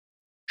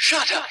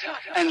Shut up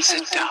and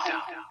sit down.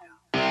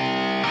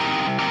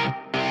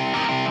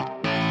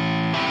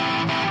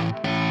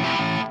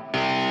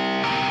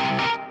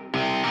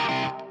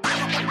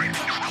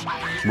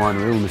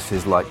 Minor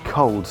illnesses like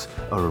colds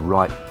are a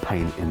right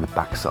pain in the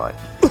backside.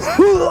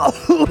 We'll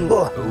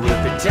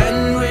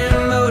pretend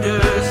we're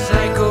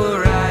motorcycle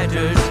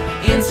riders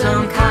in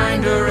some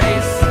kind of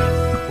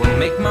race. We'll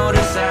make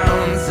motor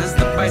sounds as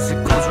the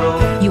bicycles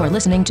roll. You are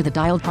listening to the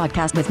Dialed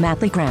Podcast with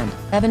Matt Legrand,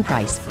 Evan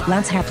Price,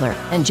 Lance Hepler,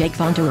 and Jake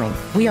Von During.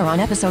 We are on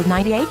episode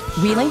 98?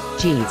 Really?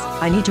 Jeez,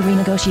 I need to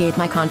renegotiate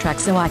my contract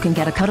so I can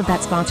get a cut of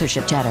that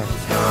sponsorship cheddar.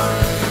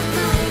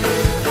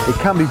 It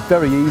can be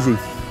very easy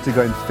to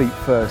go in feet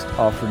first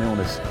after an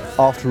illness.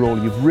 After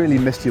all, you've really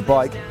missed your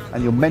bike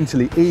and you're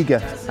mentally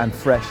eager and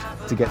fresh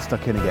to get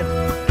stuck in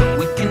again.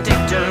 We can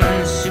take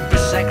turns super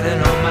cycling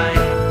all mine.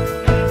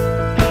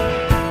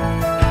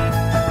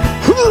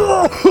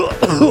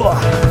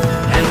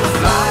 And we'll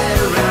fly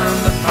around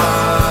the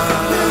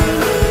park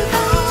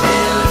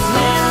till it's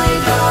nearly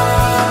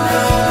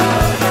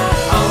dark.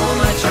 All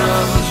my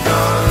troubles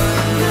gone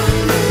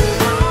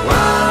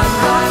while I'm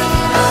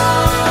riding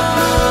on.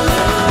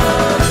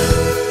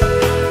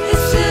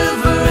 It's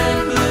silver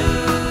and blue.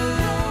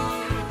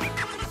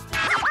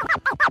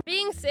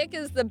 Being sick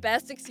is the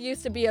best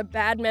excuse to be a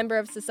bad member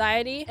of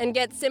society and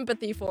get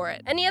sympathy for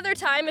it. Any other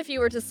time, if you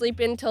were to sleep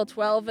in till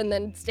 12 and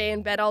then stay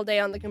in bed all day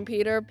on the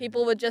computer,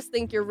 people would just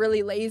think you're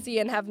really lazy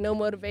and have no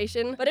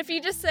motivation. But if you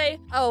just say,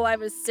 oh, I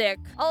was sick,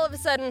 all of a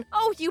sudden,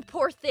 oh, you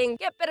poor thing,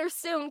 get better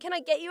soon. Can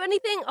I get you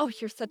anything? Oh,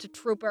 you're such a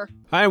trooper.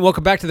 Hi, and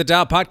welcome back to the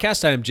Dial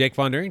Podcast. I am Jake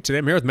Von During. Today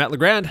I'm here with Matt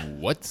Legrand.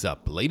 What's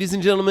up, ladies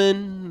and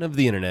gentlemen of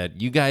the internet?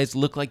 You guys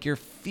look like you're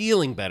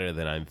feeling better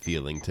than I'm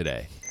feeling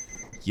today.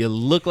 You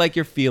look like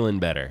you're feeling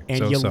better.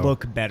 And you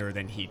look better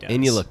than he does.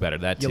 And you look better,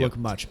 that too. You look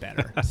much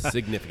better.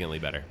 Significantly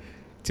better.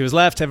 To his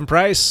left, Evan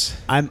Price.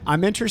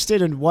 I'm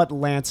interested in what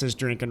Lance is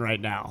drinking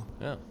right now.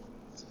 Oh.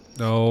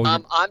 No.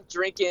 I'm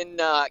drinking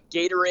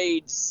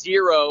Gatorade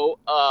Zero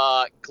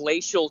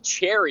Glacial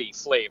Cherry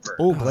flavor.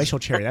 Oh, glacial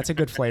cherry. That's a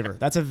good flavor.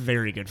 That's a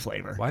very good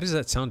flavor. Why does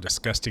that sound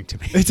disgusting to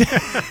me?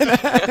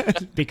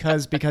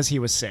 because he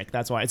was sick.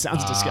 That's why it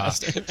sounds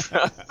disgusting.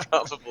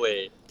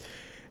 Probably.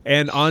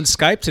 And on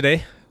Skype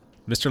today,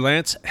 Mr.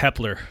 Lance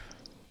Hepler.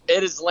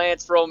 It is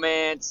Lance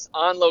Romance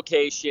on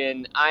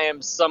location. I am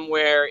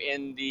somewhere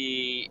in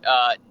the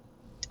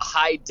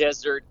high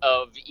desert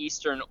of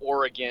eastern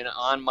Oregon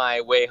on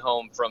my way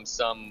home from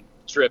some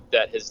trip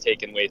that has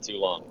taken way too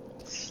long.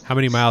 How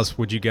many miles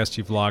would you guess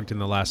you've logged in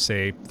the last,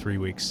 say, 3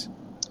 weeks?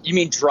 You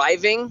mean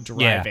driving?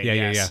 Driving, Yeah.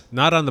 yes.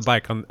 Not on the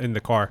bike, in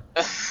the car.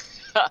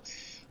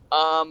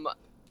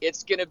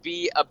 It's going to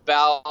be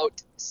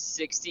about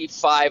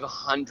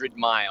 6,500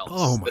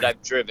 miles that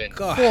I've driven.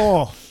 God.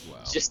 Oh,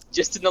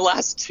 Just in the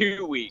last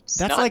 2 weeks.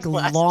 that's not like the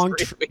last long.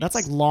 3 weeks. That's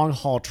like long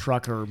haul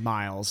trucker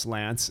miles,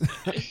 Lance.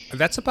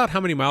 That's about how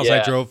many miles I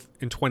Yeah. drove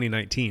in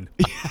 2019.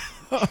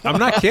 I'm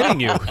not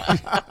kidding you.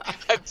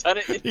 I've done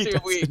it in He 2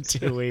 does weeks.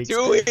 in 2 weeks.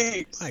 2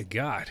 weeks. My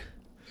God.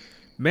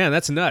 Man,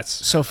 that's nuts.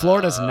 So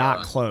Florida's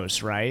not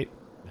close, right?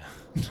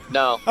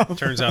 No,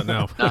 Turns out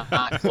no.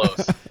 not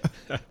close.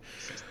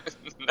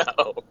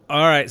 No.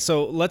 All right,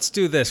 so let's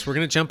do this. We're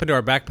going to jump into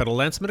our back pedal.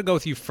 Lance, I'm going to go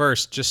with you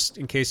first, just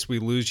in case we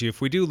lose you. If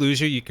we do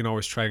lose you, you can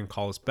always try and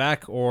call us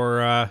back,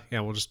 or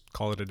we'll just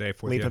call it a day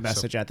for you. Leave a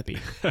message at the beep.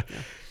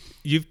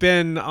 You've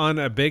been on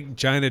a big,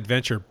 giant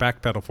adventure.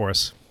 Back pedal for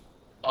us.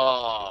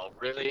 Oh,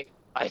 really?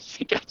 I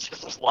think I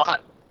just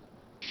lost.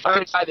 I'm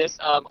going to try this.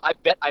 I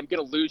bet I'm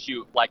going to lose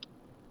you, like,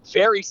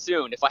 very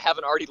soon if I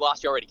haven't already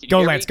lost you already. Can you Go,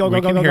 hear Lance. me? Go.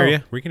 We can hear you.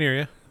 We can hear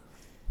you.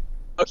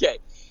 Okay.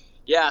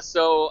 Yeah,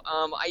 so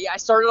I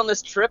started on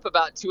this trip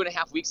about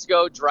 2.5 weeks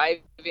ago,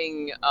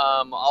 driving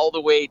all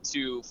the way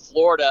to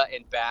Florida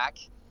and back.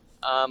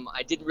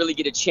 I didn't really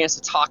get a chance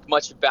to talk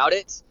much about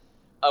it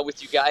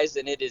with you guys,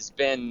 and it has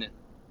been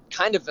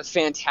kind of a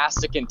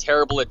fantastic and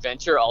terrible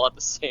adventure all at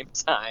the same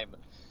time.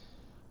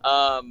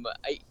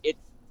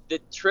 The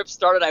trip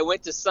started, I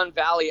went to Sun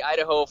Valley,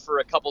 Idaho for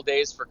a couple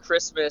days for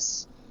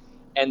Christmas,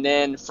 and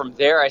then from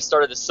there I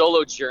started the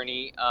solo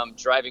journey,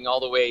 driving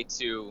all the way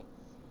to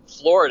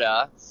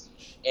Florida.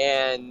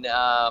 And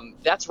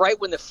that's right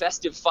when the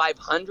Festive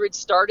 500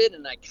 started,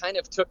 and I kind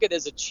of took it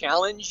as a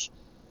challenge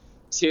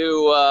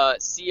to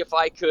see if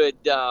I could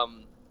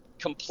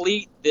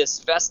complete this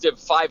Festive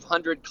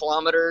 500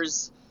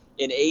 kilometers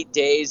in 8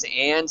 days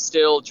and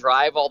still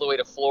drive all the way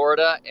to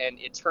Florida. And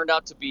it turned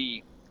out to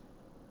be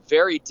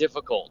very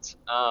difficult.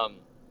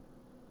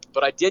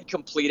 But I did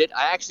complete it.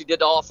 I actually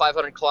did all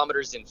 500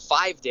 kilometers in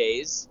 5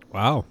 days.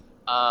 Wow.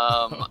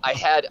 I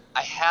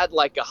had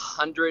like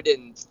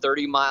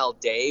 130-mile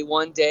day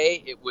one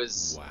day. It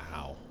was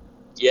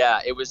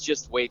it was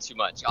just way too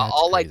much.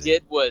 All I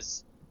did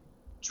was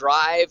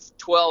drive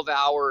 12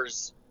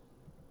 hours,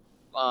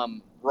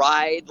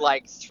 ride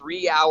like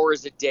 3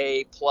 hours a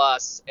day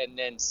plus, and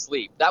then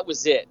sleep. That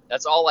was it.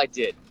 That's all I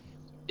did.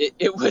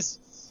 It was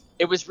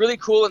really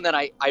cool in that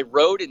I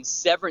rode in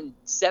seven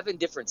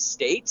different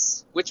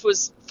states, which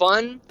was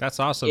fun. That's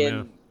awesome,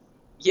 man.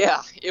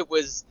 Yeah, it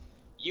was.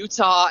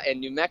 Utah and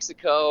New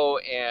Mexico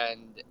and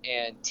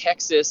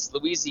Texas,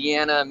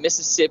 Louisiana,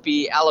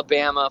 Mississippi,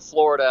 Alabama,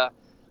 Florida.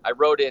 I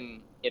rode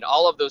in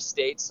all of those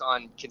states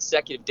on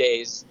consecutive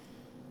days,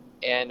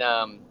 and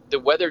the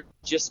weather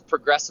just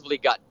progressively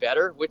got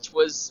better, which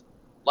was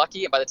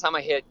lucky. And by the time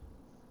I hit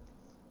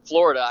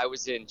Florida, I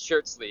was in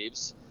shirt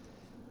sleeves.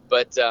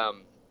 But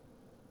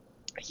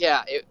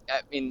yeah,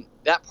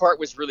 that part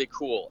was really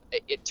cool.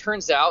 It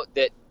turns out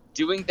that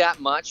doing that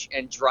much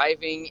and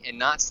driving and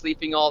not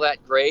sleeping all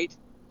that great,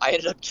 I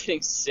ended up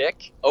getting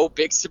sick. Oh,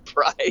 big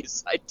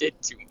surprise. I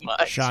did too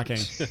much. Shocking.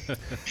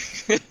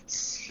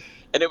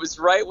 And it was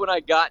right when I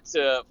got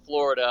to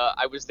Florida.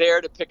 I was there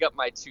to pick up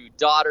my 2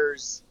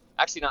 daughters.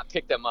 Actually, not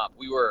pick them up.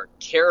 We were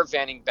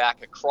caravanning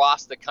back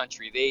across the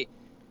country.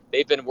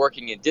 They've been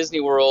working in Disney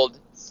World.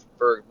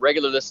 For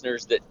regular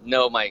listeners that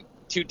know, my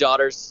 2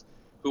 daughters,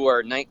 who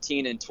are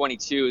 19 and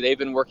 22, they've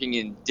been working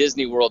in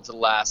Disney World for the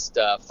last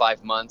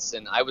 5 months,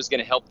 and I was going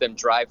to help them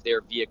drive their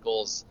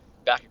vehicles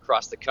back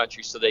across the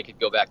country so they could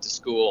go back to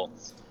school.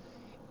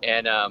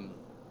 And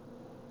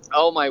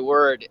oh my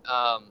word,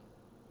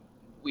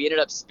 we ended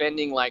up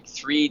spending like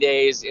 3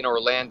 days in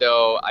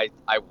Orlando. I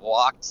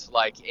walked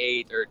like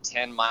 8 or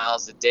 10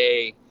 miles a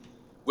day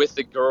with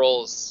the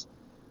girls,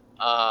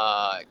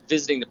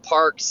 visiting the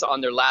parks on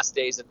their last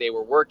days that they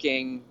were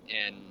working,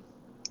 and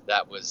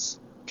that was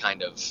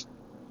kind of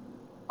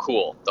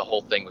cool. The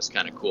whole thing was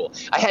kind of cool.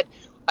 I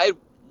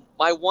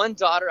my one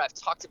daughter, I've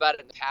talked about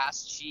it in the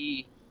past.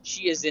 She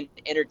is in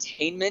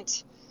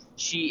entertainment.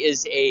 She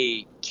is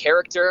a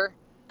character.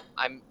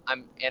 And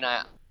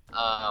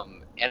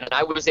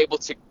I was able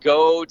to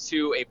go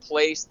to a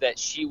place that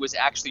she was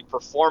actually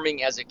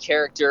performing as a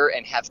character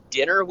and have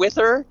dinner with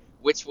her,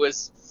 which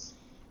was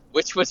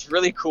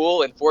really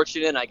cool and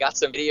fortunate. I got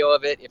some video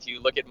of it. If you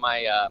look at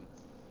my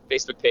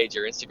Facebook page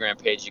or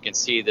Instagram page, you can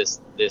see this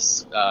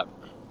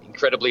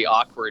incredibly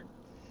awkward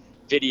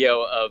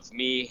video of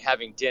me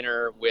having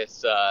dinner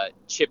with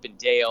Chip and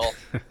Dale,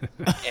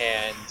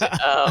 and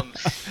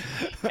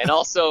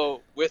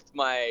also with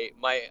I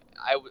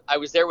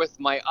was there with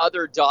my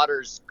other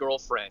daughter's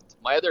girlfriend.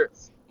 My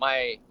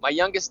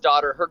youngest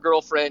daughter, her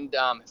girlfriend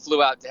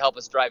flew out to help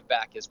us drive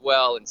back as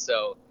well, and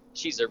so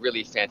she's a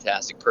really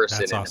fantastic person.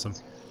 That's and awesome.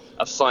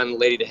 A fun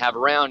lady to have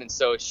around, and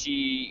so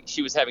she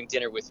was having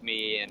dinner with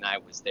me, and I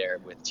was there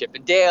with Chip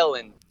and Dale.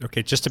 And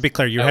Okay, just to be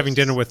clear, you're having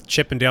dinner with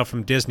Chip and Dale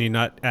from Disney,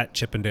 not at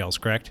Chip and Dale's,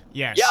 correct?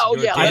 Yes. Yeah, oh,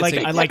 yeah, I'd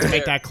dancing. like to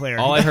make that clear.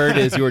 All I heard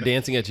is you were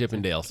dancing at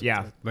Chippendales.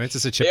 Yeah. Lance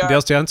is a Chip They and are-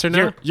 Dale's dancer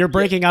now? You're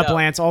breaking up, no.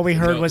 Lance. All we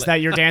heard No, was like- that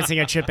you're dancing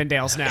at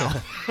Chippendales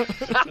now.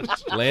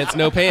 Lance,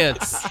 no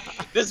pants.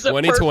 this is the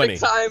 2020.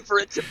 perfect time for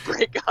it to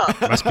break up.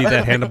 Must be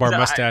that handlebar Time.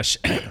 mustache.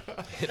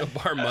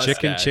 Bar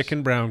mustache.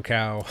 Chicken, brown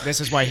cow.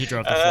 This is why he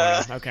drove to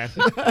Florida. Okay.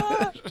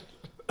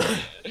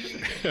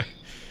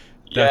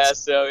 Yeah,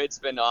 so it's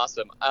been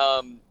awesome.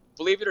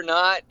 Believe it or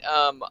not,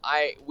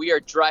 we are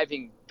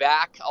driving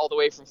back all the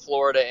way from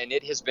Florida, and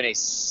it has been a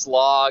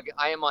slog.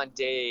 I am on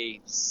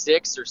day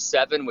 6 or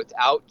 7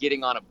 without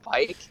getting on a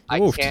bike.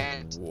 Oof.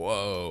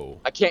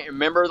 Whoa. I can't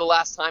remember the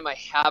last time I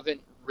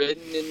haven't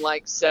ridden in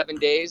like 7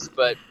 days,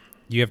 but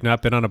You have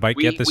not been on a bike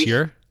yet this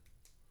year?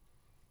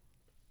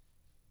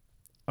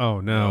 Oh,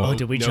 no. Oh,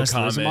 did we No just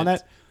lose him on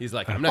comment. that? He's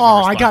like, I'm not Oh,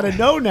 gonna I respond. gotta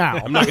know now.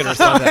 I'm not gonna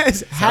respond to that.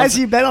 Has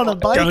he been on a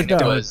bike Dun, though?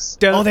 dun, was-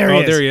 dun. Oh, there he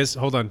is. there he is.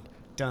 Hold on.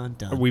 Dun,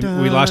 dun, We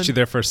dun. lost you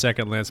there for a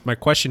second, Lance. My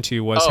question to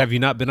you was, Oh. have you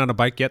not been on a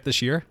bike yet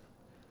this year?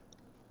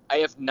 I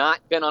have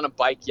not been on a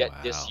bike yet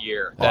this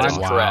year. That is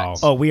Wow. correct.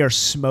 Oh, we are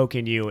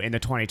smoking you in the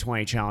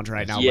 2020 challenge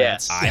right now,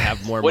 Yes. Lance. I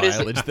have more What is it?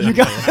 mileage than You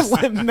Lance.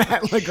 got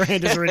Matt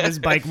LeGrand has ridden his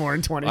bike more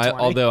in 2020.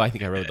 Although I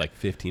think I rode like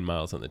 15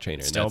 miles on the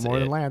trainer. And Still that's more it.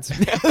 than Lance.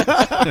 That's a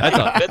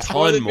That's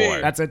more ton than me.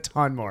 more. That's a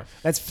ton more.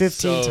 That's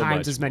 15 So times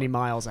much as many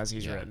more. miles as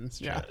he's ridden.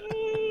 Yeah.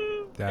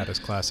 That is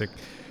classic.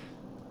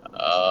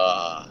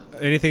 Uh,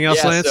 Anything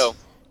else, yeah, Lance? so,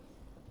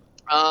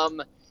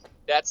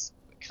 that's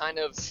kind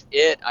of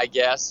it, I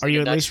guess. Are in you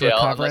a at least nutshell,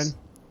 recovering? unless-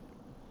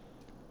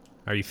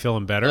 Are you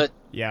feeling better? But-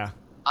 Yeah.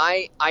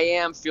 I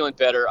am feeling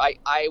better.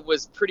 I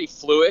was pretty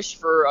fluish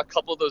for a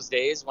couple of those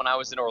days when I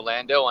was in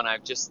Orlando, and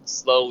I've just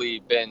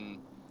slowly been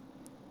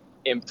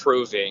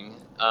improving.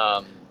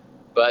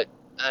 But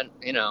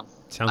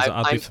Sounds I'm-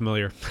 oddly I'm-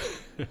 familiar.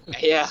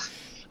 yeah,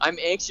 I'm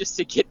anxious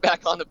to get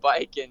back on the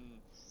bike and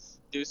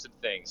do some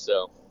things.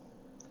 So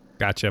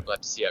Gotcha. we'll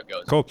have to see how it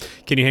goes. Cool.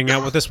 Can you hang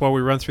out with us while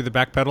we run through the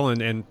back pedal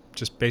and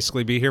just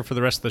basically be here for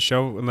the rest of the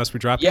show unless we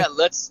drop Yeah,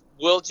 you?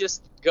 we'll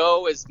just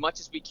go as much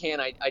as we can.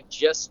 I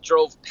just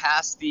drove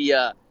past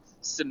the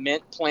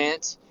cement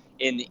plant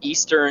in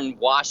eastern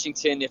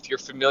Washington, if you're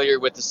familiar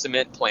with the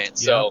cement plant.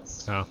 So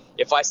Oh,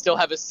 if I still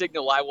have a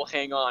signal, I will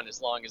hang on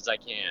as long as I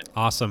can.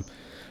 awesome.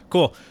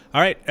 Cool.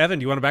 All right, Evan,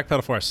 do you want to back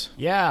pedal for us?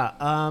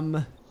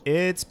 Yeah.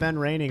 It's been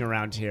raining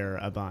around here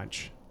a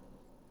bunch.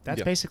 That's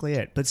Yep. basically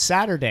it. But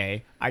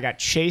Saturday, I got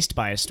chased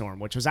by a storm,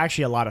 which was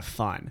actually a lot of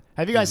fun.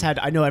 Have you guys had?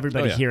 I know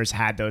everybody Oh, yeah. here has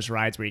had those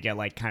rides where you get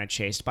like kind of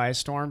chased by a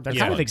storm. They're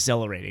Yeah. kind of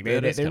exhilarating. They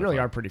It is they kinda really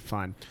fun. are pretty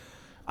fun.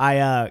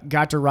 I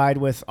got to ride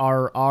with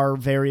our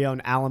very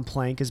own Alan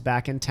Plank is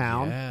back in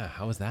town. Yeah,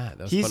 how was that?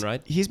 That was a fun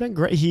ride. He's been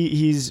great.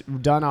 He's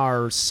done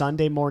our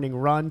Sunday morning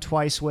run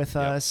twice with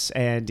us,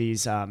 and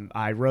he's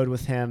I rode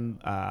with him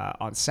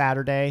on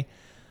Saturday.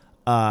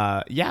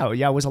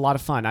 It was a lot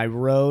of fun. I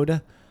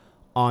rode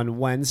on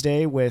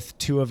Wednesday with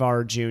two of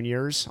our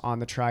juniors on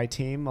the tri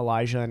team,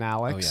 Elijah and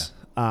Alex.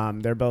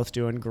 They're both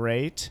doing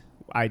great.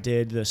 I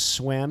did the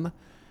swim,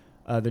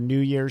 the New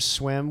Year's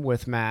swim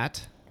with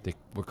Matt.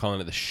 We're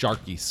calling it the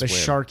Sharky swim. The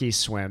Sharky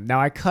swim.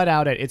 Now I cut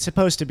out it's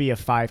supposed to be a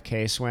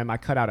 5K swim. I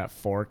cut out at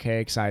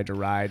 4K because I had to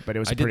ride, but it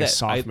was a pretty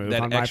soft move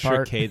on my part. That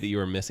extra K that you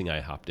were missing, I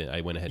hopped in.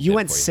 I went ahead. You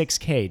went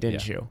 6K,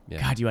 didn't you?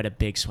 Yeah. God, you had a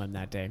big swim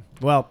that day.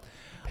 Well,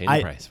 Paying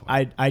the price for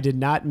it. I did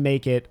not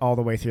make it all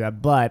the way through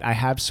that, but I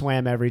have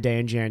swam every day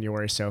in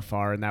January so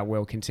far, and that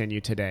will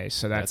continue today.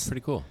 So that's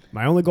pretty cool.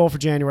 My only goal for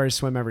January is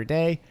swim every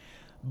day.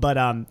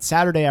 But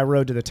Saturday I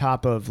rode to the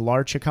top of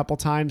Larch a couple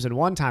times, and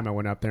one time I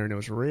went up there and it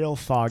was real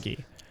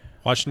foggy.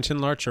 Washington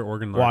Larch or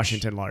Oregon Larch?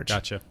 Washington Larch.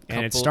 Gotcha.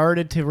 And it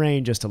started to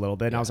rain just a little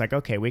bit, and I was like,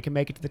 okay, we can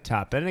make it to the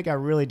top. Then it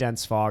got really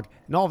dense fog,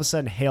 and all of a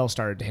sudden hail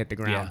started to hit the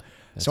ground.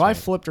 So I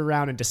flipped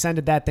around and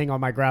descended that thing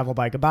on my gravel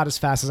bike about as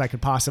fast as I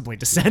could possibly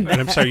descend that.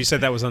 And I'm sorry, you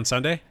said that was on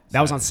Sunday?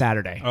 That was on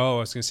Saturday. Oh, I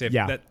was going to say,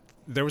 Yeah.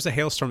 There was a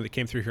hailstorm that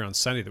came through here on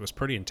Sunday that was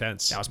pretty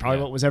intense. That was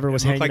probably what was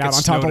hanging like out it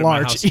on top snowed of at my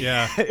Larch. house,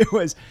 yeah. It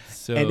was.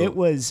 So- And it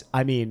was,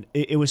 I mean,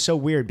 it was so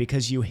weird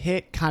because you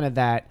hit kind of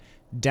that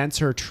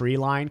denser tree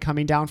line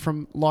coming down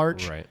from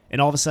Larch, Right. and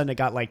all of a sudden it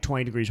got like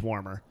 20 degrees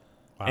warmer.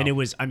 Wow. And it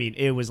was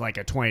like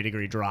a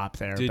 20-degree drop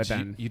there. But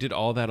then, You did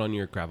all that on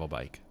your gravel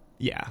bike?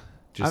 yeah.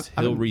 Just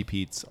I've hill been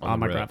repeats on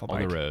my the road, gravel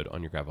on the bike. road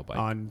on your gravel bike.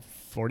 On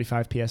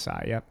 45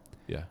 PSI, yep.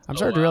 Yeah. I'm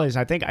starting to realize,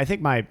 I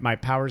think my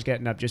power's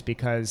getting up just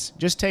because,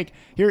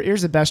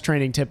 here's the best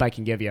training tip I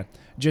can give you.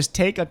 Just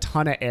take a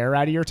ton of air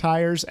out of your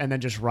tires and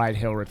then just ride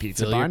hill repeats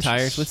Fill a your bunch.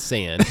 tires with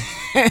sand.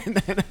 and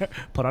then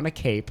put on a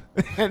cape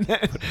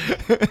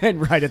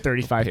and ride at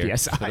 35 Put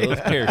PSI. those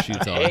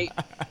parachutes on. Hey,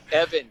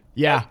 Evan.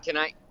 Yeah. Can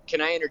I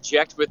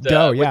interject with the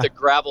Go, yeah. with the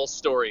gravel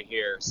story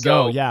here?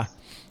 Go, yeah.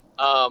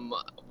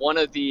 One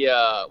of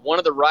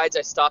the rides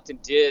I stopped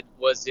and did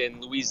was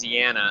in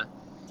Louisiana.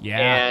 Yeah.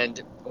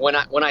 And when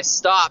I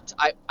stopped,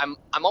 I'm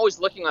always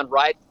looking on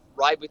Ride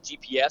with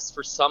GPS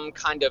for some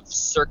kind of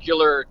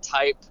circular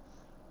type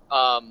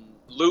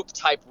loop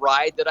type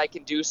ride that I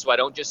can do, so I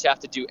don't just have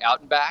to do out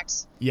and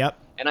backs. Yep.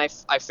 And I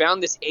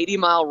found this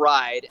 80-mile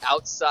ride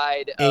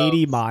outside.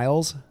 80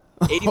 miles.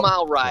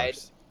 80-mile ride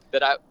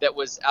that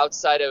was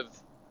outside of,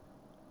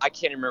 I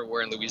can't remember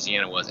where in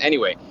Louisiana it was.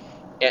 Anyway,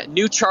 at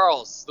New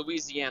Charles,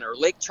 Louisiana, or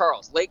Lake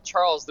Charles,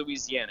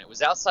 Louisiana. It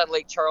was outside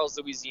Lake Charles,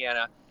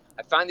 Louisiana.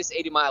 I find this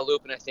 80-mile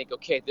loop, and I think,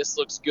 okay, this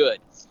looks good.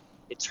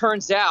 It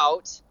turns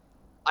out,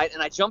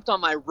 I jumped on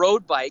my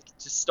road bike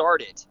to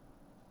start it,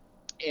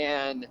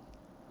 and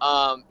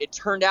it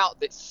turned out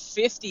that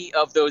 50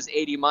 of those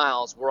 80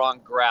 miles were on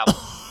gravel.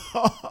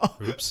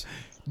 Oops.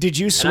 Did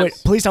you switch?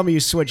 Please tell me you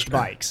switched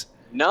bikes.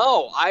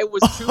 No, I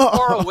was too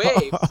far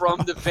away from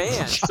the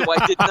van, so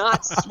I did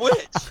not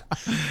switch.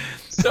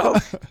 So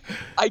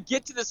I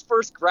get to this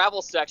first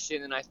gravel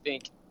section, and I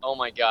think, oh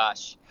my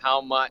gosh,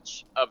 how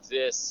much of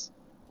this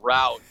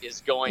route is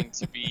going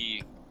to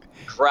be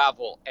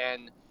gravel?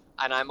 And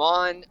I'm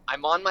on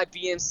my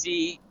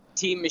BMC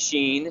team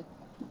machine.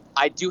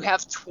 I do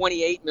have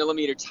 28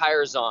 millimeter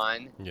tires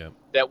on. Yeah.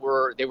 They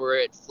were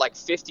at like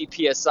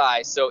 50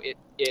 psi. So it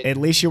At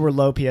least you were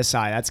low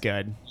PSI. That's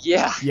good.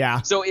 yeah.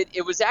 Yeah. So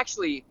it was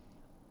actually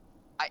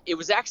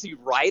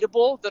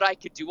rideable that I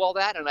could do all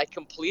that, and I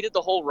completed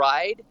the whole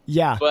ride.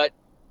 Yeah. But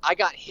I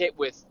got hit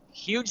with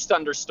huge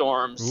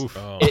thunderstorms. Oof.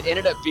 Oh. It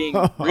ended up being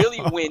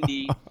really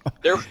windy.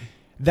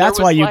 That's was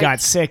why you like-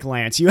 got sick,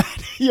 Lance. You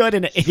had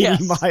an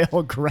 80-mile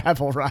Yes.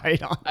 gravel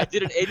ride on. I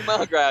did an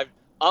 80-mile drive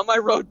on my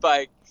road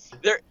bike.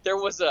 There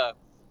was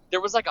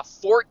like a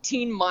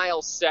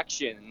 14-mile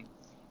section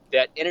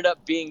that ended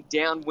up being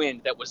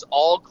downwind that was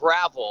all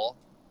gravel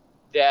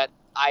that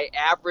I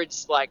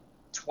averaged like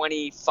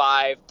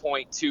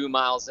 25.2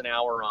 miles an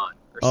hour on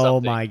or something.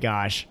 Oh my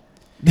gosh.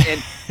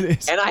 And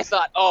I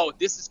thought, oh,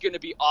 this is going to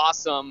be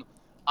awesome.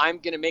 I'm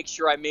going to make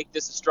sure I make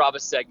this a Strava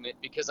segment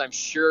because I'm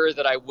sure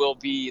that I will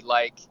be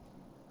like,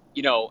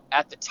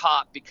 at the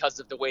top because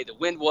of the way the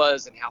wind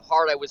was and how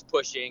hard I was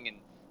pushing and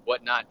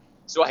whatnot.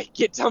 So I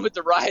get done with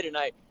the ride and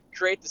I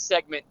create the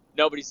segment.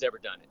 Nobody's ever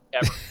done it,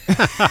 ever.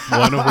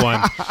 One of one.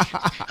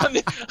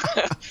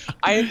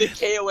 I am the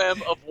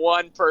KOM of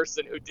one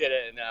person who did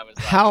it, and I was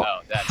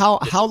like, that's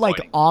how like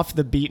disappointing. off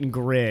the beaten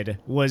grid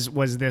was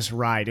this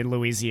ride in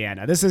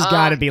Louisiana? This has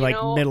got to be like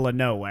middle of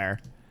nowhere.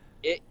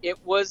 It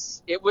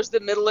was the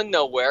middle of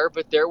nowhere,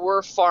 but there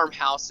were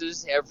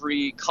farmhouses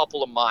every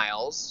couple of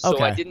miles. So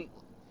Okay.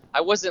 I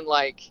wasn't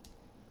like,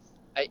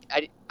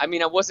 I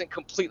mean, I wasn't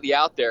completely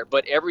out there,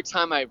 but every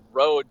time I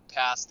rode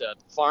past a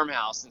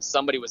farmhouse and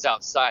somebody was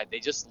outside, they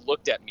just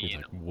looked at me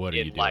Like, what are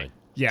you in doing? like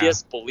Yeah.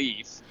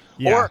 disbelief.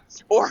 Yeah.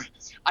 Or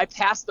I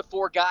passed the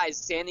four guys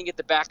standing at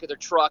the back of their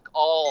truck,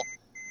 all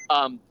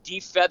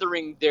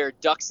defeathering their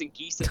ducks and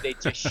geese that they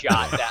just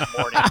shot that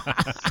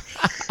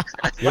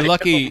morning. You're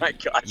lucky. Oh my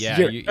gosh. Yeah,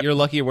 you're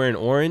lucky you're wearing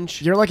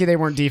orange. You're lucky they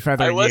weren't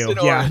defeathering I you. wasn't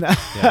orange.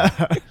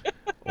 Yeah.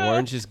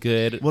 Orange is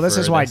good. Well, this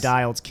for is why this.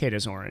 Dialed's kit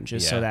is orange,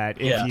 is so Yeah. that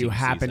if Yeah. you Deep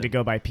happen season. to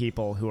go by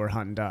people who are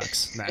hunting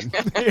ducks, then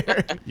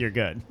you're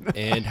good.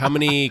 And how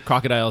many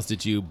crocodiles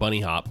did you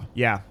bunny hop?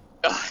 Yeah.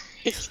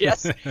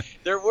 Yes,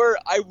 there were.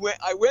 I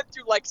went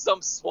through like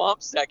some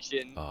swamp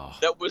section Oh.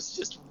 that was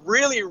just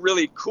really,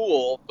 really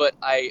cool, but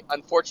I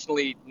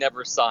unfortunately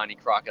never saw any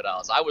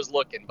crocodiles. I was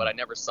looking, but I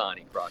never saw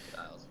any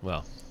crocodiles.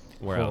 Well,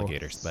 we're Cool.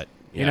 alligators, but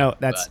You know,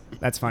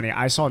 that's funny.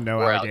 I saw no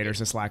We're alligators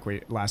this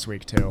last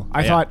week too.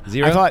 I Yeah. thought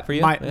Zero for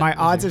you? my Yeah,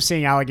 odds zero. of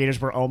seeing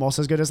alligators were almost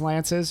as good as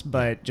Lance's,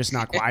 but just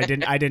not quite.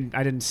 I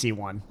didn't see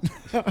one.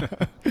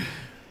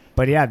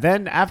 But yeah,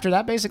 then after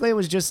that, basically it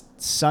was just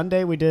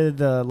Sunday. We did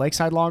the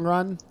Lakeside Long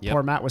Run. Yep.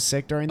 Poor Matt was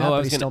sick during that, I but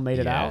was he still made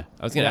it yeah. out.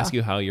 I was gonna Yeah. ask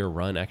you how your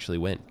run actually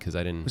went because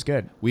I didn't. It was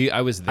good.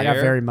 I was there. I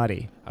got very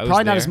muddy. I was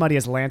Probably not there. as muddy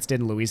as Lance did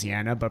in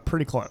Louisiana, but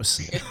pretty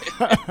close.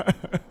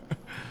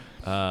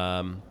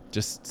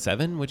 Just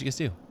 7. What'd you guys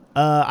do?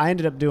 I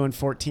ended up doing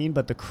 14,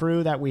 but the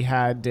crew that we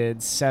had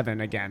did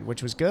 7 again,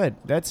 which was good.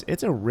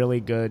 It's a really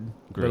good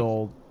Group.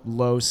 little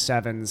low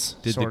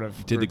 7s Did sort the,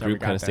 of. did the that we group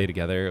got kind of there. stay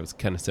together? It was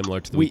kind of similar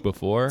to the We week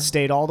before.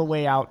 Stayed all the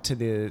way out to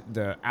the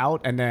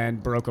out, and then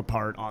broke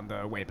apart on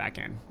the way back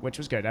in, which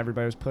was good.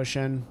 Everybody was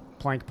pushing.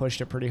 Plank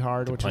pushed it pretty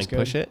hard, which was Plank good.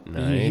 push it? He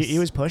Nice.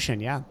 was pushing,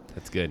 yeah.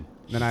 That's good.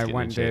 Then I Just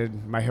went and getting in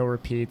shape. did my hill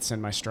repeats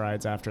and my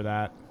strides after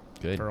that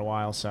Good. for a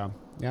while. So,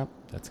 yep.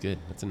 That's good.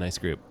 That's a nice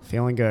group.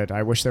 Feeling good.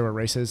 I wish there were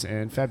races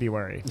in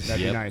February. That'd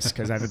be Yep. nice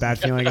because I have a bad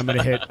feeling I'm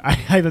gonna hit. I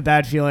have a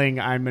bad feeling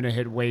I'm gonna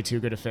hit way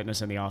too good a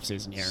fitness in the off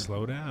season here.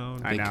 Slow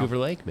down. I know. Vancouver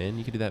Lake, man.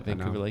 You could do that know.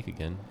 Vancouver Lake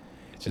again.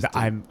 It's just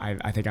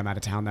I think I'm out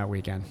of town that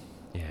weekend,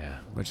 yeah.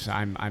 which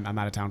I'm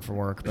out of town for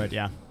work. But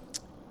yeah,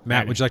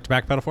 Matt, would you like to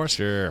backpedal for us?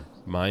 Sure.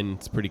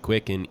 Mine's pretty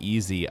quick and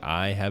easy.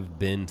 I have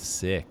been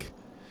sickly.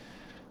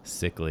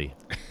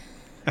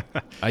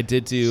 I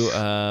did do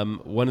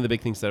one of the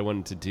big things that I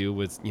wanted to do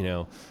was,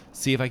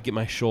 see if I could get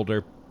my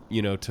shoulder,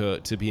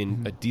 to be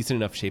in a decent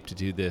enough shape to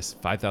do this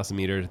 5,000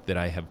 meter that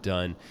I have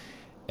done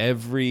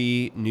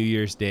every New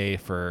Year's Day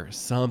for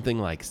something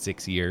like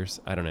 6 years.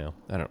 I don't know.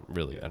 I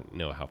don't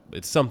know how.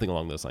 It's something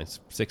along those lines.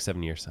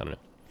 6-7 years. I don't know.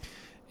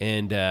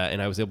 And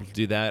I was able to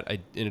do that. I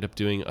ended up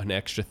doing an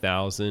extra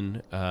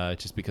 1,000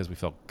 just because we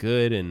felt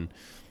good and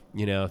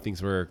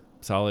things were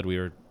solid. We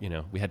were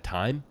we had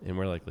time and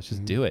we're like, let's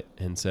just do it.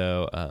 And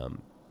so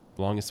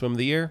longest swim of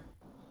the year,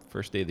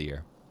 first day of the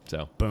year.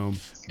 So boom.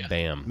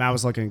 bam. Matt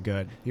was looking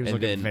good. He was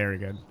And looking then- very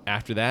good.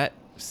 After that,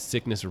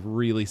 sickness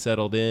really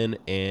settled in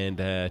and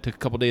took a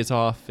couple days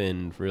off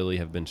and really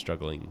have been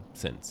struggling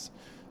since.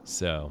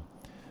 So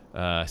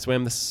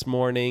swam this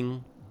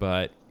morning,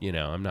 but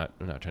I'm not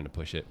trying to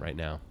push it right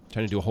now. I'm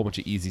trying to do a whole bunch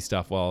of easy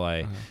stuff while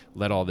I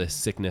let all this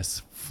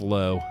sickness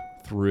flow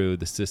through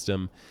the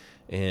system,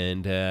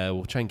 and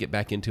we'll try and get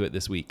back into it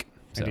this week.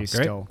 So. And he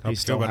Great. still Hope you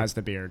feel better. has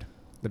the beard.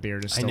 The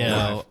beard is I still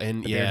know, alive.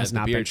 and the yeah, beard has the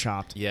not been beard-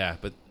 chopped. Yeah,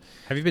 but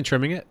Have you been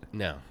trimming it?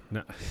 no.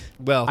 No.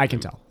 Well, I can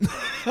tell.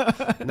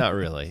 not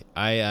really.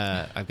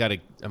 I'm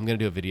gonna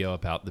do a video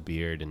about the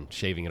beard and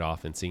shaving it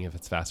off and seeing if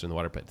it's faster in the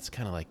water. But it's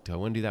kind of like, do I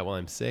want to do that while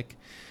I'm sick?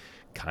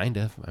 Kind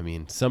of. I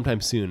mean,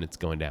 sometime soon it's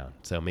going down.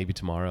 So maybe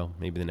tomorrow,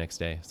 maybe the next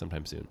day,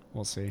 sometime soon.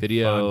 We'll see.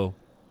 Video,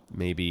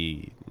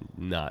 maybe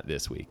not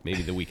this week.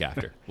 Maybe the week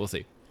after. We'll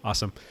see.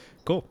 Awesome.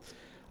 Cool.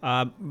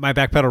 My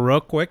backpedal real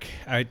quick.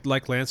 I,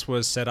 like Lance,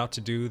 was set out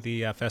to do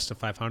the Festa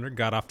 500.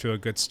 Got off to a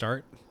good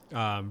start.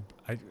 I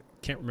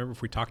can't remember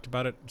if we talked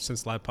about it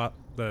since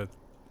the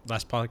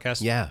last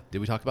podcast. Yeah.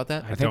 Did we talk about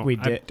that? I think we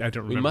did. I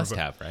don't remember. We must but-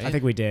 have, right? I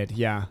think we did.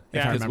 Yeah.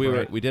 Yeah, if I because remember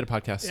right. we did a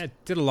podcast. Yeah, I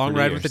did a long for New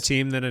ride with the Year's.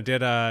 team. Then I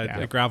did Yeah.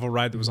 a gravel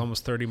ride that was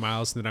almost 30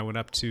 miles. And then I went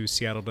up to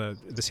Seattle, to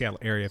the Seattle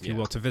area, if you Yeah.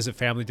 will, to visit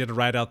family. Did a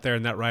ride out there,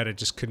 and that ride I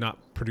just could not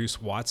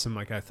produce watts. And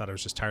I thought I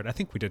was just tired. I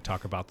think we did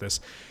talk about this.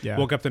 Yeah.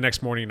 Woke up the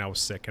next morning and I was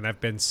sick, and I've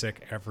been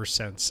sick ever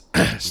since.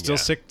 Still Yeah.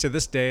 sick to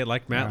this day,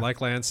 like Matt, Yeah.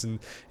 like Lance, and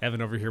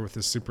Evan over here with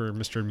his super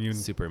Mr. Immune.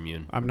 Super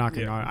immune. I'm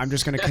knocking on. I'm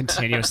just going to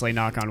continuously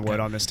knock on wood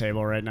on this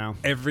table right now.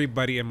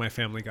 Everybody in my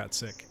family got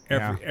sick.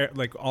 Yeah.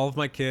 Like all of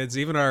my kids,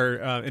 even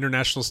our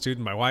international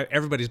student, my wife,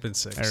 everybody's been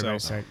sick.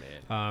 Everybody's so,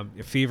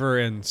 sick. fever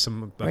and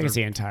some I think it's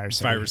the entire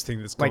city. virus thing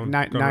that's like going,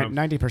 going around.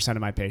 90%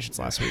 of my patients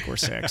last week were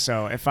sick.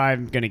 So if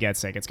I'm going to get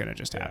sick, it's going to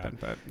just happen.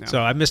 But no.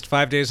 So I missed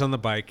 5 days on the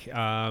bike,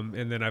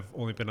 and then I've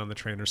only been on the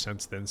trainer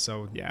since then.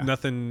 So Yeah.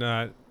 nothing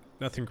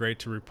great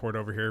to report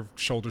over here.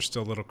 Shoulder's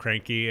still a little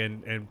cranky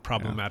and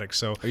problematic.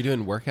 So Are you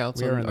doing workouts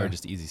We were on, in or the-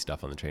 just easy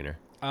stuff on the trainer?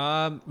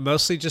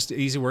 mostly just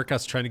easy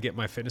workouts, trying to get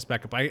my fitness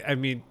back up. I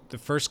mean, the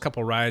first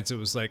couple rides, it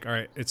was like, all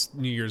right, it's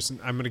New Year's,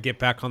 and I'm going to get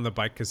back on the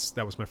bike because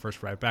that was my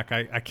first ride back.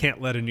 I can't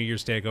let a New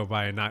Year's Day go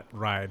by and not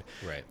ride.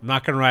 Right. I'm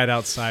not going to ride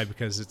outside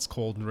because it's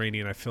cold and rainy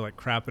and I feel like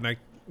crap. And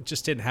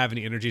just didn't have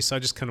any energy, so I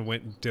just kind of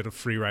went and did a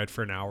free ride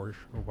for an hour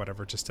or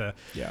whatever, just to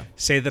Yeah.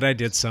 say that I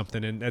did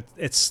something. And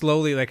it's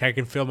slowly, like, I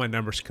can feel my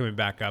numbers coming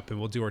back up, and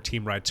we'll do our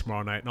team ride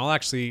tomorrow night. And I'll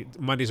actually,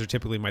 Mondays are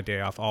typically my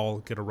day off. I'll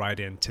get a ride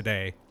in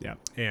today, Yeah.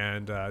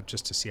 and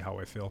just to see how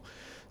I feel.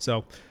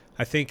 So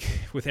I think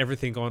with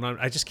everything going on,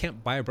 I just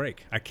can't buy a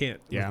break. I can't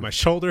Yeah. move my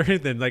shoulder,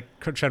 then like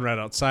trying to ride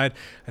outside.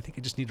 I think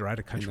I just need to write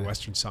a country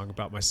western song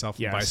about myself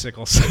and Yes.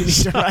 bicycles.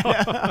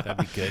 That'd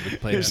be good. We could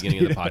play at the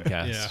beginning of the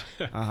podcast.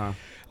 Yeah. Uh-huh.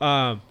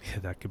 Yeah,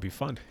 that could be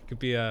fun. Could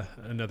be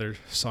another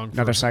song.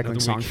 Another for cycling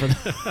another song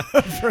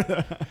week. for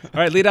the All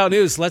right, lead out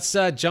news. Let's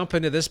jump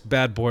into this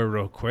bad boy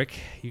real quick.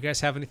 You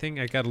guys have anything?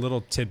 I got a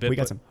little tidbit. we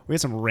got but-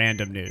 some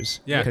random news.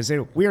 Yeah. Because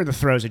we are in the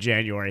throes of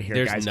January here,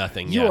 There's guys.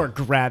 nothing, You yeah. are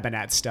grabbing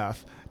at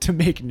stuff to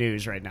make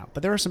news right now.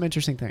 But there are some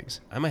interesting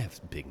things. I might have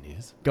some big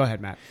news. Go ahead,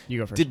 Matt. You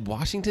go first. Did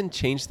Washington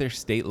change their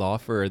state law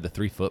for the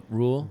 3-foot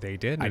rule? They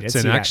did. I It's did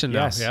in see that, action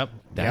now. yes. Yep.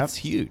 That's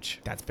huge.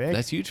 That's big.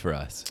 That's huge for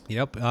us.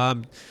 Yep.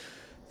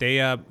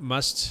 They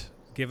must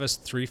give us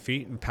 3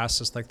 feet and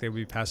pass us like they would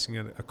be passing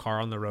a car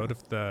on the road.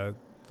 If the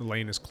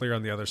lane is clear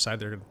on the other side,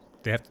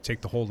 they have to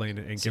take the whole lane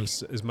and give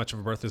us as much of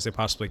a berth as they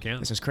possibly can.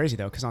 This is crazy,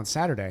 though, because on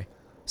Saturday,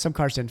 some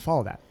cars didn't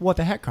follow that. What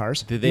the heck,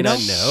 cars? Did they not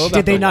know about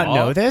Did they the not law?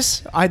 know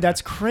this?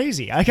 That's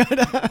crazy. I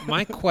gotta.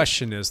 My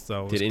question is,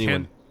 though, Did is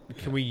anyone-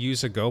 can we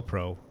use a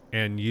GoPro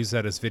and use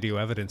that as video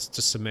evidence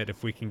to submit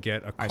if we can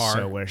get a car? I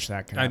so wish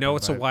that could I know happen,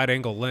 it's a but- wide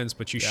angle lens,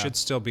 but you Yeah. should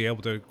still be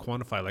able to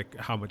quantify like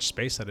how much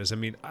space that is. I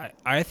mean,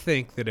 I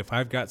think that if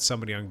I've got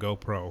somebody on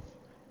GoPro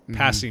Mm-hmm.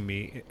 passing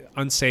me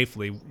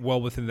unsafely, well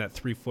within that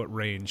 3-foot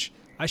range,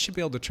 I should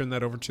be able to turn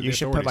that over to You the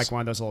should authorities. put like one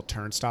of those little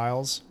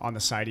turnstiles on the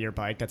side of your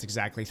bike that's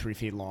exactly 3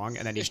 feet long,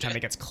 and then each time it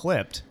gets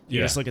clipped, you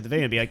Yeah. just look at the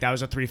video and be like, "That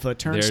was a 3-foot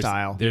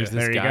turnstile." There's this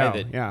there you guy go.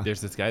 that yeah.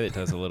 there's this guy that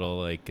does a little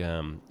like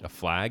a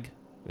flag.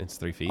 It's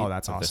 3 feet. Oh,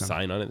 that's with awesome. a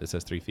sign on it that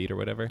says 3 feet or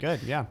whatever.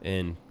 Good, yeah.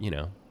 And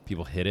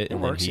people hit it,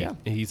 and works, then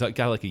yeah. he's like,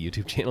 got like a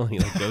YouTube channel.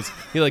 And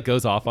he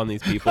goes off on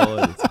these people.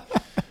 And it's,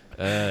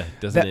 it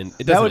doesn't That, end, it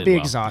that doesn't would be end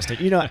well. exhausting.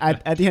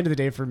 At the end of the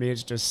day, for me,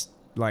 it's just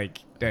like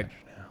that.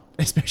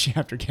 Especially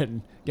after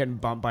getting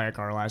bumped by a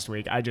car last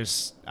week,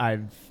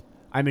 I'm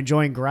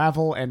enjoying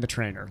gravel and the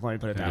trainer. Let me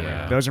put it that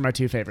Yeah. way. Those are my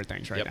two favorite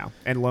things right Yep. now,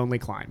 and lonely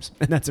climbs,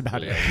 and that's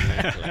about it.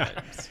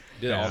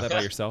 Did all that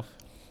by yourself?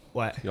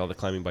 What? Did all the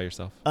climbing by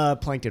yourself?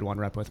 Plank did one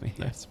rep with me.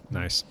 Nice.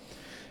 Nice.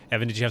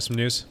 Evan, did you have some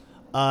news?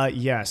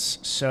 Yes.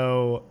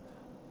 So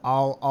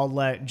I'll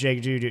let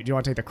Jake do. Do you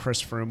want to take the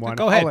Chris Froome one?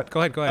 Go ahead. I'll let-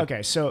 Go ahead.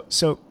 Okay. So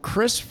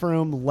Chris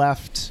Froome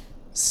left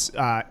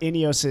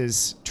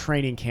Ineos's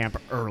training camp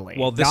early.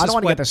 Well, this now, I is don't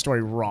want to what- get the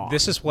story wrong.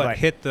 This is what but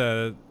hit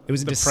the. It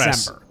was in the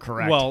press. December,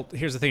 correct? Well,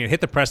 here's the thing: it hit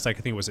the press. Like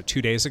I think was it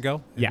 2 days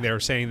ago? And Yeah. they were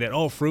saying that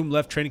Froome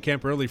left training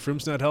camp early.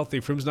 Froome's not healthy.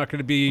 Froome's not going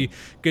to be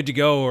good to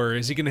go, or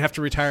is he going to have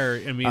to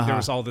retire? I mean, there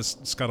was all this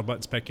scuttlebutt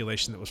and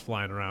speculation that was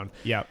flying around.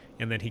 Yep.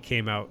 And then he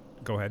came out.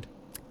 Go ahead.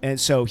 And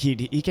so he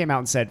came out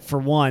and said, for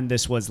one,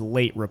 this was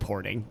late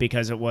reporting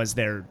because it was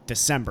their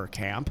December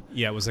camp,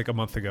 Yeah, it was like a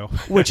month ago.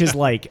 which is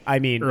like, I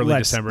mean, Early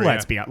December,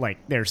 Let's yeah. be like,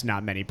 there's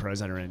not many pros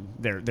that are in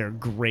their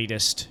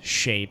greatest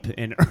shape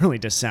in early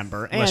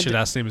December. Unless and your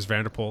last name is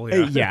Vanderpool.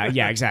 Yeah.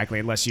 yeah, exactly.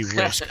 Unless you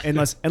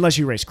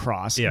race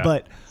cross. Yeah.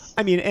 But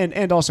I mean,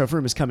 and also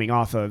Froome is coming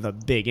off of a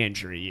big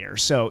injury year,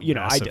 so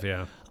Massive,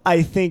 yeah.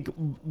 I think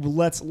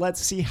let's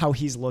see how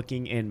he's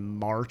looking in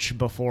March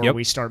before Yep.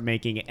 we start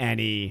making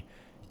any.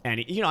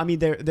 I mean,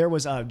 there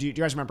was. Do you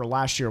guys remember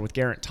last year with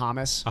Garrett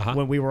Thomas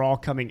when we were all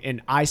coming?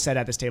 And I said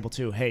at this table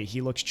too, "Hey,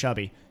 he looks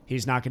chubby.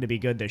 He's not going to be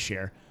good this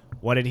year."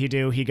 What did he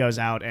do? He goes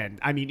out and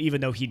I mean,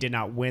 even though he did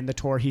not win the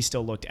Tour, he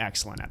still looked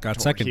excellent at the Got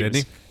Tour. second, didn't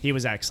he? He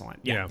was excellent.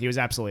 Yeah, Yeah. he was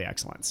absolutely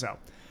excellent. So,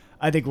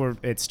 I think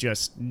it's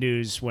just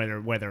news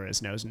whether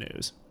is no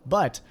news.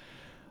 But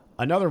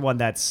another one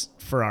that's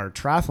for our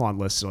triathlon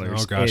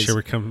listeners. Oh gosh, is, here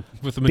we come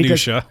with the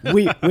because minutia.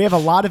 we have a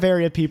lot of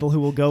area people who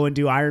will go and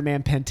do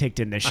Ironman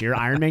Penticton this year,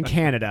 Ironman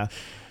Canada.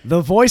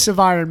 The voice of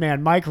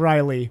Ironman, Mike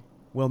Riley,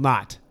 will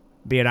not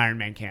be at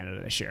Ironman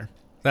Canada this year.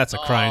 That's a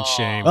crying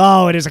shame.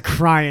 Oh, it is a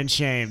crying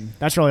shame.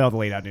 That's really all the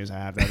lead out news I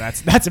have, though.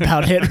 That's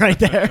about it right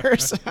there.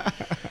 So-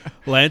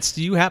 Lance,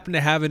 do you happen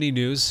to have any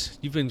news?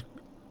 You've been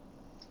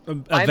a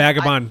I'm-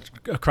 vagabond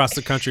across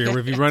the country.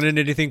 Have you run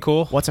into anything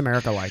cool? What's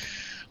America like?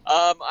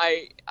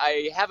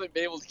 I haven't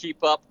been able to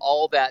keep up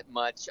all that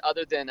much,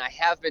 other than I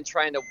have been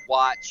trying to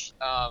watch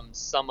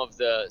some of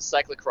the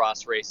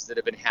cyclocross races that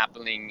have been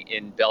happening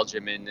in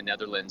Belgium and the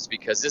Netherlands,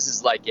 because this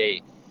is like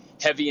a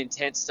heavy,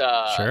 intense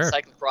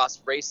cyclocross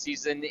race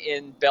season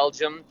in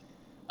Belgium.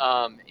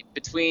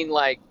 Between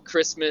like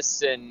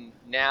Christmas and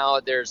now,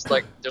 there's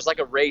like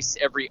a race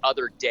every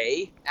other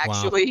day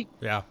actually.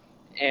 Yeah.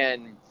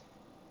 And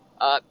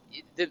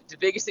the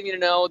biggest thing to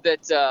know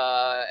that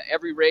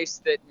every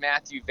race that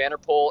Matthew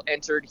Vanderpool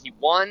entered, he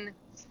won.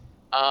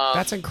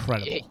 That's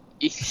incredible.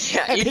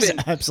 Yeah, That is even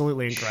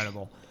absolutely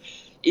incredible.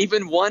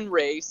 even one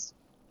race.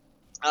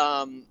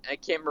 I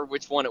can't remember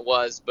which one it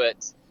was,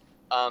 but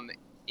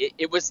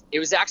it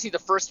was actually the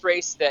first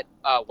race that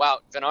Wout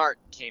van Aert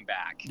came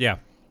back. Yeah.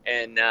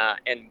 And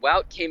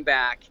Wout came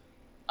back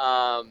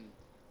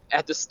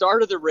at the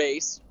start of the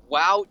race,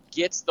 Wout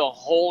gets the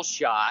whole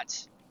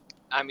shot.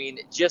 I mean,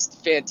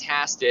 just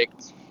fantastic.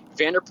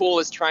 Vanderpool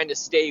is trying to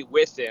stay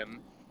with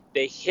him.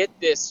 They hit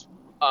this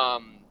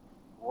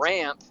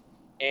ramp,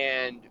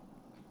 and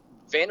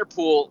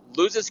Vanderpool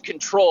loses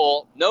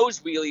control, nose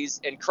wheelies,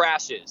 and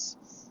crashes.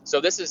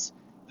 So this is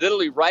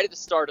literally right at the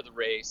start of the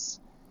race,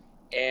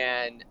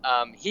 and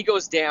he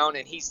goes down,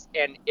 and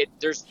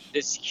there's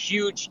this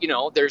huge,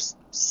 there's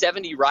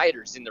 70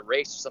 riders in the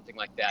race or something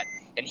like that,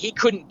 and he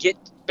couldn't get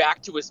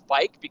back to his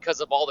bike because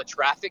of all the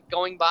traffic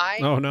going by.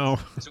 Oh no!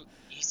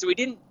 So he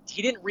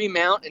didn't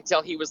remount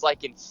until he was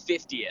like in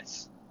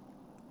 50th,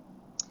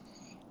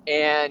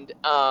 and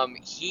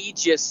he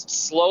just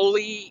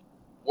slowly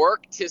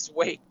worked his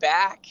way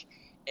back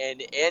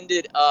and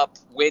ended up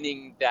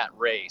winning that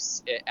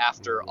race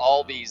after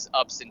all these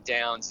ups and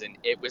downs, and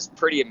it was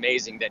pretty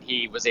amazing that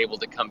he was able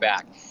to come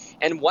back.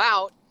 And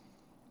Wout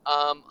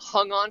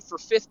hung on for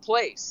 5th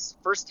place,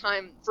 first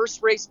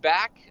race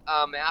back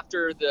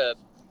after the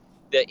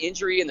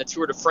injury in the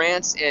Tour de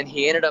France, and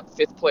he ended up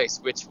 5th place,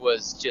 which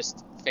was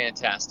just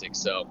fantastic.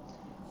 So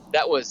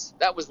that was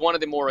one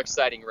of the more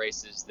exciting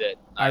races that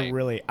I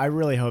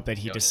really hope that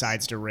he noticed.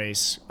 decides to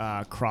race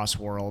Cross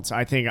Worlds.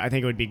 I think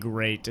it would be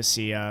great to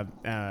see a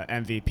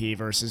MVP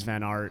versus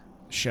Van Aert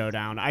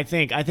showdown. I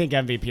think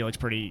MVP looks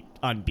pretty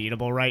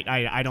unbeatable, right?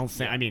 I don't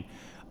think. I mean,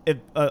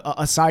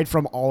 aside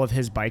from all of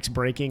his bikes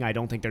breaking, I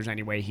don't think there's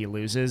any way he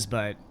loses.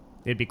 But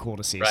it'd be cool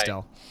to see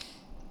still.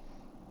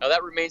 Now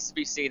that remains to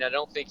be seen. I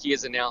don't think he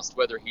has announced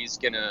whether he's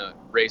gonna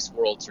race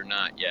Worlds or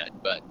not yet,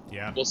 but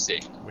we'll see.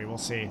 We will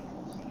see.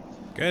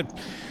 Good.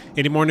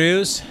 Any more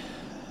news?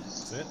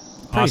 That's it.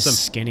 Pretty Awesome.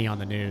 skinny on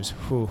the news.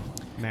 Whew,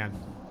 man.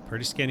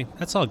 Pretty skinny.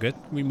 That's all good.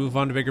 We move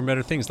on to bigger and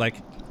better things like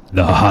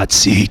The hot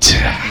seat.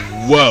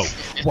 Whoa.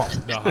 Whoa.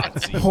 The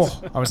hot seat.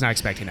 Oh, I was not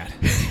expecting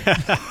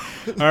that.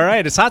 All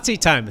right, it's hot seat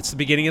time. It's the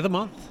beginning of the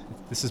month.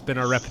 This has been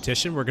our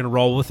repetition. We're going to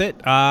roll with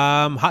it.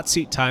 Hot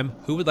seat time.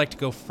 Who would like to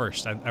go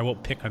first? I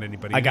won't pick on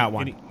anybody. I got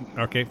one.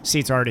 Okay.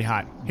 Seat's already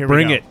hot. Here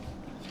Bring we go. it.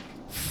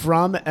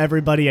 From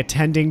everybody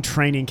attending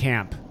training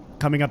camp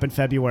coming up in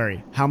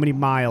February, how many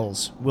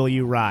miles will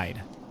you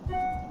ride?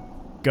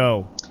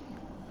 Go.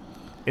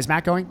 Is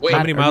Matt going? Wait. How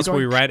Matt, many are you miles will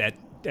we going? ride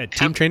at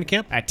team training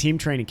camp? At team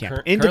training camp.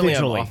 Currently, I'm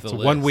Individually. off the It's a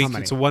list. 1 week. How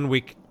many? It's a 1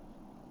 week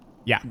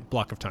Yeah.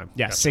 block of time.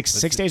 Yeah. Gotcha.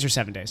 Six days or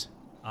 7 days?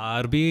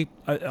 It'll be.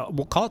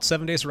 We'll call it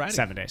 7 days of riding.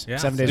 7 days. Yeah.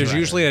 7 days There's of riding.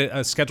 usually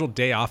a scheduled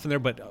day off in there,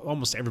 but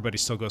almost everybody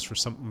still goes for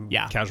some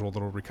Yeah. casual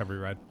little recovery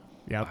ride.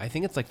 Yep. I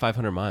think it's like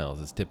 500 miles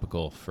is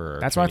typical for.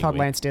 That's what I training thought week.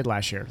 Lance did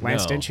last year.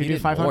 Lance, No, didn't you he do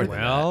did more 500? than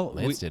Well, that.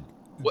 Lance did.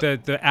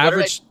 The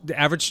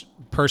average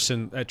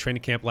person at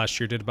training camp last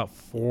year did about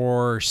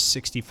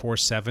 460,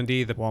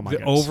 470. The Oh, my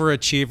goodness.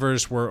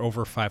 overachievers were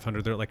over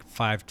 500. They're like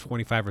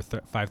 525 or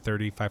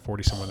 530,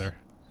 540, somewhere there.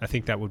 I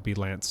think that would be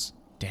Lance.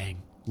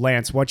 Dang.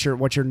 Lance, what's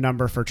your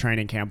number for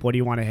training camp? What do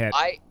you want to hit?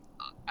 I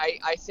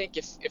think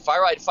if I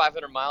ride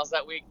 500 miles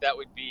that week, that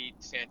would be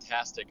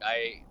fantastic.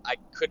 I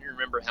couldn't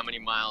remember how many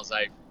miles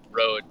I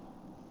rode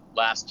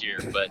last year,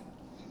 but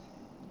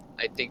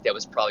I think that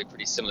was probably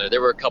pretty similar.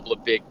 There were a couple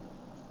of big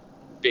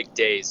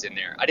days in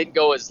there. I didn't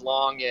go as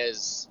long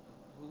as,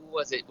 who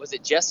was it? Was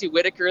it Jesse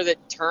Whitaker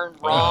that turned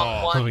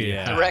wrong one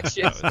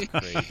direction That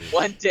was crazy.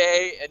 one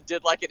day and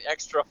did like an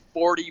extra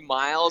 40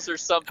 miles or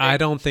something? I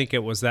don't think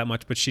it was that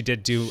much, but she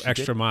did do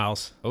extra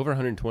miles. Over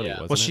 120, Yeah.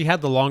 wasn't Well, it? she had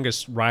the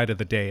longest ride of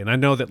the day, and I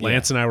know that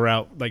Lance Yeah. and I were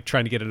out like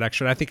trying to get an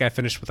extra. I think I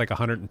finished with like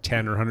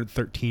 110 or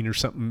 113 or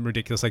something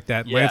ridiculous like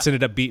that. Yeah. Lance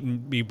ended up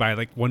beating me by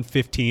like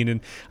 115,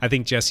 and I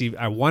think Jesse,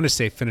 I want to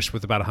say, finished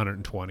with about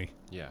 120.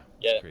 Yeah.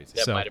 Yeah, It's crazy.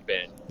 that So, might have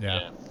been.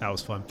 Yeah, that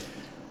was fun.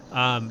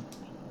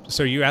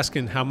 So you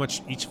asking how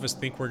much each of us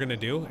think we're going to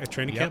do at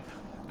training camp?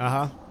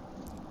 Uh-huh.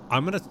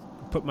 I'm going to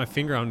put my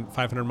finger on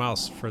 500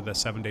 miles for the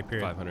 7-day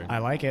period. 500. I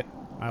like it.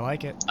 I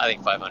like it. I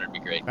think 500 would be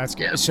great. That's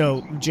good. Yeah.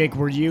 So, Jake,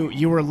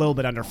 you were a little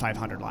bit under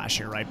 500 last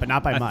year, right? But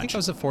not by I much. think I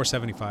was at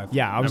 475.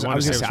 Yeah, I was wanna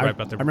going to it say, was right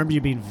about I there. remember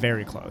you being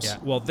very close. Yeah.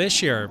 Well,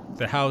 this year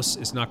the house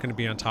is not going to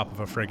be on top of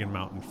a friggin'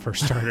 mountain for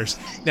starters.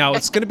 Now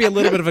it's going to be a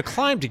little bit of a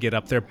climb to get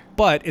up there,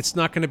 but it's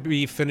not going to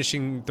be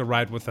finishing the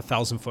ride with a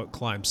 1,000-foot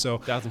climb. So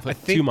 1,000 I foot,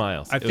 think, 2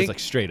 miles. I It think was like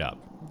straight up.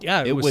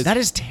 yeah, it was- That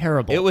is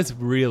terrible. It was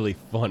really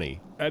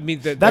funny. I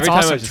mean, That's every time I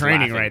awesome was just training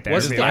laughing. right there.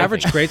 wasn't the laughing.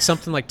 average grade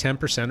something like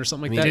 10% or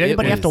something like I mean, that? Did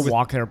anybody have to was-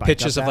 walk their bike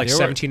pitches up of that? like There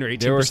were- 17 or 18%?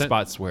 There were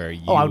spots where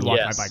you, Oh, I would walk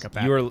Yes. my bike up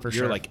that. you were for you're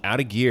sure. like out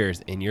of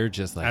gears, and you're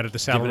just like Out of the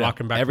saddle, giving it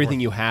rocking back and everything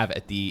forth. you have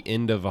at the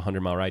end of a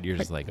 100-mile ride. You're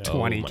just like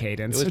 20 oh my-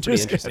 cadence. It was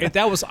pretty interesting.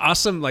 That was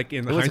awesome, like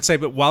in the was- hindsight.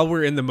 But while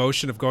we're in the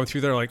motion of going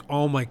through there, like,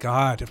 oh my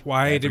god,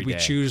 why did Every we day.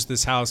 choose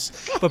this house?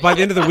 But by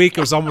the end of the week,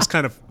 it was almost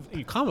kind of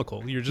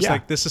comical. You're just Yeah.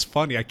 like, this is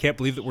funny. I can't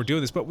believe that we're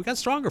doing this, but we got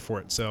stronger for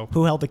it. So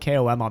Who held the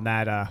KOM on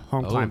that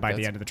home climb by the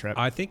that's- end of the trip?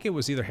 I think it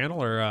was either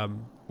Handel or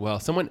Well,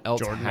 someone else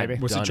Jordan, had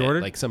maybe? Was it done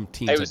Jordan? Like some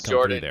teams It had was come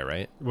Jordan. through there,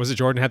 right? was it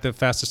Jordan had the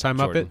fastest time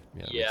Jordan. up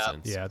it? that Yeah. makes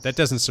sense. Yeah, that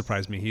doesn't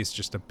surprise me. He's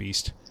just a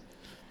beast.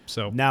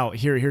 So Now,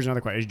 here's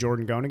another question. Is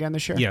Jordan going again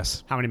this year?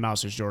 Yes. How many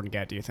miles does Jordan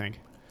get, do you think?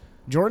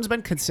 Jordan's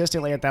been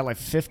consistently at that like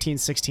 15,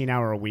 16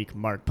 hour a week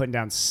mark, putting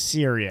down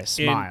serious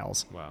In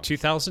miles.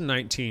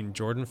 2019,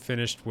 Jordan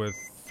finished with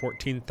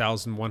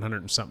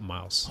 14,100 and something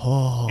miles.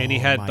 Oh, and he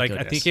had my like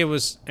I goodness. think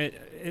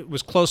it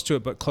was close to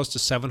it, but close to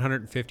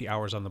 750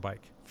 hours on the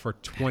bike for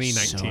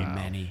 2019. So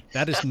many.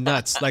 That is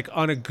nuts. Like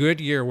on a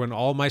good year when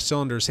all my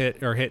cylinders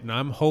are hitting,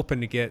 I'm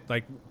hoping to get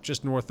like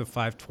just north of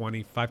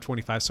 520,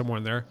 525, somewhere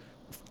in there,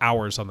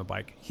 hours on the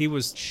bike. He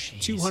was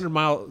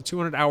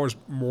 200 hours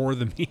more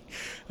than me.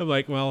 I'm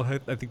like, well, I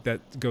think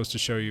that goes to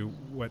show you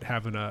what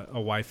having a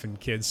wife and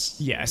kids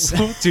Yes.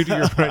 will do to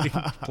your riding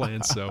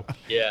plans. So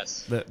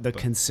Yes. The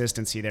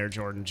consistency there,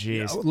 Jordan.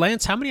 Jeez.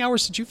 Lance, how many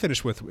hours did you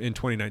finish with in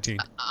 2019?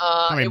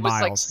 many It was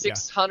like miles? Yeah.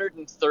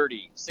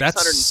 630.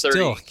 That's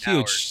still huge.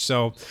 hours.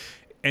 So,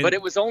 and But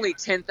it was only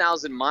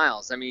 10,000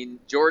 miles. I mean,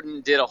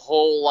 Jordan did a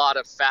whole lot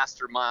of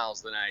faster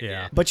miles than I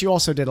Yeah. did. But you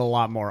also did a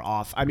lot more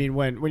off. I mean,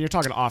 when you're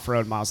talking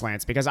off-road miles,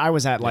 Lance, because I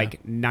was at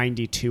like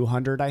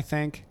 9,200, I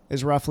think,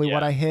 is roughly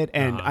what Yeah. I hit.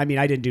 And I mean,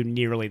 I didn't do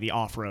nearly the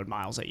off-road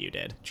miles that you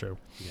did. true.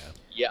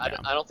 Yeah, I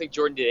don't think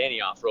Jordan did any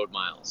off-road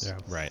miles. Yeah.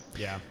 Right.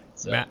 Yeah.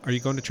 So, Matt, are you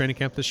going to training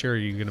camp this year or are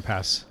you going to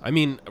pass? I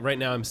mean, right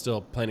now I'm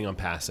still planning on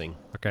passing,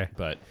 Okay.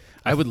 but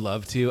I would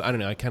love to. I don't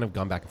know. I kind of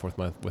gone back and forth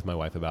with my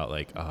wife about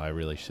like, oh, I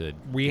really should.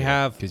 We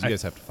have, because you I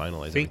guys have to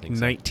finalize I think everything.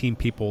 so- 19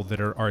 people that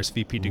are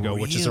RSVP to go,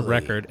 which is a Really?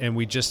 record. And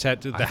we just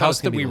had thought the it house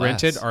was that gonna we be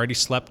rented less. already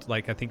slept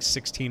like I think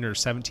 16 or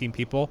 17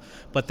 people,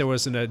 but there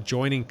was an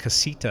adjoining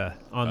casita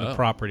on the Oh.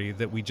 property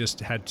that we just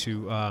had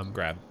to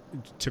grab.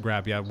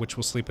 yeah, which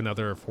will sleep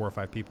another 4 or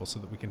 5 people so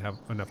that we can have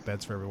enough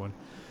beds for everyone.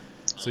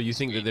 So you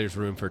think that there's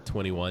room for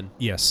 21?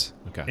 Yes.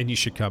 Okay. And you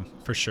should come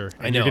for sure.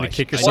 I And know you're going I to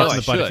kick should. I yourself know in I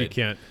the butt if you should.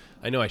 can't.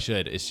 I know I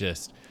should. It's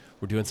just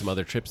we're doing some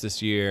other trips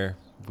this year.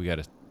 We got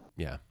to,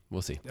 yeah,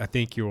 we'll see. I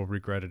think you will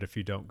regret it if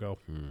you don't go.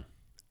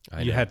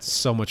 I You know. had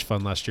so much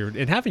fun last year,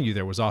 and having you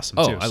there was awesome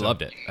Oh, too. I so-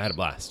 loved it. I had a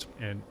blast.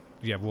 And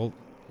yeah,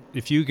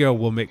 if you go,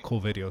 we'll make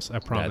cool videos. I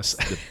promise.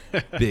 That's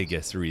the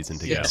biggest reason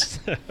to Yes.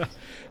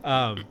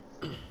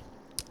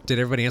 Did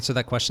everybody answer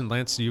that question,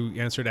 Lance? You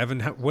answered,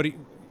 Evan.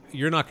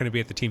 You're not going to be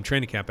at the team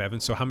training camp, Evan.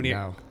 So how many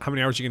No. hours are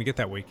you going to get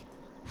that week?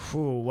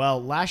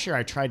 Well, last year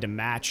I tried to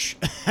match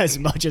as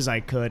much as I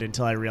could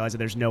until I realized that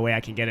there's no way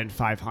I can get in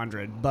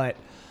 500. But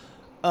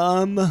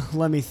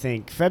let me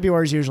think.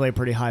 February's usually a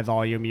pretty high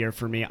volume year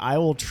for me. I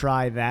will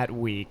try that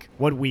week.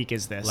 What week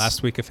is this?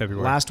 Last week of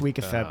February. Last week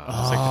of Feb.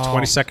 It's like the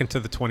 22nd to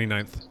the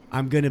 29th.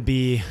 I'm gonna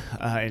be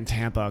in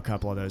Tampa a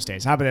couple of those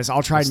days. How about this?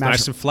 I'll try It's and match.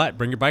 nice and flat.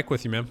 Bring your bike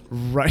with you, man.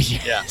 Right.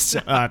 Yes.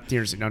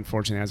 Here's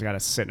unfortunately, I got to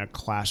sit in a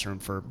classroom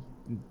for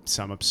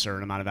some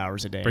absurd amount of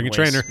hours a day. Bring and a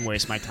trainer.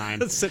 Waste my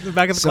time. Sit in the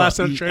back of the class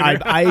on a trainer.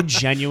 I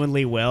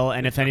genuinely will.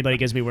 And if anybody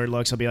gives me weird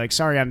looks, I'll be like,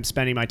 sorry, I'm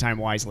spending my time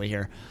wisely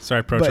here.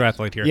 Sorry, pro But-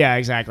 triathlete here. Yeah,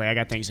 exactly. I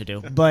got things to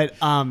do. But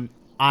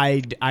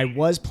I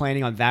was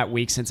planning on that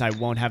week, since I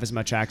won't have as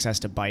much access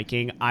to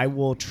biking, I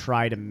will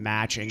try to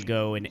match and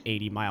go an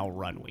 80-mile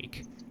run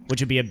week,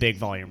 which would be a big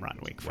volume run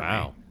week for me.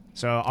 Wow.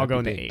 So I'll go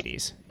in the That'd be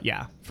 80s.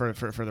 Yeah, for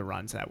the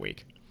runs that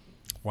week.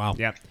 Wow.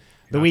 Yep.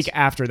 The week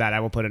after that,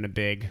 I will put in a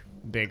big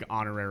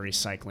honorary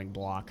cycling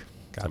block.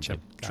 Gotcha.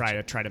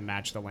 Try to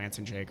match the Lance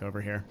and Jake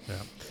over here.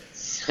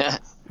 Yeah.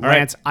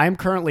 Lance, I'm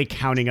currently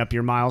counting up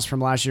your miles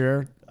from last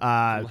year.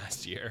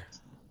 last year.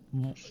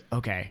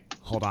 Okay,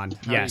 hold on.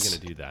 How yes, are you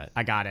going to do that?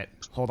 I got it.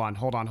 Hold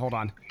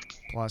on.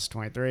 Plus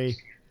 23,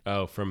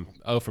 Oh, from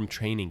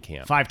training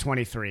camp.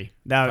 523.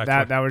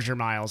 That was your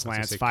miles, gonna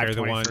Lance. say, carry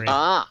the one.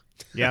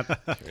 523. Yep.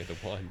 You're the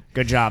one.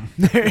 Good job.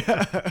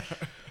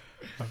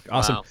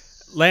 Awesome. Wow.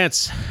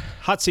 Lance,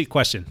 hot seat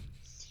question.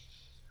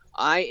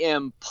 I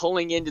am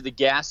pulling into the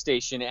gas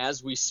station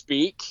as we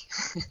speak.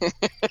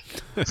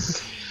 Do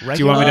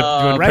you want me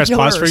to press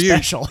regular pause or for you?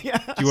 special? Yeah.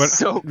 Do you want,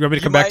 So you want me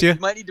to come back to you? You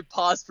might need to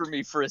pause for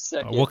me for a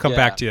second. We'll come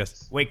back to you.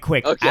 Wait,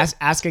 quick. Okay.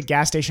 Ask a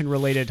gas station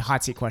related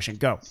hot seat question.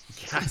 Go.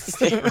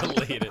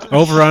 Related.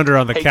 Over under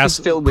on the Hey,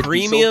 cast fill with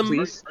Premium.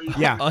 diesel, please.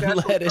 Yeah.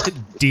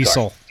 Unleaded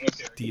diesel.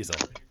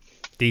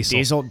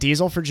 diesel.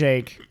 Diesel for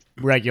Jake.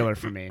 Regular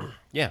for me.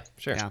 Yeah,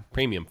 sure. Yeah.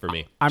 Premium for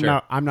me. I'm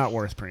Sure. not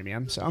worth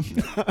premium. So.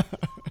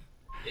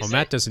 Well,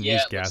 Matt doesn't use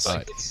it looks gas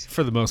like it's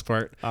for the most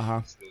part. Uh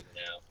huh. smooth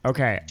now.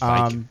 Okay.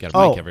 Bike. Got a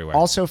bike everywhere.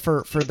 Also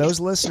for those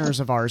listeners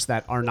of ours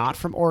that are not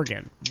from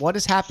Oregon, what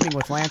is happening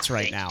with Lance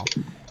right now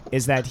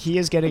is that he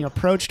is getting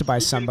approached by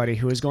somebody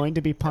who is going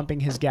to be pumping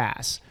his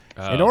gas.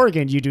 In Oh.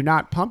 Oregon, you do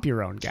not pump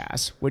your own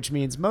gas, which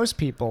means most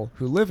people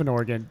who live in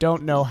Oregon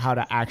don't know how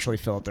to actually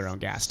fill up their own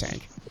gas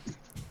tank.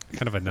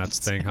 Kind of a nuts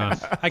thing, huh?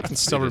 I can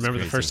still It is remember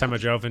the crazy. first time I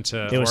drove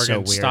into It was so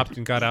Oregon, weird. stopped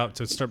and got out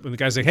to start. And the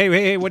guy's like,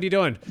 "Hey, what are you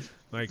doing?"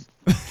 I'm like,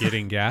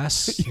 getting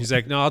gas. He's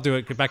like, "No, I'll do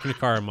it. Get back in the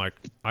car." I'm like,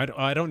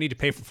 I don't need to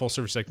pay for full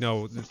service. He's like,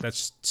 "No,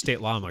 that's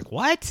state law." I'm like,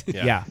 "What?"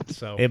 Yeah.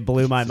 So It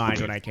blew my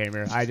mind when I came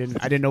here. I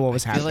didn't know what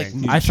was feel like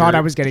happening. New I thought I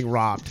Jer- was getting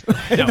robbed.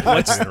 no,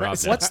 what's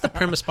Robbed what's the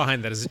premise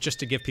behind that? Is it just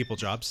to give people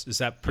jobs? Is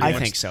that pretty I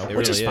much? think so, It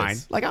which is really fine.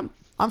 is. Like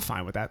I'm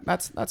fine with that.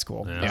 That's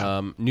cool.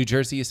 Yeah. New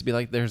Jersey used to be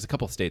like. There's a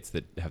couple states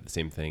that have the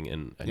same thing,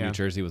 and Yeah. New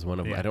Jersey was one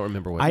of them. Yeah. I don't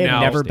remember what. I had Now-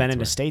 never states been in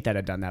were. a state that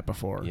had done that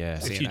before. Yeah.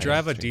 If seeing you that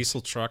drive a industry.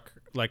 diesel truck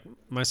like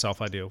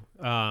myself, I do.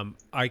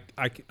 I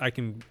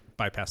can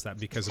bypass that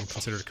because I'm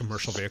considered a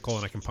commercial vehicle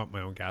and I can pump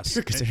my own gas.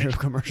 You're considered a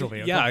commercial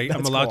vehicle. Yeah, I'm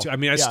That's allowed cool. to. I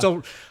mean,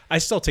 I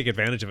still take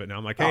advantage of it now.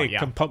 I'm like, hey, yeah.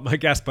 come pump my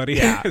gas, buddy.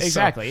 Yeah, So,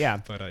 exactly.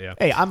 Yeah. But yeah.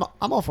 Hey, I'm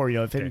all for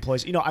if it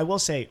employs. I will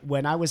say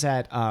when I was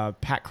at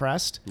Pat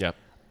Crest, Yep.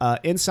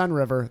 in Sun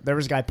River, there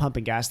was a guy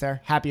pumping gas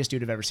there. Happiest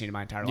dude I've ever seen in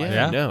my entire life.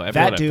 Yeah. No, everyone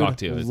that I've dude talked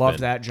to has loved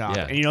been- that job.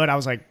 yeah. And you know what? I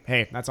was like,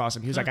 hey, that's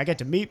awesome. He was like, I get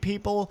to meet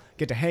people,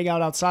 get to hang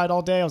out outside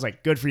all day. I was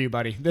like, good for you,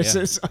 buddy. This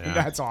Yeah. is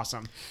that's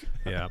awesome.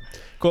 Yeah.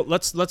 Cool.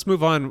 Let's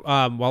move on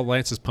while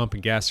Lance is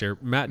pumping gas here.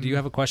 Matt, do you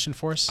have a question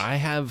for us? I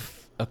have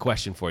a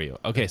question for you.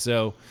 Okay,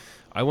 so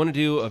I want to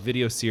do a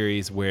video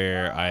series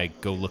where I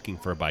go looking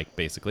for a bike,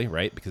 basically,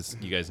 right? Because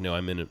you guys know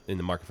I'm in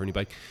the market for a new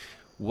bike.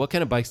 What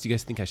kind of bikes do you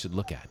guys think I should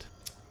look at?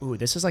 Ooh,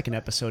 this is like an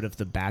episode of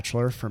The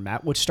Bachelor for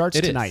Matt, which starts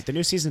It is. tonight. The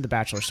new season of The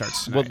Bachelor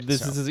starts tonight. Well,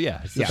 this so. is it's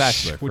Yeah. The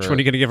Bachelor. Which for- one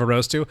are you going to give a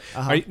rose to?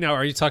 Are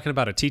you talking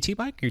about a TT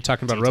bike? Are you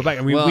talking about a road bike?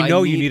 I mean, Well, we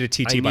know I you need a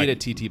TT bike. I need a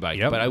TT bike,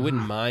 Yep. but I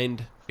wouldn't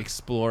mind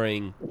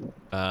exploring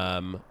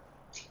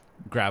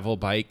gravel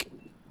bike,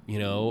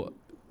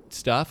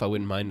 stuff. I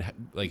wouldn't mind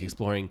like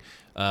exploring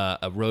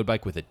a road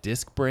bike with a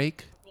disc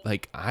brake.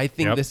 Like I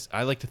think Yep.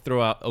 I like to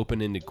throw out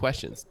open-ended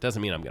questions.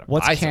 Doesn't mean I'm going to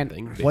buy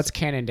something. What's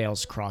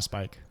Cannondale's cross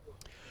bike?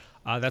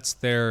 That's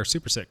their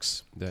Super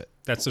 6. That-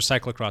 That's their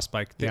cyclocross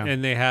bike. Yeah.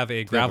 And they have a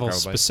have a gravel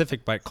gravel bike.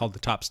 specific bike called the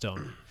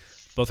Topstone.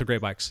 Both are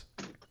great bikes.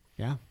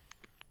 Yeah.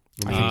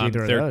 I think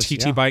either of Their those.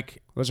 TT yeah.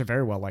 bike, Those are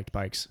very well liked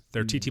bikes.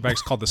 their TT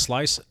bike's called the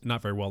Slice.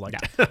 Not very well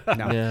liked.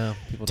 No. Yeah,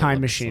 people don't Time love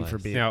the machine slice. for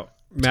being. Now,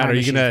 Matt, Time are you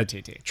machine going for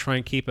to TT. try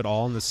and keep it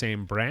all in the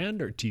same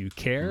brand, or do you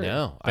care?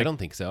 No, I don't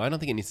think so. I don't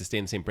think it needs to stay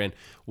in the same brand.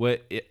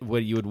 What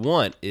you would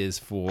want is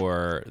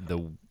for the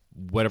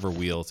whatever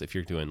wheels, if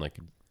you're doing like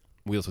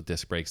wheels with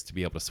disc brakes, to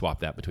be able to swap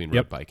that between road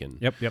Yep. bike and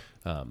Yep.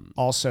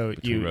 Also,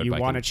 between road you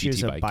bike want to and choose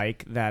TT a bike.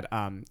 bike that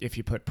if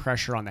you put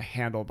pressure on the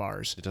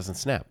handlebars, it doesn't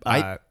snap.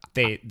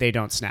 they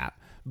don't snap.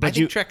 I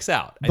think Trek's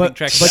out. But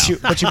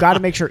you got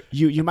to make sure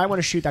you might want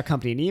to shoot that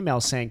company an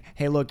email saying,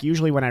 "Hey, look,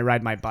 usually when I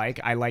ride my bike,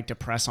 I like to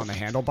press on the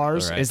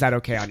handlebars. All right. Is that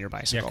okay on your Yeah,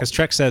 bicycle?" because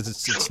Trek says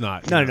it's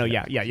not. No.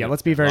 Yeah.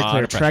 Let's be very Lot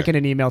clear. of Trek pressure. in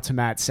an email to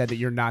Matt said that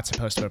you're not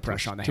supposed to put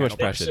pressure on the Too much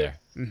handlebars. pressure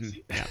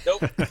there.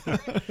 Nope.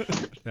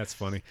 That's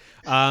funny.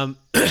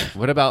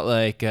 What about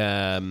like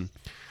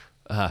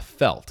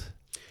felt?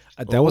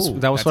 That was Ooh,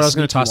 what that's I a was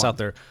going to sneaky toss one. out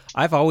there.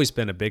 I've always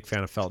been a big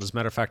fan of felt. As a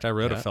matter of fact, I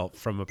rode a Yeah. felt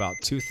from about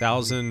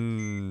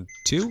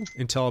 2002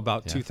 until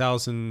about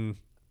 2000.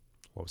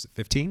 What was it?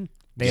 15.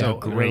 They have So, a I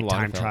rode a great lot of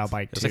time trial felts.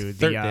 bike It's like too.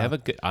 third- They have a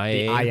good the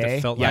IA. IA.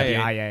 the felt yeah, IA.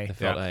 the IA. The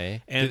felt Yeah.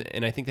 IA. And-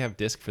 And I think they have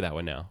disc for that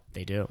one now.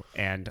 They do,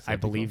 and I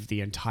believe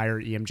the entire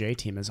EMJ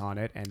team is on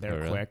it, and they're Oh,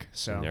 really? quick.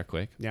 So And they're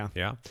quick. Yeah.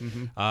 Yeah.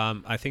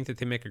 I think that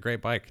they make a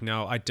great bike.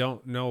 Now, I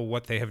don't know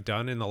what they have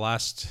done in the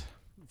last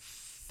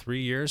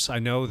 3 years. I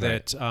know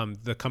that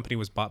the company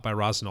was bought by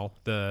Rosenal,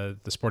 the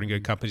sporting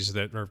good companies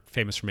that are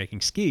famous for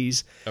making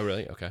skis. Oh,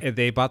 really? Okay. And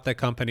they bought that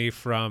company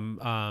from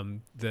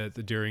the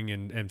Deering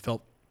and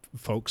Felt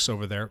folks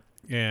over there.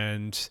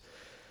 And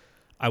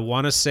I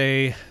want to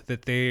say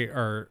that they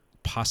are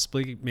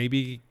possibly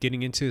maybe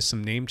getting into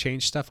some name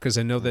change stuff, because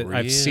I know that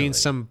I've seen Really?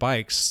 some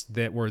bikes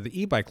that were the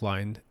e-bike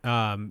line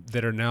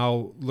that are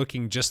now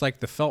looking just like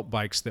the Felt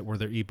bikes that were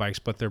their e-bikes,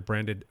 but they're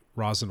branded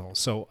Rosenal.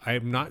 So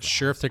I'm not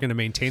sure if they're going to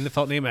maintain the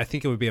Felt name. I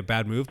think it would be a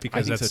bad move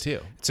because think so that's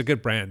too. It's a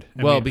good brand.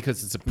 I Well, mean,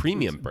 because it's a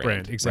premium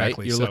brand,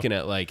 exactly. Right? You're So- looking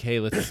at like, hey,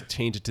 let's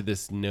change it to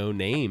this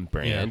no-name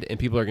brand, and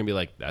people are gonna be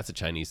like, "That's a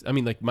Chinese." I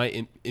mean, like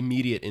my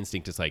immediate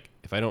instinct is like,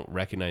 if I don't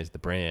recognize the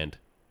brand,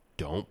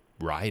 don't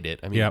ride it.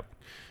 I mean, Yep.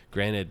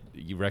 granted,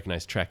 you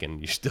recognize Trek, and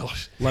you still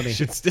Let me-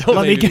 should still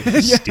let me maybe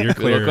get- Steer a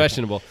little clear.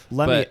 questionable.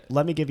 but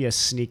let me give you a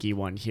sneaky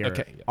one here.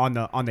 Okay. On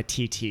the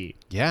TT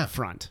Yeah.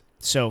 front.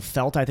 So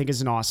Felt I think is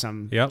an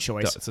awesome Yep.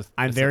 choice. It's a-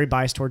 I'm it's very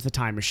biased towards the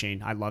Time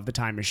Machine. I love the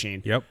Time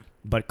Machine. Yep.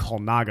 But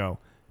Colnago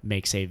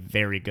makes a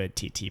very good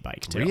TT bike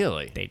too.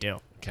 Really? They do.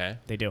 okay,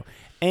 They do.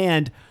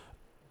 And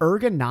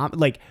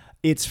like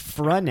its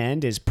front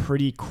end is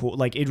pretty cool.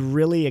 Like it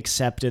really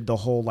accepted the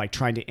whole like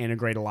trying to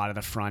integrate a lot of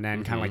the front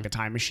end, kind of like the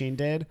Time Machine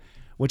did,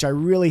 which I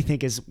really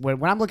think is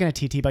when I'm looking at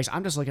TT bikes,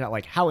 I'm just looking at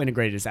like how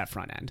integrated is that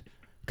front end,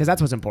 because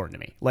that's what's important to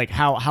me. Like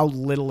how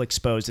little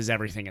exposed is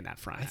everything in that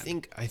front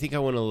end. I think I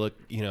want to look.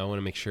 I want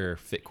to make sure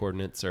fit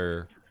coordinates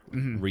are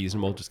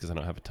reasonable, just because I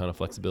don't have a ton of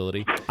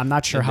flexibility. I'm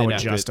not sure And how then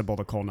after- adjustable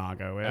the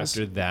Colnago is.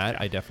 After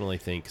that, I definitely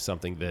think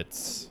something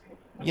that's,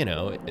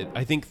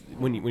 I think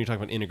when you talk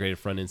about integrated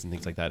front ends and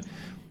things like that,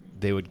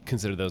 they would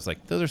consider those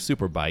like those are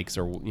super bikes,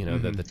 or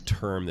the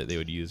term that they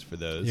would use for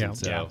those. Yeah. And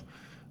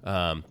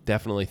so,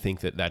 definitely think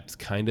that that's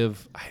kind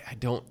of I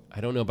don't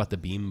know about the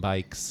beam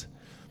bikes.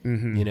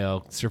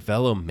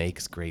 Cervelo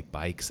makes great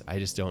bikes. I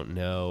just don't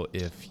know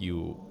if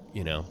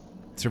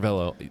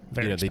Cervelo,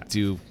 Very they expensive.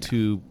 do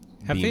two.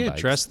 Have beam they bikes.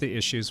 addressed the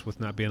issues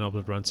with not being able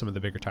to run some of the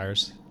bigger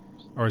tires?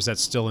 Or is that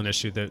still an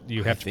issue that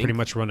you have to think- pretty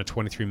much run a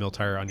 23 mil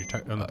tire on your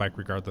on the bike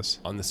regardless?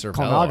 On the Cervelo,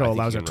 Colnago I think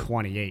allows you a can run-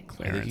 28 I think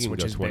clearance, you can which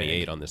go is 28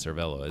 big. on the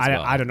Cervelo as I,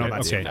 well. I don't know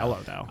about Okay.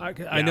 Cervelo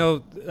though. I Yeah.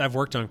 know I've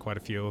worked on quite a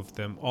few of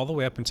them, all the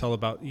way up until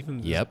about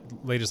even Yep. as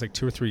late as like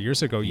 2 or 3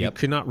 years ago. You Yep.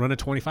 could not run a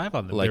 25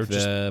 on them. Like they were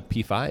just the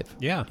P5.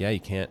 Yeah. Yeah, you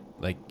can't.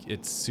 Like,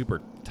 it's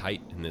super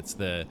tight, and it's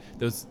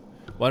those.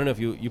 Well, I don't know if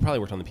you probably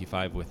worked on the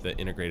P5 with the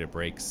integrated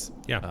brakes.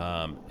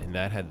 Yeah. And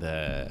that had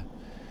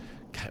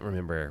can't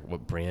remember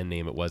what brand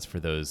name it was for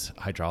those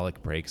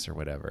hydraulic brakes or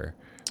whatever.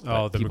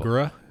 Oh, But the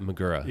Magura?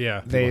 Magura.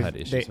 Yeah. People had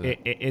issues with it.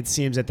 It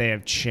seems that they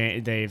have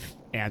they've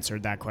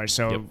answered that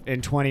question. So Yep.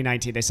 in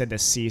 2019, they said the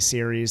C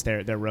series,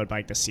 their road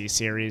bike, the C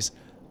series,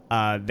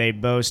 they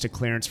boast a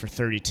clearance for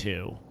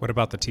 32. What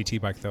about the TT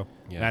bike though?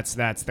 Yeah.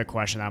 That's the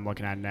question I'm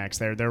looking at next.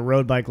 Their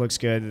road bike looks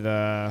good.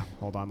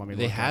 Hold on, let me.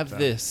 They look have up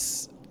the-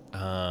 this.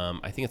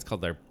 I think it's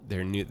called their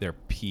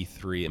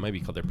P3. It might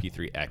be called their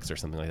P3X or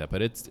something like that.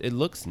 But it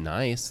looks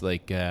nice.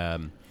 Like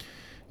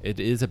it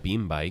is a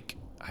beam bike.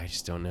 I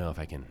just don't know if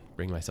I can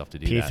bring myself to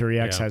do that.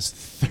 P3X Yeah. has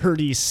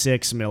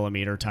 36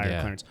 millimeter tire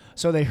Yeah. clearance.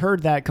 So they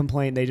heard that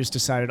complaint. They just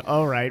decided,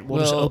 all right, we'll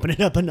just Well- open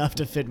it up enough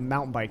to fit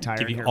mountain bike tire.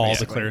 Give in you here, all the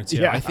basically. clearance,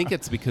 yeah. I think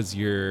it's because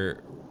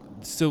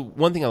so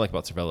one thing I like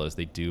about Cervelo is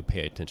they do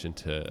pay attention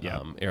to Yeah.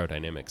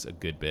 aerodynamics a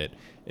good bit.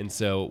 And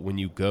so when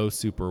you go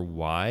super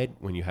wide,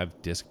 when you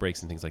have disc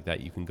brakes and things like that,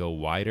 you can go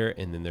wider,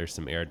 and then there's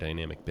some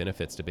aerodynamic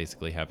benefits to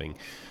basically having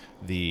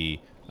the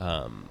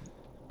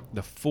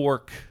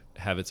fork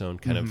have its own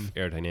kind of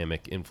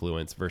aerodynamic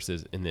influence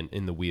versus and then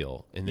in the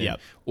wheel. And then Yep.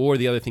 or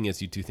the other thing is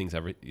you do things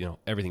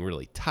everything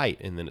really tight,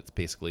 and then it's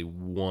basically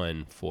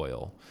one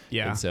foil.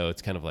 Yeah. And so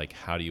it's kind of like,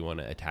 how do you want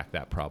to attack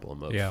that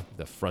problem of Yeah.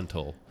 the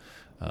frontal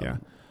Yeah.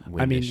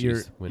 wind I mean,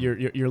 issues when-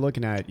 you're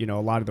looking at a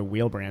lot of the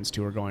wheel brands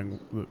too are going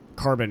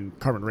carbon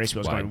race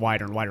wheels Wide. going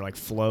wider and wider, like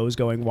Flow's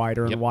going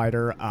wider Yep. and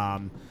wider.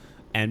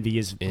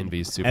 Envy's super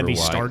Envy wide.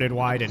 started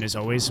wide and is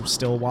always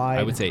still wide.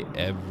 I would say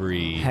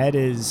every Head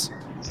is.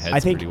 Head's I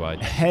think pretty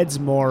wide. Head's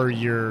more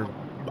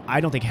I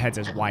don't think Head's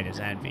as wide as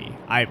Envy.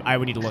 I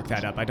would need to look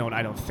that up. I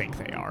don't think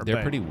they are. they're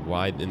but pretty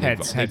wide, and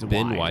Head's they've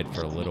been wide. wide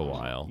for a little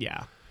while.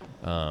 Yeah.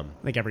 I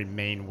think every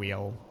main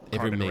wheel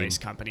carbon main- race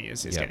company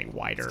is Yeah, getting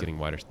wider. It's getting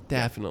wider.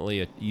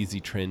 Definitely an easy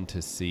trend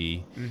to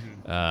see.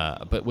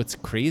 Mm-hmm. But what's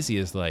crazy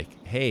is like,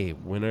 hey,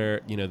 when are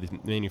the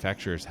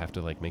manufacturers have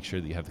to like make sure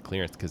that you have the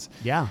clearance, because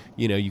Yeah.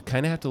 you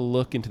kind of have to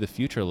look into the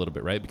future a little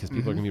bit, right? Because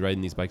people are going to be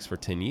riding these bikes for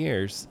 10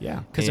 years. Yeah,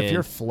 because if And-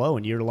 you're Flow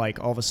and you're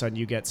like, all of a sudden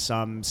you get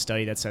some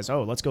study that says,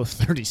 oh, let's go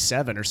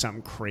 37 or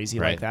something crazy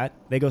Right. like that.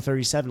 They go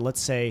 37.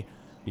 Let's say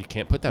you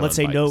can't put that. let's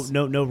on say bikes.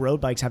 no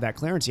road bikes have that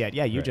clearance yet.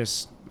 Yeah, you Right.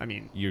 just, I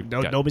mean, You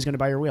got- nobody's going to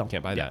buy your wheel.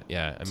 Can't buy that.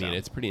 Yeah, I mean, So.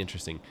 it's pretty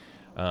interesting.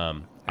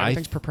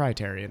 Everything's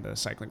proprietary in the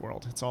cycling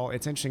world. It's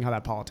interesting how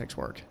that politics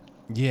work.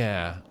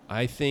 Yeah,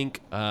 I think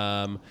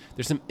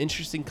there's some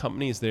interesting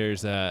companies.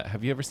 There's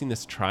have you ever seen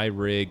this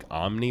Tri-Rig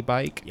Omni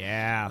bike?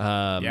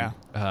 Yeah.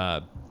 Yeah.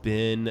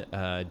 Ben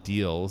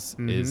Deals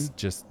is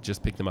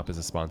just picked them up as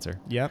a sponsor.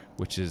 Yep.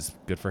 Which is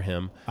good for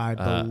him. I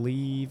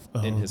believe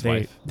and his they,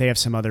 wife. They have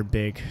some other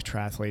big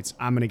triathletes.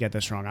 I'm going to get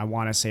this wrong. I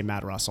want to say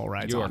Matt Russell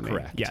rides You are on me.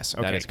 correct. Yes.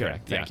 That Okay. is Good.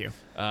 correct, Thank yeah. you.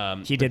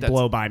 but He did that's-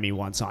 blow by me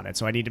once on it,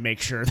 so I need to make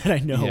sure that I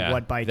know Yeah,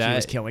 what bike he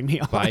was that killing me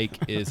on. bike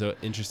is an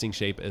interesting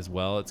shape as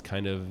well. It's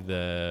kind of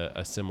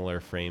a similar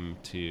frame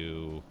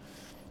to.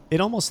 It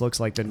almost looks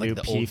like the Like new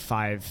the old-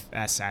 P5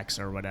 SX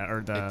or whatever,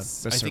 or the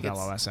It's- I think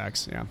Cervelo it's-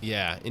 SX. Yeah.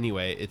 Yeah.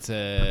 Anyway,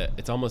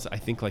 it's almost, I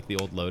think, like the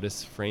old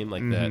Lotus frame,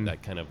 like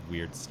that kind of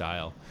weird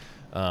style.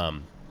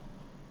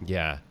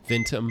 Yeah,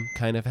 Ventum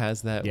kind of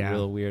has that Yeah.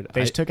 real weird.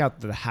 They just took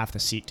out half the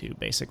seat tube,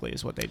 basically,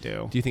 is what they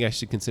do. Do you think I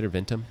should consider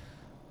Ventum?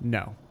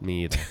 No.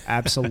 Me either.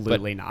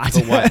 Absolutely not.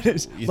 but what?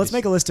 Let's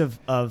make a list of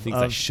Things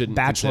I shouldn't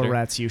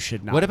bachelorettes you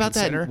should not What about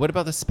consider. that? What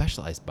about the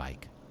Specialized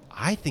bike?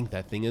 I think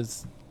that thing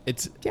is.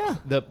 Yeah.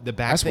 The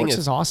back thing S-Works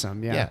is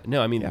awesome. Yeah.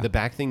 No, I mean Yeah. the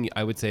back thing.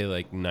 I would say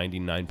like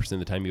 99% of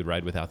the time you would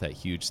ride without that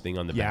huge thing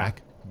on the Yeah.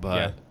 back. But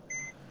Yeah.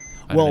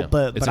 I don't Well, know.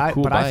 but It's but a I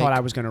cool but I thought bike.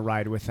 I was going to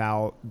ride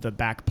without the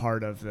back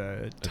part of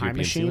the time PMC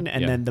machine, one?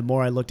 and Yeah. then the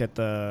more I looked at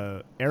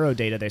the aero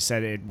data, they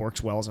said it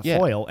works well as a Yeah.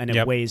 foil, and it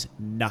Yep. weighs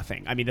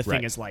nothing. I mean, the thing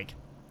Right. is like,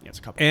 it's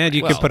a couple. And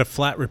you Well- could put a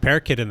flat repair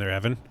kit in there,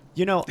 Evan.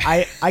 You know,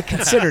 I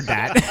considered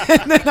that,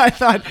 and then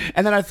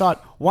I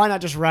thought, why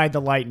not just ride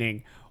the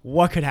Lightning?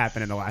 What could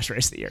happen in the last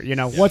race of the year? You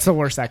know, what's the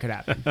worst that could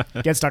happen?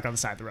 Get stuck on the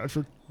side of the road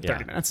for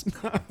 30 Yeah. minutes.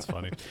 That's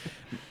funny.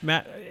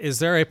 Matt, is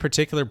there a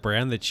particular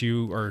brand that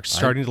you are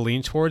starting to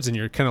lean towards and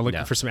you're kind of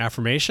looking No. for some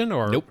affirmation?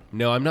 Or Nope.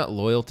 No, I'm not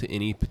loyal to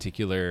any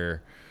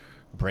particular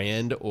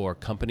brand or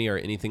company or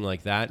anything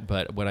like that.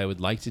 But what I would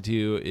like to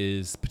do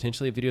is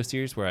potentially a video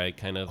series where I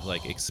kind of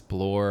like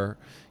explore,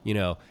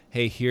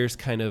 hey, here's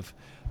kind of,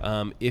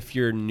 if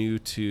you're new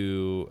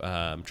to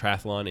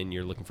triathlon and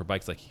you're looking for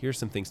bikes, like here's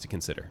some things to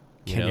consider.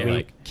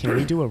 Can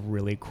we do a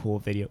really cool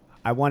video?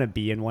 I want to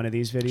be in one of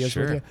these videos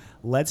Sure. with you.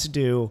 Let's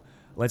do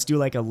let's do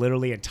like a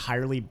literally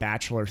entirely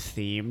bachelor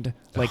themed,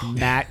 like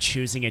Matt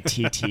choosing a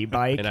TT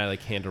bike. And I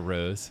like hand a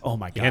rose. Oh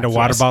my god! Hand a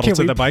water bottle Can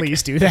to we the bike?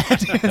 Please do that.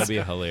 That'd be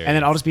hilarious. And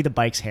then I'll just be the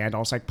bike's hand.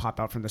 I'll just like pop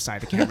out from the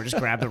side of the camera, just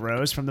grab the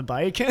rose from the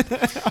bike.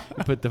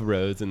 Put the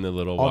rose in the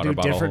little I'll water do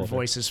bottle different holder.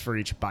 voices for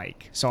each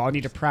bike. So I'll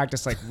need to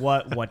practice like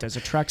what does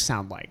a Trek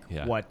sound like?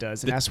 Yeah. What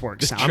does an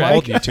S-Work sound I'm like?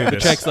 holding you to The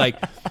this. Trek's like,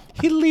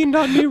 he leaned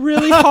on me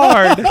really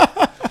hard.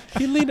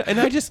 He leaned, and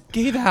I just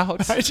gave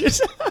out. I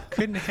just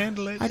Couldn't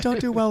handle it. I don't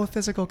do well with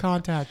physical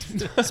contact,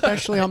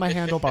 especially on my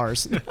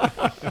handlebars.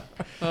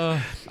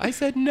 I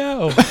said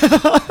no.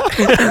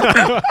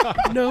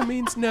 No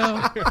means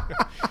no.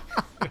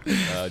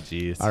 Oh,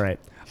 jeez. All right.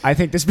 I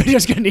think this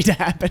video's going to need to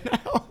happen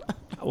now.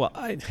 Well,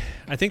 I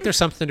think there's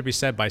something to be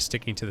said by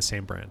sticking to the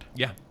same brand.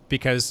 Yeah.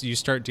 Because you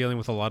start dealing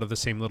with a lot of the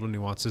same little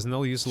nuances, and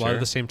they'll use a lot Sure. of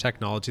the same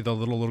technology, the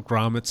little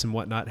grommets and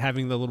whatnot,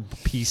 having the little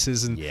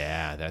pieces and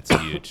Yeah, that's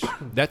huge.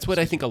 That's what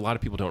I think a lot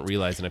of people don't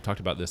realize, and I've talked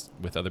about this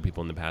with other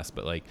people in the past,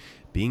 but like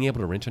being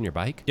able to wrench on your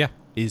bike Yeah.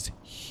 is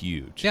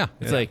huge. Yeah.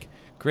 It's Yeah. like,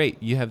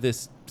 great, you have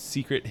this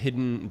secret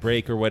hidden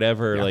brake or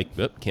whatever, like,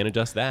 oop, can't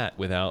adjust that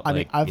without, I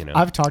mean, like,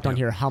 I've talked on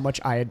here how much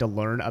I had to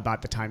learn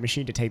about the time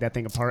machine to take that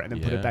thing apart and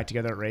then put Yeah. it back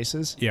together at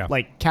races. Yeah.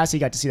 Like Cassie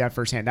got to see that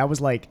firsthand. That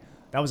was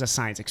a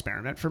science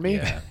experiment for me.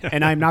 Yeah.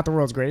 And I'm not the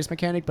world's greatest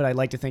mechanic, but I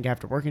like to think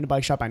after working in a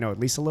bike shop, I know at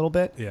least a little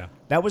bit. Yeah.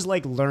 That was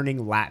like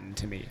learning Latin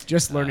to me.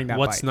 Just learning that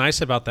What's bike.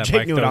 nice about that Jake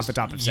bike knew it though, off the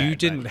top of his you head,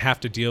 didn't but- have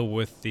to deal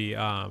with the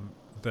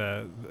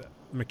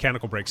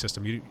mechanical brake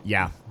system.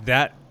 Yeah.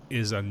 That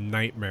is a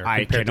nightmare I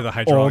compared can to the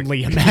hydraulic.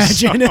 only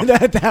imagine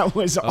that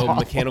was Oh, awful.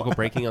 mechanical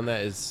braking on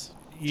that is...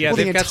 Yeah, well,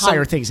 the they've got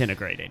entire some, thing's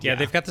integrated. Yeah,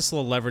 they've got this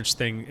little leverage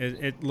thing.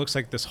 It looks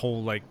like this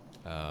whole like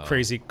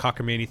crazy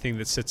cockamamie thing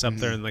that sits up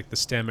there in like the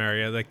stem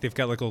area. Like they've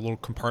got like a little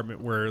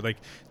compartment where like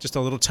just a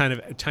little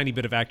tiny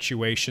bit of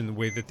actuation. The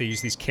way that they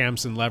use these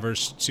cams and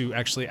levers to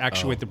actually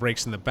actuate the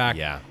brakes in the back.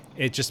 Yeah.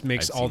 It just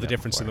makes I've all seen the that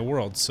difference in before. the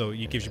world. So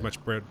it gives you much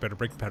better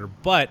braking pattern.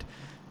 But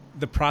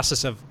the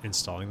process of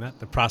installing that,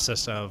 the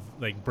process of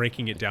like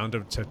breaking it down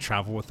to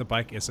travel with the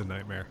bike is a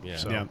nightmare. Yeah.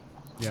 So, Yeah.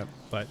 Yep.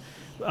 but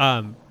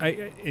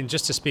and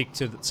just to speak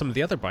to some of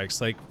the other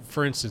bikes, like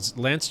for instance,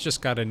 Lance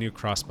just got a new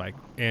cross bike,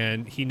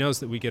 and he knows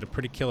that we get a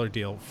pretty killer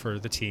deal for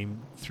the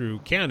team through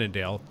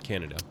Cannondale.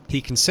 Canada.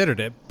 He considered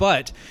it,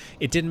 but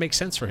it didn't make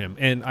sense for him,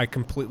 and I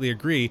completely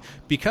agree,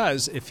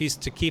 because if he's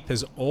to keep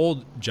his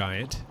old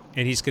Giant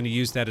and he's going to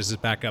use that as his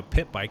backup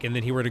pit bike, and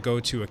then he were to go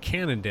to a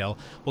Cannondale,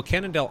 well,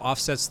 Cannondale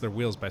offsets their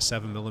wheels by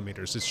 7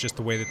 millimeters. It's just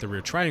the way that the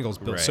rear triangle is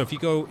built. So Right. if you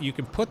go, you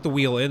can put the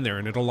wheel in there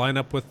and it'll line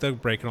up with the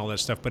brake and all that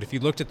stuff. But if you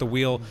looked at the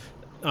wheel,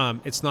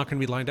 it's not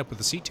going to be lined up with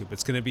the seat tube.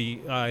 It's going to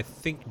be, I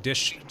think,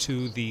 dish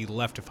to the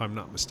left, if I'm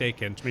not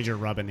mistaken. Means you're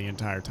rubbing the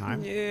entire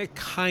time. Yeah,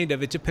 kind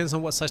of. It depends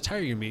on what size tire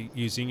you're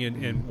using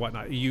and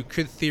whatnot. You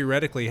could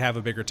theoretically have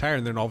a bigger tire,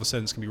 and then all of a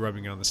sudden it's going to be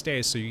rubbing on the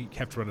stays, so you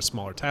have to run a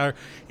smaller tire.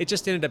 It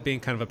just ended up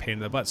being kind of a pain in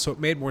the butt. So it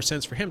made more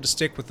sense for him to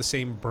stick with the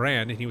same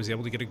brand, and he was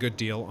able to get a good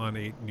deal on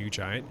a new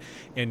Giant.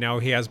 And now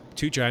he has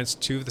two Giants,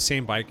 two of the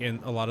same bike,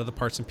 and a lot of the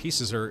parts and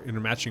pieces are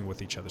intermatching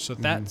with each other. So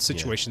that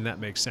situation, that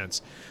makes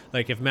sense.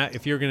 Like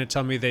if you're going to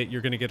tell me that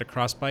you're going to get a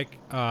cross bike,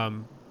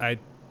 I'd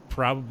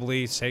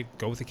probably say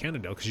go with the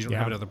Cannondale because you don't Yeah.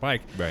 have another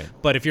bike. Right.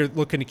 But if you're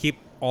looking to keep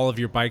all of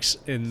your bikes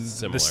in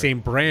Similar. the same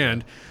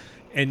brand,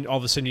 and all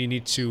of a sudden you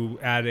need to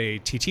add a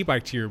TT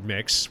bike to your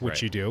mix, which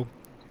Right. you do,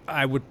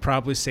 I would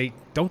probably say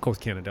don't go with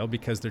Cannondale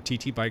because their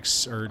TT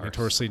bikes are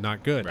notoriously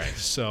not good. Right.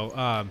 So,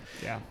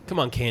 Yeah. Come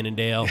on,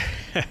 Cannondale.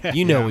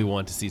 You know we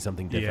want to see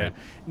something different.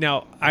 yeah.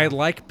 Now, I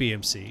like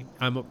BMC.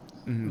 I'm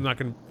not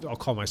going to, I'll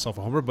call myself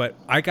a homer, but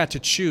I got to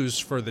choose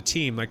for the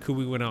team, like who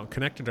we went out and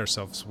connected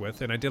ourselves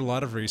with. And I did a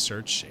lot of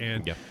research,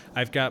 and Yep.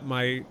 I've got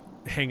my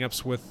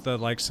hang-ups with the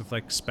likes of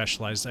like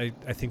Specialized. I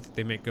think that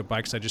they make good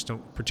bikes. I just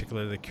don't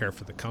particularly care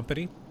for the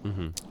company.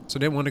 So I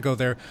didn't want to go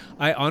there.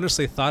 I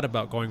honestly thought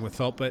about going with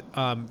Felt, but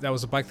that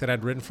was a bike that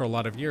I'd ridden for a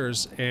lot of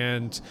years,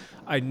 and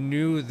I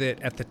knew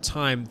that at the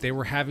time they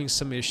were having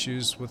some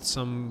issues with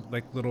some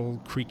like little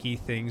creaky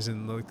things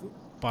and like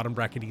bottom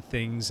brackety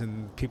things,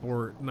 and people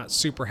were not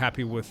super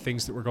happy with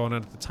things that were going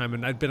on at the time.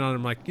 And I'd been on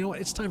them like, you know what,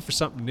 it's time for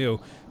something new.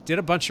 Did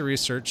a bunch of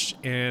research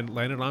and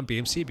landed on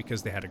BMC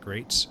because they had a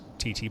great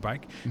TT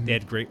bike. They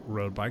had great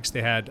road bikes.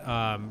 They had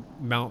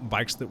mountain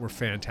bikes that were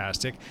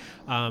fantastic.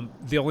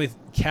 The only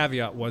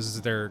caveat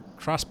was their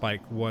cross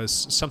bike was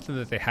something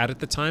that they had at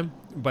the time,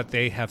 but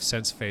they have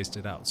since phased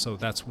it out. So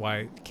that's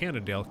why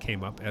Cannondale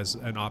came up as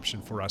an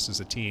option for us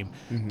as a team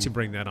to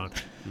bring that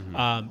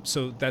on.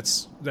 So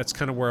that's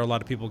kind of where a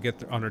lot of people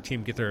on our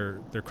team get their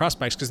cross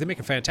bikes, because they make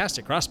a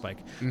fantastic cross bike.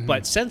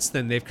 But since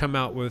then, they've come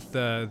out with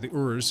the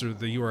URS or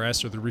the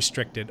URS or the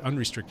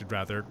unrestricted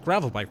rather,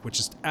 gravel bike, which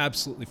is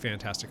absolutely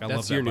fantastic. I love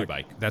That's that your new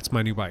bike. That's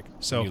my new bike.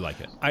 So You like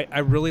it. I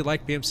really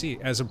like BMC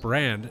as a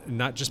brand,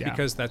 not just Yeah.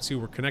 because that's who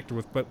we're connected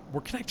with, but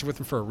we're connected with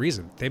them for a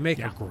reason. They make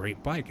a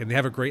great bike, and they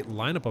have a great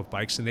lineup of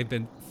bikes, and they've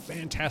been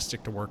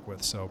fantastic to work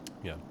with. So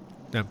Yeah.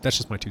 yeah, that's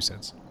just my 2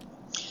 cents.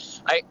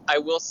 I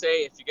will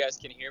say, if you guys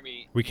can hear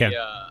me, We can.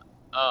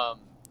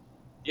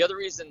 the other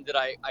reason that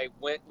I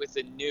went with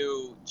a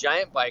new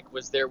giant bike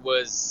was there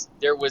was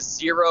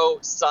zero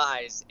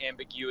size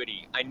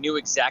ambiguity. I knew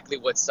exactly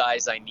what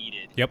size I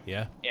needed. Yep.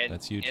 Yeah, And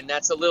that's huge. And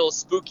that's a little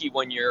spooky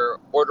when you're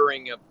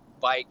ordering a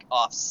bike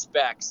off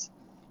specs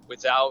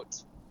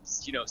without,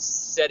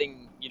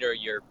 setting,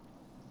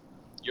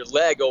 your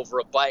leg over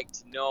a bike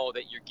to know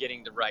that you're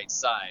getting the right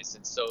size.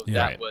 And so Yeah.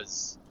 that Right.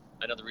 was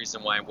another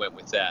reason why I went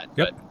with that.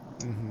 Yep.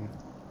 But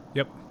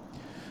Yep.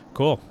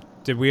 Cool.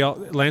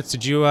 Lance,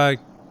 did you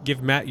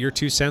give Matt your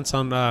 2 cents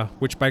on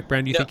which bike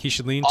brand you No. think he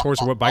should lean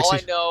towards, or what bikes all I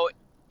he know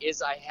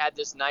is I had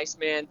this nice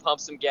man pump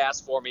some gas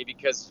for me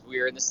because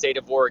we're in the state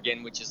of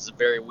Oregon, which is a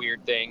very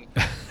weird thing.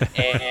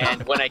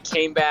 And when I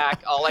came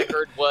back, all I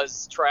heard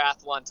was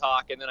triathlon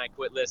talk, and then I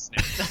quit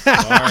listening.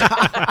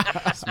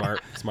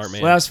 Smart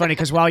man. Well, that was funny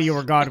because while you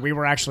were gone, we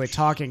were actually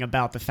talking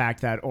about the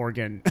fact that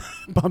Oregon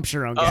pumps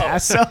your own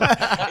gas. So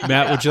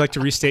Matt, would you like to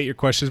restate your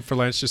question for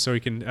Lance just so he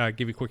can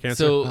give you a quick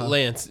answer? So,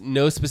 Lance,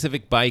 no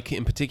specific bike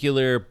in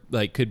particular,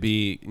 like could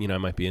be, I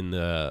might be in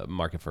the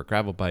market for a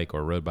gravel bike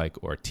or a road bike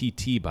or a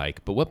TT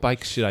bike, but what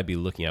bikes should I be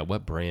looking at?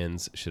 What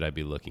brands should I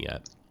be looking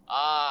at?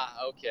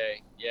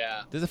 Okay,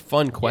 yeah. This is a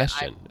fun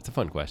question. It's a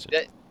fun question.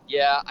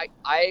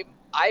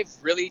 I've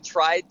really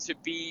tried to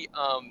be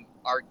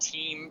our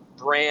team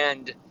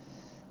brand.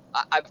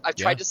 I've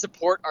tried to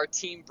support our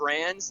team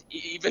brands,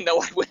 even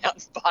though I went out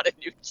and bought a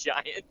new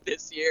Giant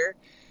this year.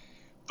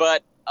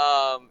 But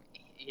I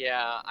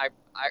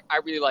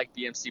really like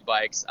BMC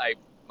bikes.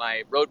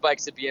 My road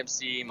bike's a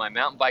BMC, my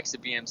mountain bike's a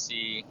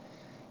BMC,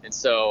 and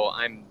so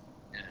I'm,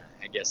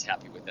 I guess,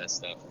 happy with that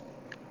stuff.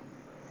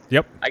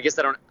 Yep. I guess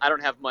I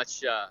don't have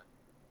much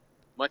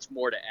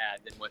more to add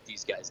than what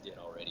these guys did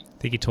already. I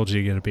think he told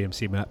you to get a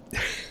BMC, Matt.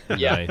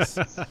 Yeah. Nice.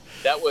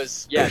 That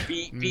was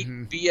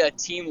be a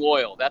team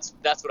loyal. That's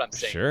what I'm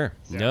saying. Sure.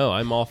 Yeah. No,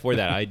 I'm all for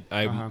that.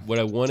 What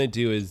I want to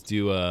do is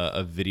do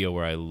a video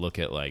where I look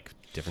at like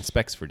different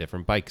specs for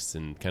different bikes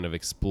and kind of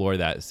explore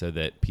that so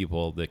that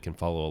people that can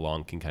follow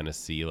along can kind of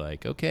see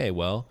like, okay,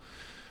 well,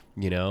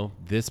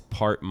 this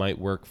part might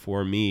work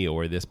for me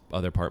or this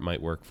other part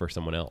might work for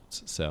someone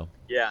else. So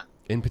Yeah.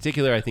 in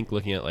particular, I think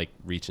looking at like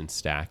reach and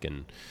stack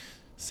and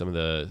some of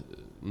the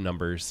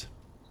numbers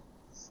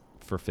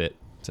for fit.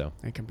 So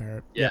and compare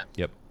it. Yeah.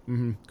 yep.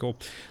 Cool.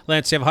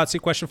 Lance, do you have a hot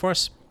seat question for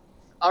us?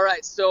 All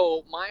right.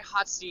 So my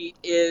hot seat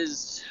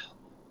is,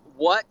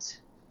 what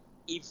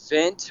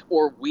event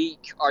or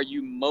week are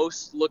you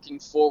most looking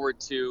forward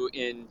to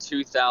in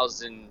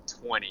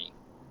 2020?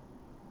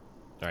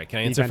 All right. Can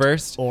I answer Event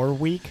first? or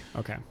week?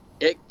 Okay.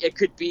 It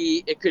could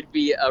be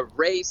a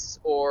race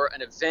or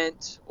an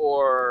event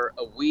or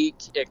a week.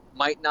 It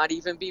might not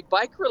even be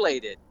bike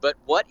related. But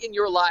what in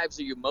your lives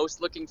are you most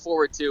looking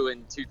forward to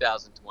in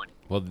 2020?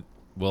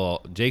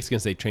 Well, Jake's gonna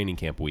say training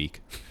camp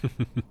week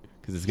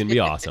because it's gonna be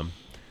awesome.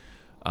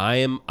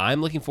 I'm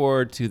looking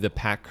forward to the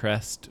Pack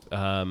Crest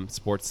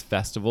Sports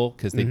Festival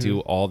because they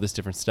do all this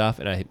different stuff,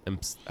 and I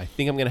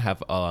think I'm gonna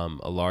have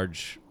a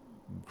large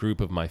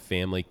group of my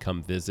family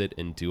come visit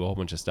and do a whole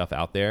bunch of stuff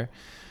out there.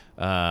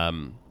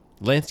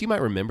 Lance, you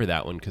might remember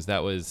that one because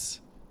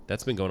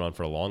that's been going on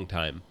for a long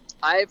time.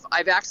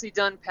 I've actually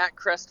done Pack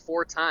Crest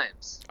 4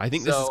 times. I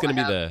think this is going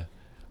to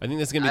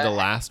be the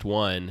last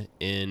one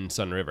in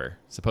Sun River.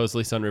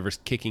 Supposedly Sun River's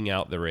kicking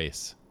out the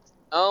race.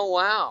 Oh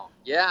wow,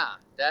 yeah,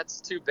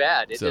 that's too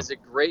bad. It is a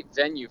great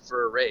venue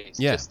for a race.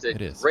 Yeah, Just a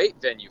it is. great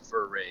venue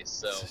for a race.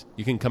 So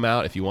You can come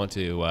out if you want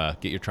to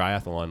get your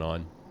triathlon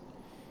on.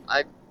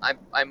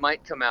 I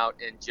might come out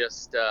and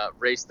just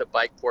race the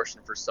bike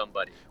portion for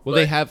somebody. Well,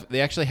 But-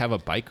 they actually have a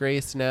bike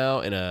race now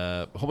and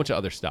a whole bunch of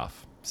other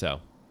stuff. So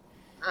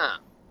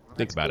think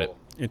that's about cool.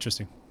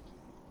 Interesting.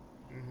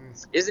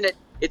 Isn't it?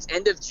 It's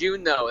end of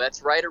June though.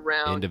 That's right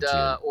around End of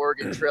June.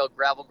 Oregon Trail,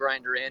 Gravel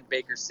Grinder, and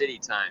Baker City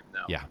time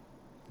though. Yeah,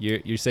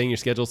 you're saying your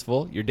schedule's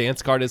full? Your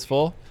dance card is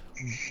full?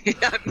 Yeah,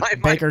 I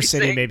might Baker be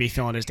City saying- may be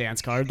filling his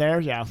dance card there.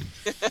 Yeah.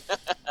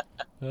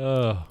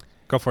 Oh,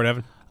 Go for it,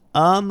 Evan.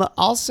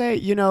 I'll say,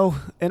 in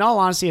all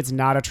honesty, it's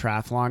not a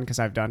triathlon because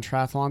I've done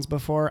triathlons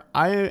before.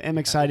 I am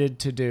excited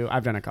to do.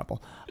 I've done a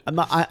couple.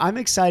 I'm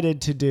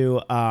excited to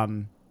do.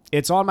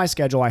 It's on my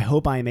schedule. I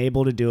hope I am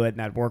able to do it, and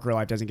that work real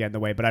life doesn't get in the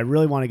way. But I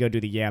really want to go do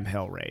the Yam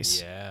Hill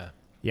race. yeah.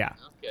 Yeah.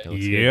 Okay. That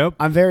looks good. Yep.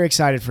 I'm very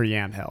excited for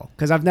Yam Hill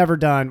because I've never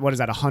done. What is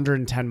that?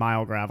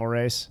 110-mile gravel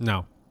race?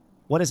 No.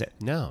 What is it?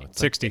 No, it's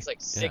 60. It's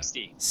like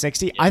 60.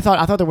 60? I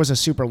thought there was a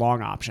super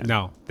long option.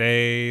 No.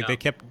 They No.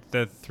 kept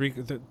the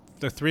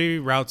three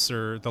routes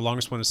are the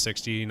longest one is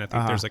 60, and I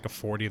think there's like a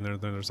 40, and then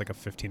there's like a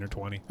 15 or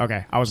 20.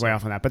 Okay, I was way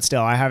off on that, but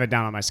still, I have it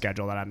down on my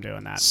schedule that I'm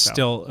doing that. So.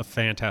 Still a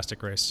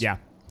fantastic race. Yeah.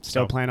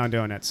 Still So- plan on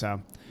doing it.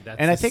 So. That's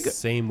And I the think-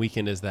 same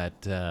weekend as that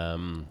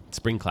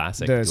Spring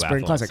Classic. The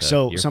Spring duathlon, Classic.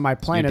 So my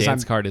plan your is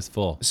dance card is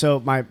full. So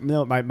my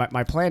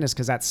plan is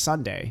because that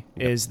Sunday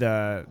is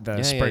the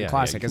Spring yeah,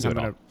 Classic. you Is can I'm do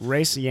it going to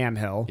race Yam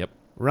Hill, Yep.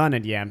 run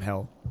at Yam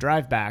Hill,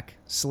 drive back,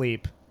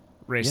 sleep,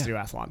 race Yeah. through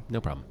Athlon. No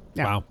problem.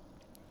 Yeah. Wow.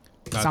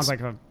 It sounds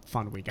like a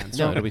fun weekend. No,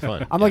 So it'll be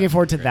fun. I'm looking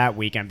forward to that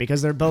weekend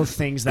because they're both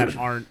things that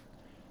aren't.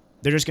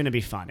 They're just going to be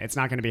fun. It's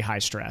not going to be high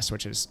stress,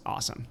 which is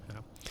awesome.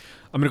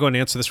 I'm going to go and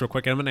answer this real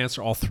quick. I'm going to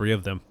answer all three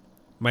of them.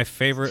 My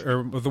favorite,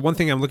 or the one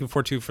thing I'm looking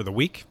forward to for the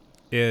week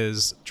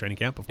is training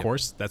camp, of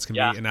course. That's going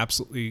to be an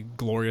absolutely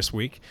glorious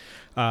week.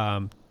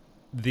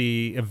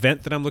 The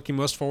event that I'm looking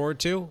most forward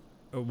to,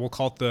 we'll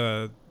call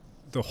it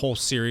the whole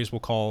series, we'll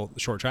call the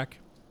short track.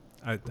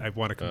 I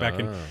want to come back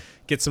and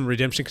get some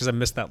redemption because I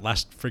missed that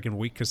last freaking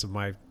week because of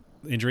my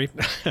injury.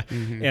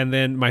 And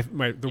then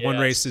the one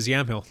race is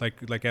Yamhill.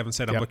 Like Evan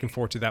said, I'm looking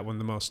forward to that one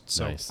the most.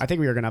 So I think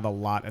we are going to have a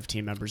lot of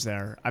team members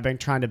there. I've been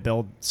trying to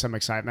build some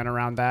excitement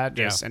around that,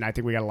 and I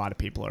think we got a lot of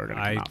people who are going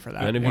to come out for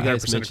that. None of you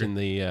guys mentioned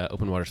the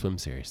open water swim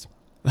series.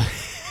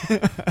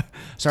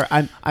 Sorry,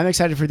 I'm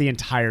excited for the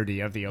entirety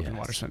of the open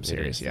water swim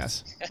series.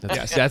 Yes,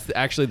 that's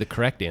actually the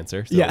correct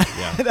answer. So,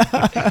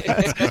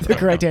 the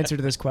correct answer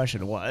to this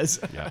question was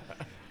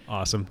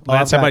awesome.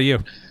 Lance, how about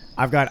you?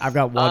 I've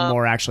got one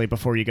more actually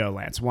before you go,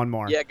 Lance. One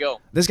more. Yeah, go.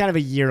 This is kind of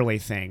a yearly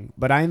thing,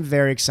 but I'm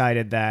very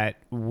excited that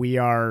we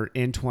are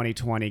in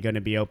 2020 going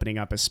to be opening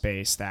up a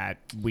space that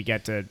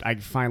I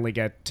finally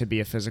get to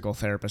be a physical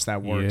therapist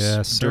that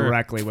works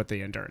directly with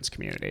the endurance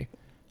community.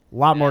 A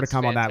lot more to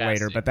come on that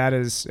later, but that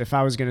is, if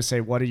I was going to say,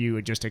 what are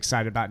you just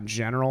excited about in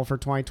general for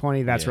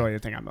 2020? That's really the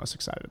thing I'm most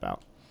excited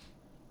about.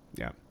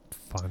 Yeah.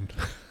 Fun.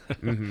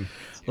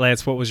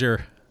 Lance, what was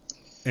your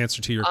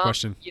answer to your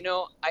question?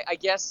 I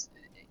guess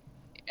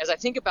as I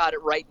think about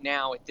it right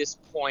now at this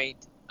point,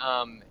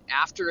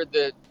 after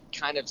the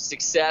kind of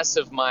success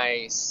of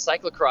my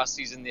cyclocross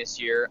season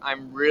this year,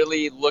 I'm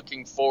really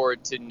looking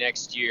forward to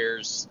next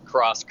year's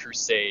Cross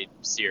Crusade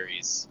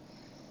series.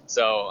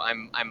 So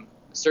I'm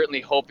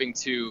certainly hoping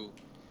to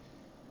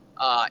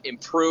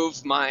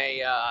improve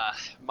my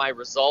my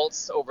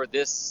results over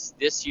this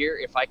year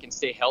if I can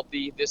stay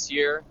healthy this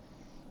year,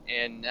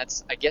 and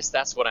I guess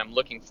that's what I'm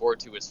looking forward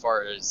to as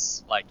far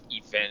as like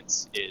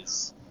events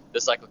is the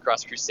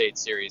Cyclocross Crusade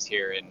series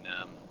here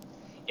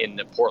in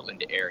the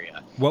Portland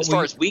area. As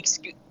far as weeks,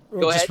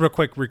 go ahead. Just real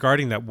quick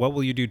regarding that, what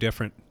will you do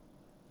different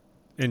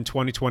in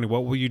 2020?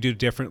 What will you do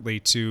differently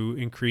to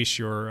increase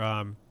your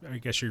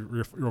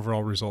your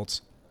overall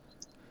results?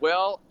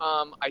 Well,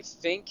 I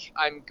think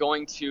I'm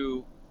going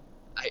to.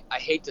 I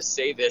hate to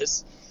say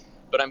this,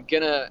 but I'm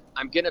gonna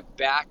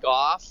back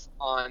off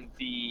on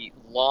the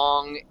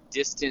long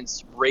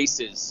distance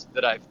races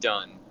that I've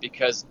done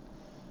because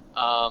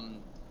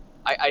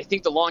I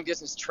think the long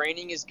distance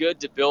training is good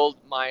to build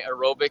my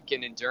aerobic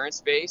and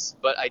endurance base,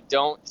 but I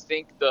don't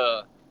think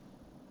the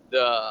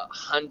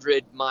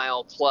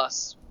 100-mile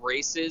plus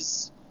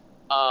races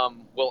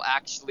will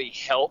actually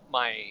help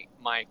my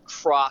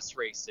cross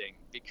racing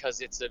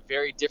because it's a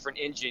very different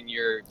engine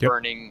you're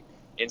burning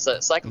in a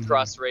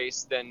cyclocross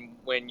race than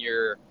when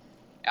you're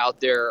out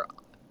there,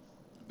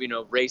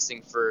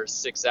 racing for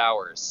 6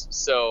 hours.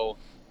 So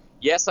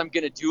yes, I'm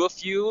going to do a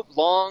few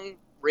long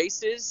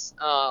races,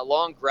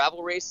 long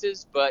gravel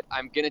races, but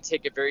I'm going to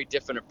take a very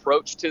different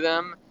approach to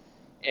them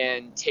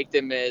and take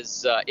them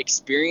as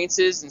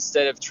experiences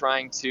instead of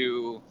trying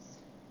to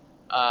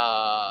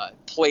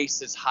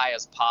place as high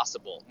as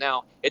possible.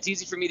 Now, it's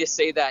easy for me to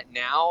say that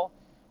now,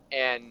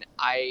 and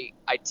I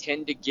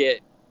tend to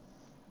get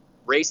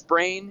race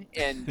brain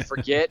and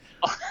forget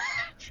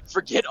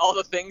all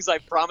the things I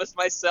promised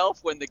myself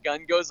when the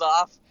gun goes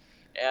off.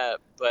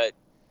 But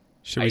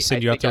should we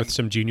send you out there with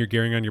some junior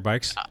gearing on your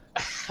bikes?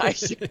 I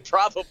should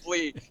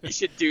probably. You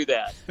should do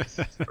that,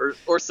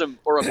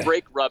 or a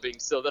brake rubbing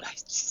so that I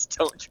just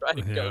don't try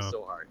to go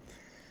so hard.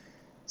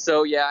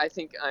 So yeah, I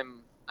think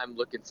I'm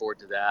looking forward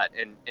to that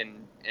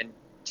and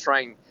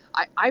trying.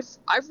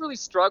 I've really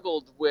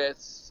struggled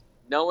with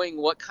knowing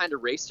what kind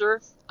of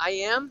racer I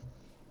am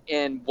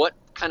and what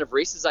kind of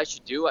races I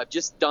should do. I've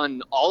just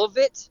done all of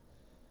it,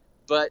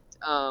 but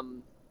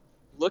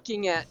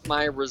looking at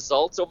my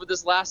results over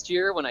this last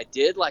year when I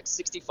did like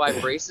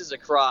 65 races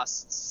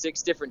across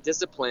 6 different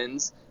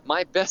disciplines,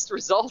 my best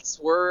results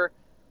were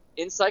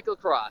in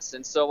cyclocross.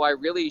 And so I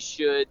really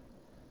should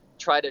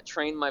try to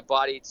train my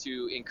body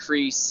to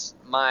increase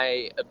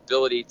my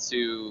ability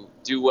to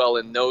do well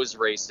in those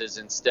races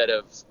instead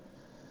of,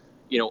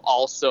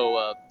 also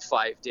a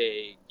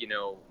 5-day,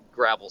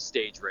 gravel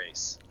stage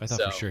race. I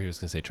thought for sure he was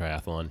going to say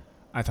triathlon.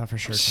 I thought for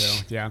sure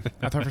too. Yeah,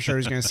 I thought for sure he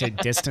was going to say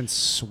distance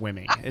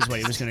swimming is what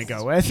he was going to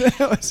go with.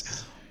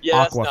 That's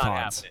not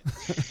happening.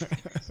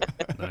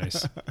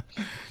 Nice.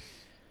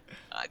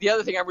 The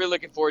other thing I'm really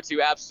looking forward to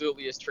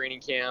absolutely is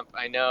training camp.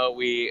 I know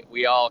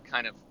we all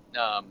kind of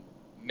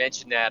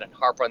mention that and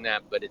harp on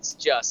that, but it's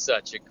just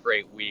such a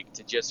great week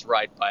to just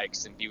ride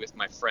bikes and be with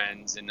my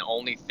friends and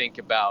only think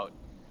about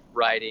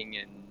riding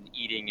and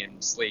eating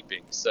and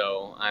sleeping.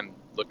 So I'm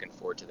looking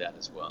forward to that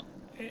as well.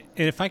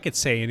 And if I could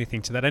say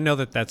anything to that, I know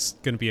that that's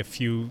going to be a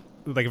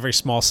very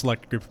small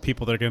select group of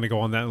people that are going to go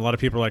on that. And a lot of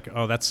people are like,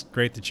 oh, that's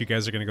great that you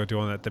guys are going to go do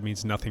on that. That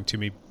means nothing to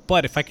me.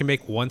 But if I can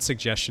make one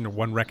suggestion or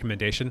one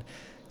recommendation,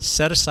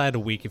 set aside a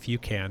week if you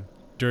can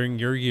during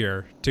your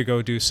year to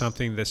go do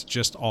something that's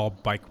just all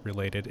bike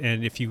related.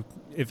 And if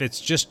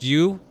it's just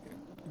you,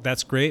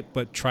 that's great,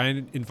 but try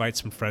and invite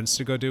some friends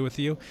to go do with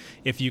you.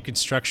 If you can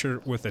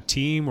structure with a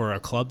team or a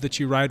club that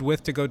you ride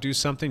with to go do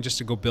something just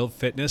to go build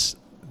fitness,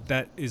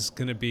 that is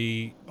going to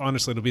be,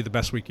 honestly, it'll be the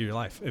best week of your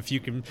life. If you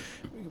can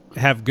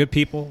have good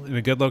people in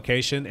a good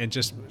location and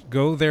just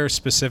go there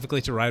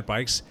specifically to ride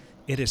bikes,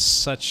 it is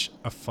such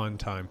a fun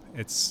time.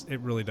 It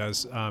really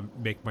does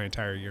make my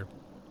entire year.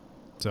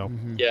 So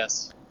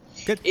Yes.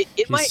 good. It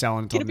He's might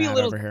selling to gonna be a Matt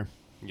little. over here.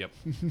 Yep.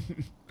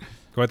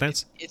 Go ahead,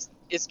 Lance.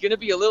 It's going to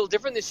be a little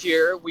different this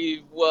year.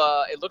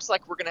 It looks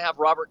like we're going to have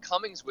Robert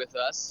Cummings with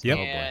us, Yep.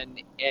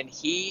 and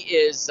he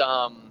is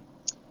a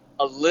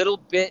little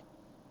bit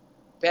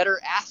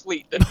better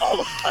athlete than all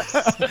of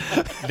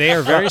us. They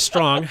are very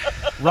strong.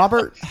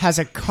 Robert has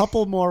a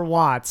couple more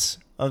watts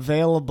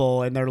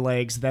available in their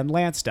legs than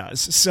Lance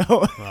does.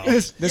 So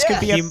this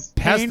could be a He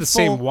has the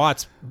same painful-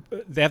 watts.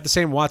 They have the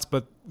same watts,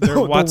 but their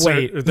The watts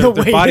weight. are The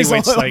their weight body is a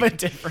weight's little like bit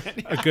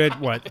different. a good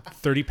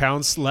 30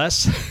 pounds less.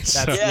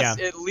 So- Yes,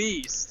 Yeah. at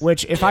least.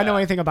 Which, if I know Yeah.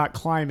 anything about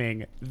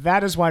climbing,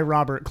 that is why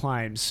Robert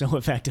climbs so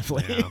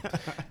effectively. Yeah.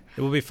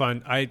 It will be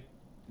fun. I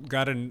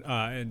got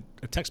a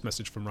text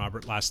message from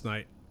Robert last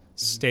night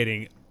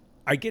stating,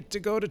 "I get to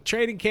go to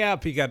training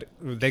camp." They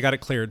got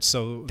it cleared,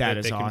 so That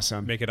is they can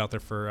awesome. make it out there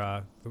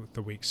for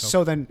the week.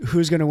 So then,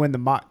 who's going to win the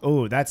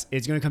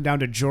it's going to come down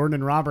to Jordan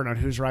and Robert on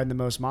who's riding the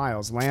most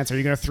miles. Lance, are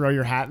you going to throw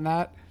your hat in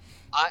that?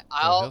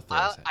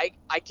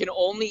 I can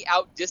only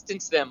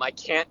outdistance them. I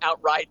can't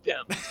outride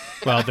them.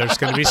 Well, there's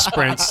going to be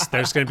sprints.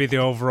 There's going to be the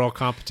overall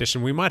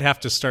competition. We might have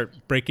to start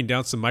breaking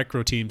down some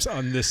micro teams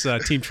on this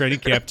team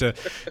training camp to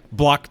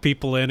block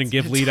people in and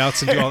give lead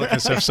outs and do all that kind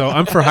of stuff. So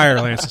I'm for hire,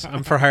 Lance.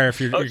 I'm for hire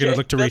if you're going to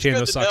look to that's retain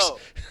good those to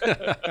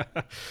sucks.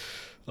 know.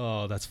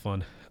 Oh, that's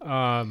fun.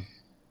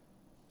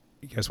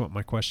 You guys want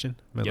my question?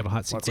 My little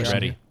hot seat Let's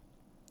question? hear it. Ready.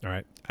 All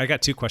right. I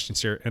got two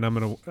questions here, and I'm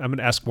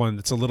gonna ask one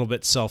that's a little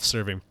bit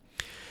self-serving.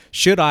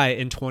 Should I,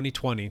 in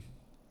 2020,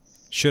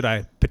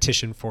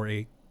 petition for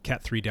a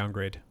Cat 3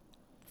 downgrade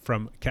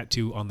from Cat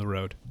 2 on the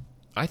road?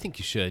 I think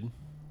you should.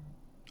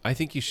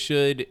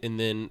 And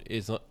then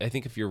I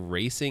think if you're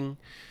racing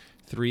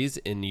threes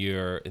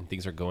and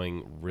things are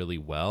going really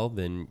well,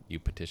 then you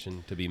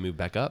petition to be moved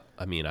back up.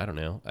 I mean, I don't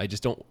know.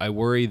 I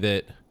worry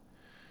that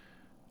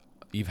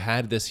you've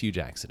had this huge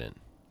accident.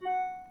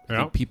 I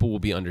think people will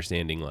be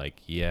understanding,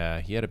 like, yeah,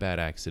 he had a bad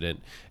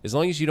accident. As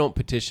long as you don't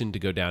petition to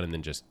go down and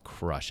then just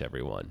crush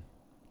everyone.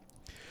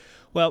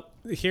 Well,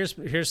 here's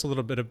a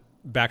little bit of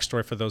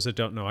backstory for those that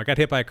don't know. I got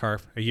hit by a car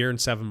a year and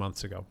 7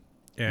 months ago,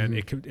 and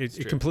it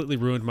completely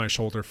ruined my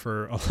shoulder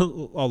for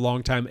a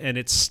long time, and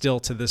it's still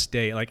to this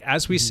day. Like,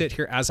 as we sit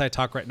here, as I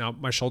talk right now,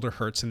 my shoulder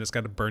hurts, and it's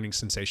got a burning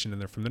sensation in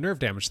there from the nerve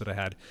damage that I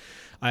had.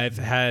 I've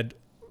had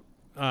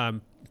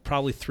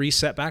probably 3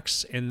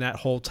 setbacks in that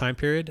whole time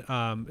period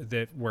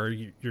where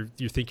you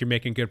think you're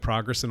making good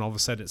progress, and all of a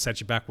sudden it sets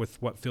you back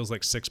with what feels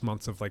like 6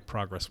 months of like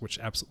progress, which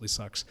absolutely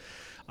sucks.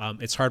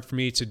 It's hard for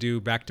me to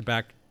do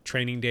back-to-back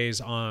training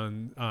days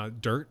on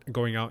dirt,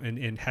 going out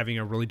and having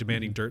a really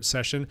demanding dirt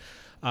session.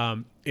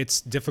 It's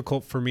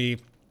difficult for me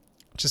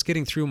just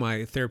getting through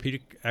my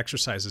therapeutic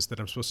exercises that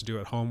I'm supposed to do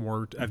at home,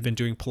 or I've been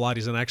doing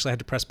Pilates, and I actually had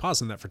to press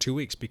pause on that for 2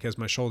 weeks because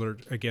my shoulder,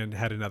 again,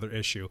 had another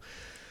issue.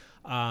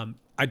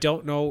 I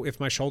don't know if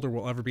my shoulder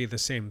will ever be the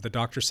same. The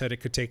doctor said it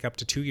could take up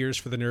to 2 years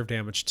for the nerve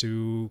damage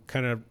to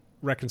kind of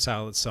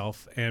reconcile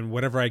itself, and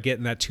whatever I get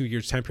in that 2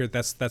 year time period,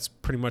 that's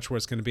pretty much where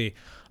it's going to be.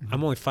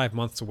 I'm only 5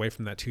 months away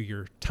from that 2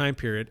 year time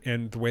period,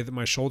 and the way that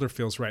my shoulder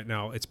feels right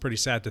now, it's pretty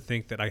sad to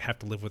think that I have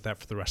to live with that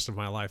for the rest of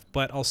my life.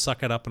 But I'll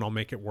suck it up and I'll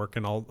make it work,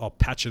 and I'll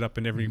patch it up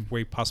in every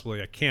way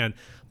possibly I can.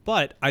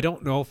 But I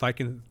don't know if I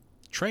can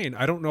train.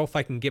 I don't know if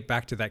I can get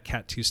back to that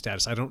Cat 2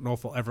 status. I don't know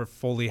if I'll ever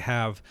fully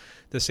have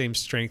the same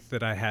strength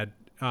that I had.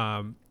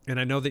 And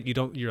I know that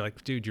you're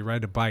like, dude, you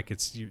ride a bike,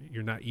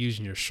 you're not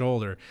using your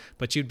shoulder,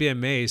 but you'd be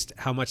amazed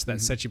how much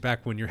that sets you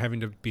back when you're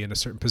having to be in a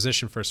certain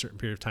position for a certain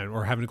period of time,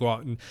 or having to go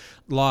out and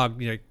log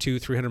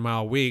 200-300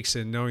 mile weeks,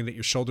 and knowing that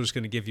your shoulder's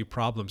going to give you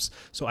problems.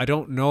 So I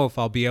don't know if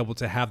I'll be able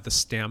to have the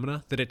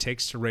stamina that it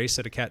takes to race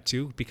at a Cat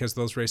 2, because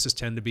those races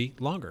tend to be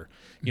longer.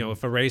 You know,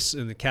 if a race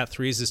in the Cat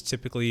 3s is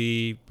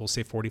typically, we'll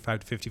say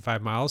 45 to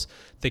 55 miles,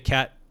 the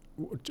Cat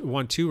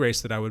 1-2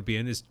 race that I would be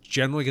in is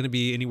generally going to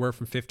be anywhere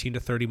from 15 to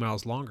 30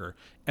 miles longer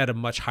at a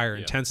much higher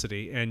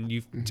intensity.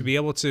 And to be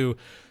able to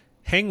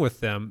hang with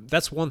them,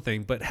 that's one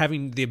thing, but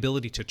having the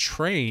ability to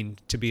train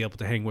to be able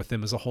to hang with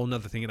them is a whole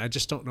nother thing. And I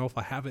just don't know if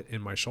I have it in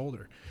my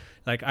shoulder.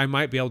 Like, I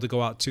might be able to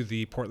go out to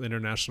the Portland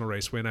International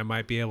Raceway, and I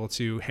might be able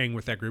to hang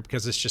with that group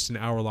because it's just an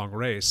hour-long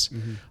race.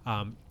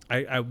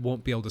 I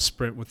won't be able to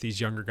sprint with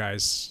these younger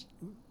guys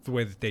the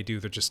way that they do.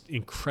 They're just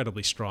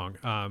incredibly strong.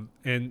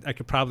 And I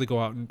could probably go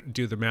out and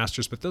do the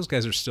Masters, but those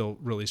guys are still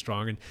really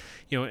strong. And,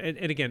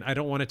 and again, I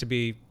don't want it to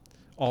be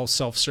all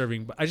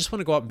self-serving, but I just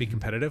want to go out and be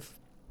competitive.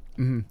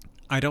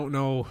 I don't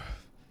know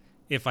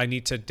if I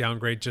need to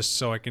downgrade just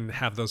so I can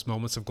have those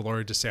moments of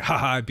glory to say,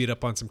 haha, I beat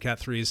up on some Cat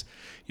 3s.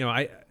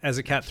 As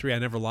a Cat 3, I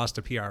never lost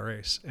a PR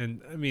race.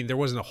 And I mean, there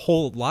wasn't a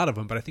whole lot of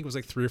them, but I think it was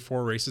like 3 or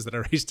 4 races that I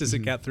raced as a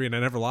Cat 3, and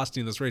I never lost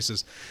any of those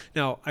races.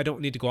 Now, I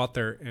don't need to go out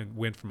there and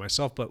win for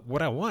myself, but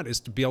what I want is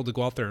to be able to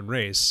go out there and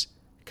race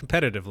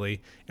competitively,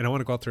 and I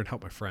want to go out there and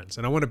help my friends,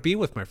 and I want to be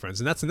with my friends.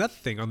 And that's another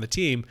thing on the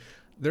team.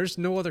 there's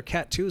no other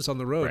Cat 2s on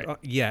the road Right.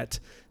 yet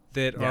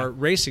that are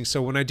racing.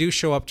 So when I do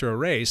show up to a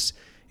race,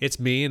 it's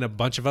me and a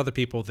bunch of other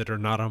people that are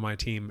not on my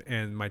team,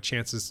 and my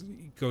chances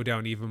go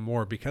down even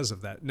more because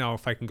of that. Now,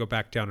 if I can go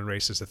back down and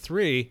race as a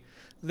 3,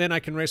 then I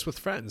can race with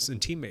friends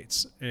and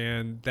teammates,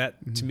 and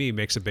that to me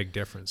makes a big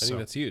difference. I think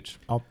that's huge.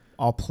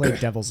 I'll play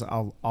devil's.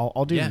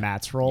 I'll do Yeah.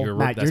 Matt's role. That's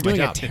Matt, you're my doing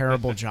a job.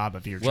 terrible job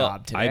of your Well,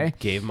 job I today.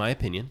 gave my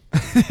opinion.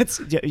 But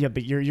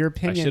your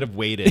opinion. I should have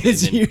waited and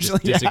is then usually-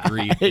 just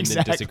disagreed yeah, and then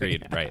exactly.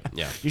 disagreed. Right.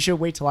 Yeah. You should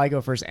wait till I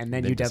go first, and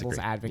then Then you devil's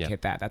disagree. advocate Yeah.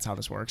 that. That's how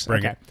this works.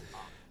 Bring okay. it.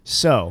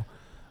 So,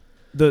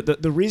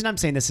 the reason I'm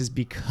saying this is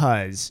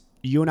because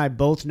you and I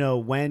both know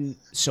when.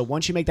 So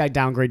once you make that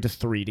downgrade to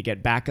 3 to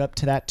get back up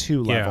to that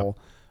 2 Yeah. level,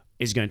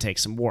 is going to take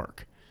some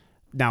work.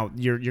 Now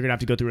you're gonna have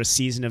to go through a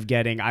season of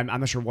getting. I'm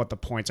not sure what the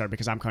points are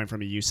because I'm coming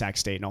from a USAC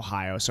state in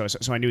Ohio, so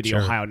I knew the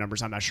Sure. Ohio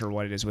numbers. I'm not sure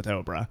what it is with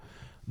Obra,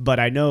 but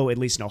I know at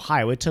least in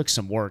Ohio it took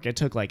some work. It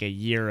took like a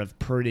year of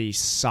pretty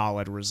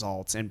solid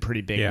results and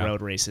pretty big Yeah.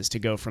 road races to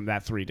go from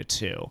that 3 to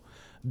 2,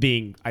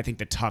 being I think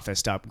the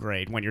toughest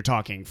upgrade when you're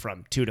talking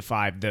from 2 to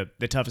 5. The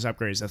toughest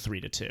upgrade is a 3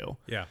 to 2.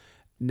 Yeah.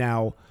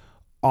 Now,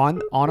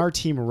 on our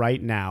team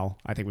right now,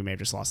 I think we may have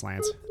just lost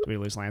Lance. Did we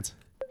lose Lance?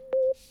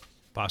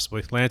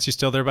 Possibly. Lance, you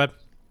still there, bud?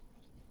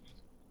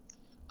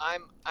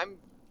 I'm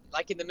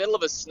like in the middle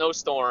of a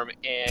snowstorm,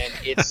 and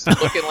it's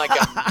looking like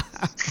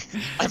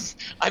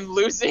I'm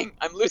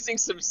losing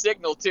some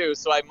signal too,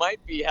 so I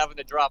might be having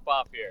to drop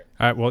off here.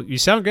 All right. Well, you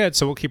sound good,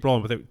 so we'll keep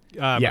rolling with it.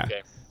 Yeah.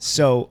 Okay.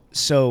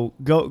 So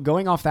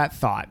going off that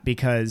thought,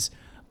 because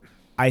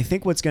I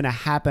think what's going to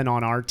happen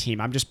on our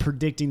team, I'm just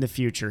predicting the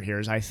future here,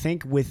 is I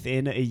think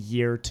within a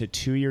year to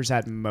 2 years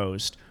at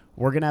most,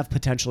 we're going to have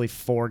potentially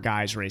 4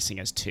 guys racing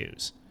as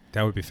 2s.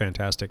 That would be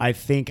fantastic. I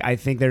think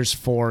there's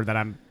 4 that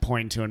I'm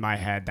pointing to in my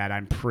head that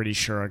I'm pretty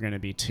sure are going to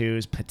be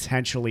 2s,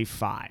 potentially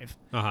 5.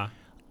 Uh-huh.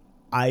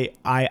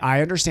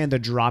 I understand the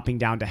dropping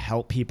down to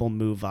help people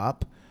move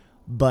up,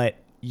 but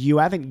you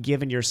haven't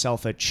given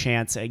yourself a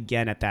chance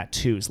again at that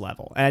 2s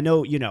level. And I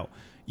know, you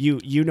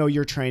know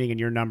your training and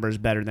your numbers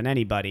better than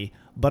anybody,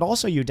 but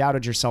also you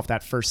doubted yourself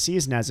that first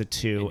season as a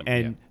 2,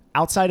 and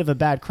outside of a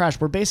bad crash,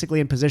 we're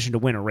basically in position to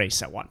win a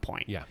race at one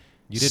point. Yeah.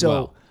 You did So-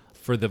 well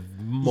for the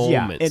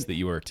moments that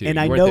you were too. And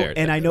You I were know, there.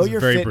 and I know your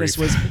very fitness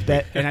brief.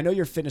 was, and I know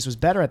your fitness was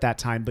better at that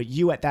time. But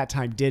you at that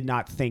time did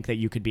not think that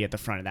you could be at the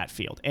front of that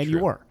field, and you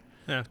True. were.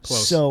 Yeah,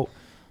 close. So,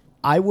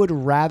 I would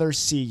rather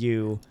see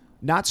you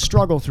not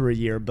struggle through a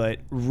year, but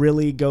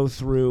really go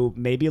through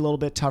maybe a little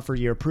bit tougher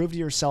year. Prove to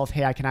yourself,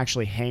 hey, I can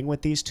actually hang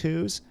with these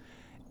 2s,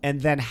 and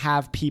then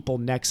have people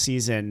next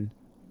season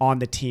on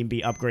the team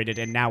be upgraded,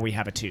 and now we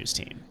have a 2s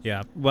team.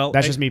 Yeah. Well,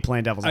 That's just me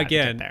playing devil's advocate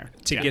again, there.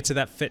 to get to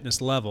that fitness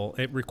level,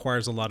 it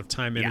requires a lot of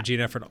time, energy,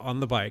 and effort on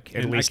the bike.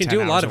 At And I least can 10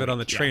 do a lot hours of a it on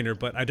the week, yeah. trainer,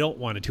 but I don't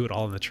want to do it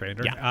all on the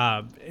trainer.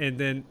 Yeah. And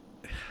then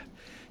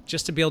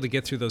just to be able to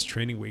get through those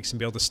training weeks and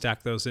be able to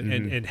stack those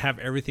and have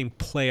everything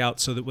play out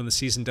so that when the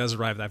season does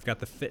arrive, I've got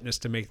the fitness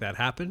to make that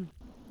happen.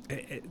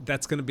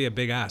 That's going to be a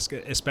big ask,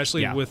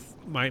 especially Yeah. with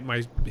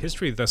my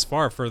history thus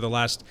far for the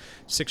last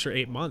 6 or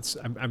 8 months.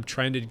 I'm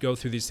trying to go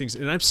through these things,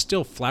 and I'm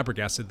still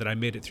flabbergasted that I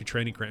made it through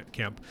training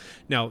camp.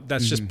 Now,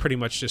 that's just pretty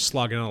much just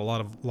slogging out a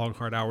lot of long,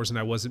 hard hours, and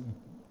I wasn't,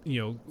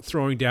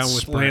 throwing down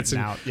with Sprinting Lance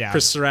and out, yeah.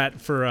 Chris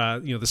Surratt for,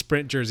 the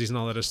sprint jerseys and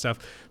all that other stuff.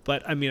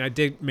 But, I mean, I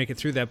did make it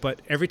through that.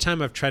 But every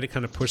time I've tried to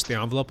kind of push the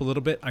envelope a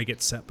little bit, I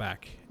get set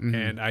back.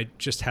 And I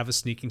just have a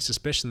sneaking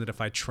suspicion that if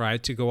I try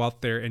to go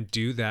out there and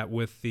do that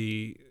with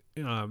the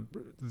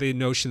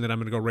notion that I'm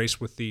going to go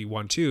race with the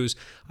 1-2s,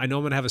 I know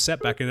I'm going to have a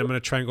setback, and I'm going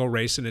to try and go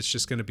race, and it's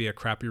just going to be a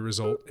crappy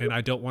result. And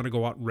I don't want to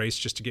go out and race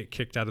just to get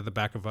kicked out of the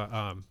back of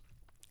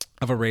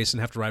a race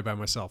and have to ride by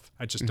myself.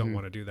 I just don't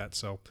want to do that.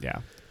 So Yeah.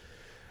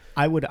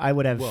 I would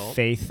have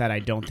faith that I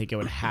don't think it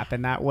would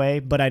happen that way,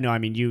 but I know, I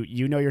mean,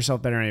 you know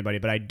yourself better than anybody,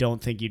 but I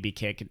don't think you'd be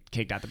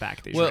kicked out the back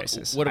of these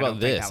races. What I about don't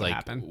think this? that would Like,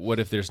 happen. what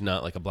if there's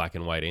not like a black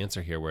and white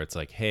answer here where it's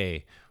like,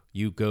 hey,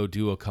 you go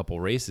do a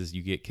couple races,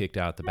 you get kicked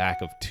out the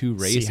back of 2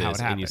 races, how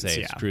it and you happens, say,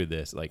 yeah. screw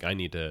this. Like, I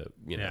need to,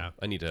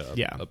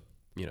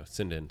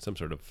 send in some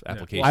sort of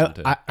application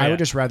to. I would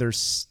just rather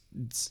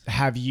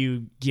have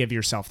you give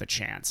yourself the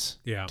chance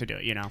Yeah. to do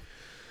it,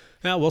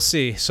 yeah, we'll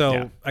see. So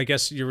Yeah. I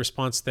guess your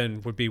response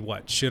then would be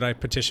what? Should I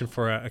petition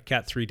for a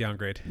Cat 3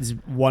 downgrade? It's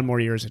one more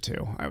year as a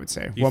 2, I would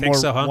say. You one think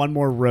more so, huh? one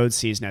more road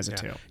season as a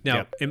 2.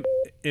 Now, Yep.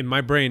 in my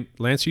brain,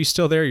 Lance, are you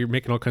still there? You're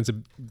making all kinds of.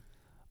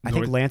 I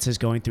think Lance is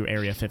going through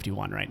Area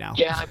 51 right now.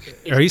 Yeah,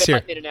 he's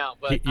here. In and out,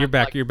 but You're I'm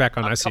back. like- You're back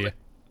on. I'm I see you.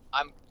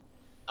 coming-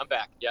 I'm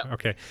back. Yeah.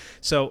 Okay.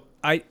 So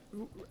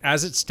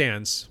as it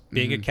stands,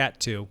 being a Cat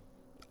 2,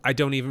 I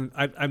don't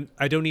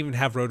even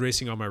have road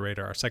racing on my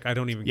radar. It's like I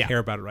don't even care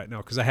about it right now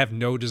because I have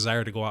no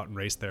desire to go out and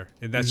race there.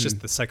 And that's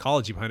just the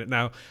psychology behind it.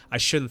 Now, I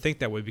shouldn't think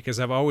that way because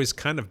I've always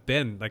kind of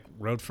been like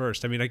road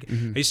first. I mean, I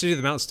used to do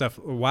the mountain stuff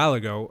a while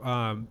ago.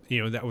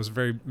 That was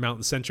very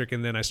mountain centric,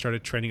 and then I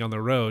started training on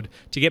the road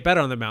to get better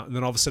on the mountain.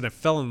 Then all of a sudden, I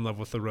fell in love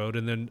with the road.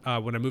 And then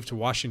when I moved to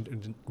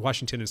Washington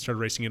and started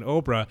racing in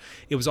Obra,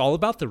 it was all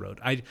about the road.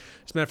 As a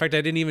matter of fact,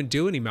 I didn't even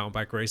do any mountain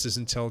bike races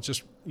until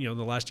just the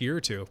last year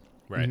or two.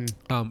 Right.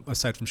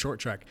 Aside from short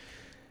track.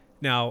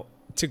 Now,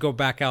 to go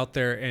back out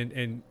there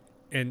and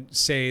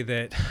say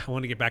that I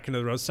want to get back into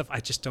the road stuff, I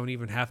just don't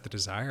even have the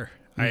desire.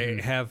 I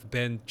have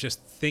been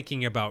just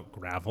thinking about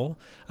gravel.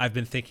 I've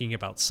been thinking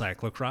about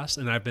cyclocross,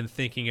 and I've been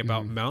thinking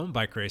about mountain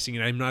bike racing,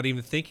 and I'm not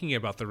even thinking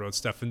about the road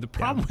stuff. And the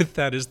problem with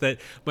that is that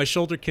my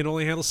shoulder can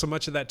only handle so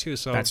much of that too.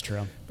 So That's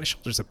true. My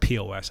shoulder's a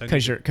POS.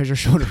 Because your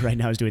shoulder right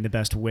now is doing the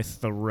best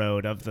with the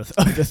road of the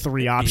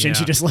three options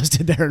you just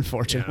listed there,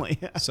 unfortunately.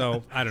 Yeah.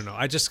 So I don't know.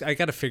 I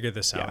got to figure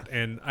this out.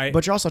 And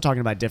But you're also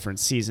talking about different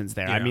seasons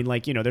there. I Yeah. mean,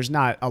 like, there's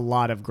not a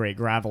lot of great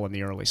gravel in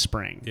the early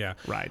spring. Yeah.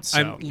 Right. So,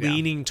 I'm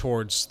leaning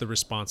towards the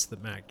response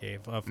that Matt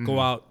gave of go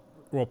out,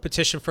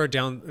 petition for a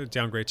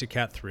downgrade to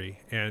Cat 3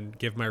 and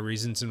give my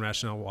reasons and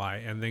rationale why,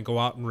 and then go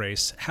out and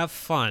race, have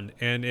fun.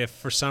 And if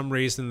for some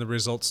reason the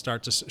results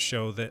start to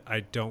show that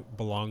I don't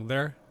belong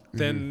there,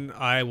 then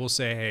I will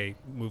say, hey,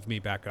 move me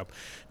back up.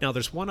 Now,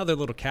 there's one other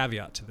little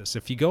caveat to this.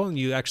 If you go and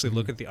you actually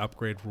look at the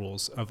upgrade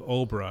rules of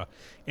Obra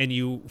and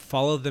you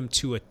follow them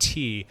to a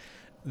T,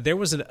 there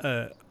was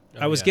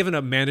I was given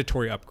a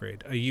mandatory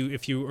upgrade.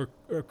 If you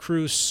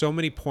accrue so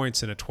many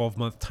points in a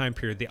 12-month time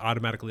period, they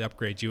automatically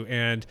upgrade you.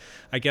 And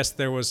I guess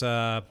there was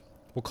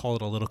we'll call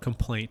it a little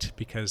complaint,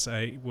 because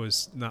I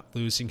was not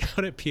losing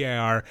out at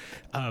PIR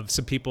of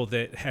some people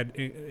that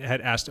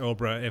had asked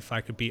Obra if I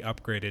could be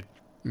upgraded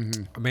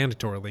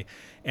mandatorily.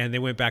 And they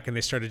went back and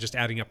they started just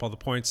adding up all the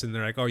points, and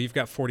they're like, oh, you've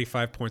got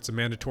 45 points of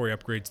mandatory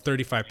upgrades,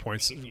 35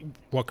 points,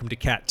 welcome to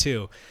Cat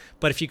 2.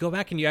 But if you go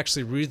back and you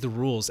actually read the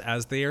rules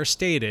as they are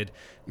stated,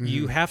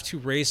 you have to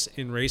race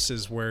in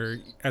races where,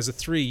 as a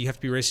 3, you have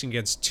to be racing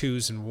against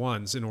 2s and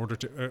 1s in order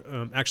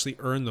to actually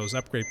earn those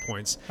upgrade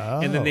points.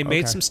 And then they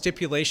made some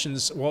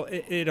stipulations. Well,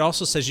 it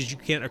also says that you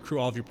can't accrue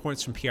all of your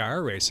points from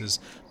PIR races,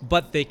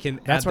 but they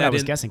can That's add what that I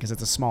was in. guessing, because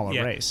it's a smaller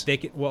race. They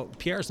can, well,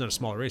 PIR is not a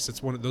smaller race.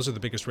 It's those are the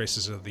biggest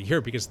races of the year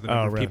because of the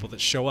number of people that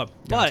show up.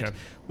 Gotcha. But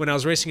when I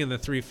was racing in the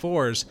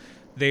 3-4s,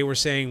 they were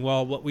saying,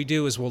 well, what we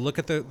do is we'll look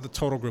at the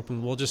total group,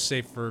 and we'll just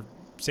say, for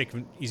sake of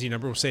an easy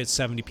number, we'll say it's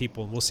 70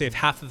 people, and we'll say if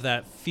half of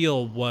that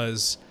field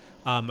was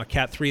a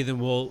Cat 3, then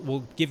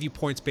we'll give you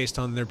points based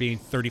on there being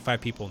 35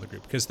 people in the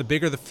group, because the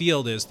bigger the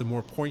field is, the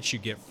more points you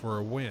get for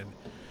a win.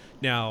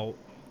 Now,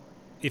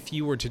 if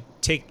you were to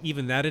take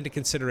even that into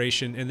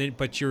consideration,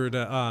 but you're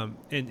to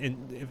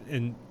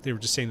and they were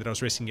just saying that I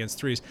was racing against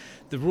 3s,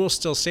 the rules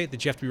still state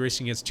that you have to be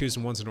racing against 2s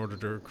and 1s in order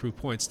to accrue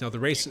points. Now, the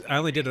race, I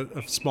only did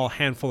a small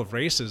handful of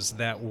races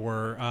that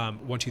were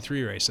 1, 2,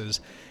 3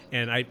 races,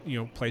 and I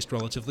placed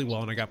relatively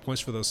well, and I got points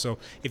for those. So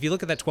if you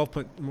look at that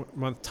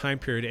 12-month time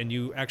period and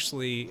you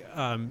actually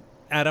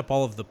add up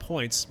all of the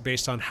points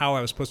based on how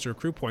I was supposed to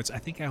accrue points, I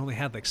think I only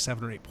had like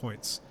 7 or 8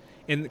 points.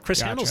 And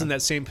Chris Handel's in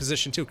that same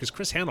position too, because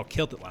Chris Handel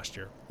killed it last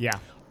year. Yeah,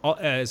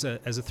 as a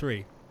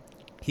 3,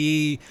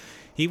 he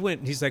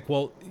went. He's like,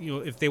 well,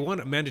 if they want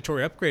a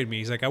mandatory upgrade me,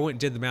 he's like, I went and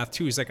did the math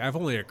too. He's like, I've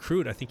only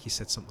accrued, I think he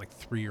said something like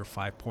 3 or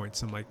 5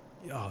 points. I'm like,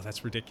 oh,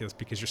 that's ridiculous,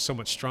 because you're so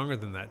much stronger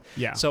than that.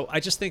 Yeah. So I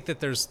just think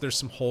that there's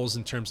some holes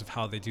in terms of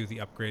how they do the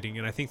upgrading,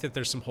 and I think that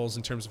there's some holes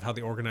in terms of how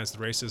they organize the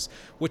races,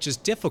 which is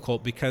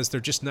difficult because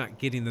they're just not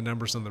getting the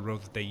numbers on the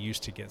road that they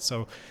used to get.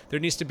 So there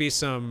needs to be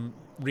some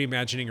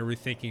reimagining or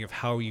rethinking of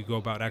how you go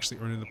about actually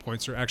earning the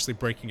points, or actually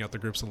breaking out the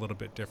groups a little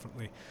bit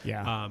differently.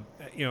 Yeah.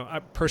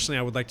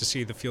 I would like to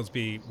see the fields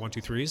be 1, 2,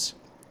 3s.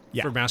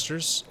 For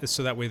Masters,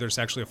 so that way there's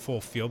actually a full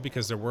field,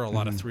 because there were a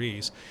lot of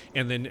 3s,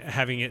 and then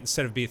having it,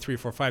 instead of be 3,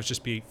 4, 5s,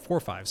 just be 4,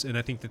 5s, and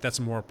I think that that's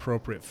a more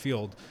appropriate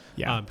field.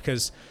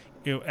 Because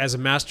as a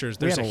Masters,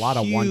 there's a lot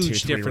of 1, 2,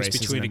 3 difference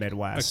races between in the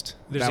Midwest.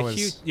 There's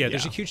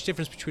a huge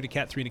difference between a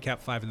Cat 3 and a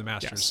Cat 5 in the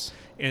Masters.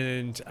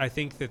 And I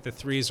think that the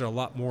 3s are a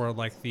lot more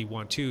like the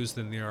 1, 2s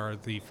than they are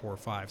the 4,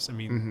 5s. I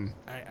mean,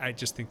 I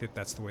just think that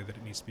that's the way that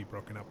it needs to be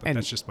broken up. But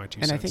that's just my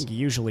 2 cents. And I think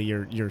usually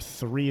your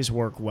 3s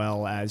work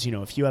well as,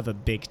 if you have a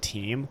big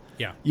team.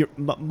 Yeah.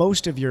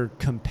 Most of your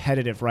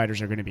competitive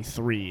riders are going to be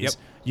 3s. Yep.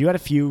 You got a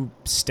few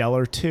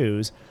stellar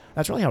 2s.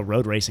 That's really how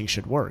road racing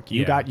should work.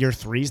 You got your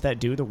 3s that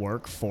do the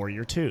work for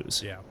your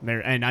 2s. Yeah.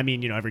 And I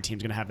mean, every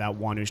team's going to have that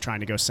one who's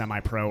trying to go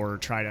semi-pro or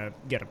try to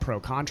get a pro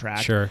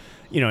contract. Sure.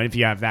 If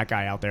you have that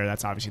guy out there,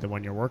 that's obviously the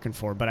one you're working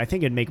for. But I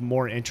think it'd make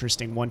more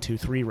interesting 1, 2,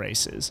 3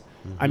 races.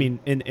 I mean,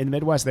 in the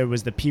Midwest, there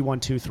was the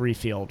P1, 2, 3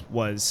 field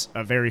was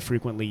a very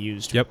frequently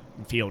used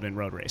field in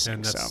road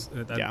racing.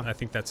 And I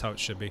think that's how it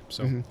should be.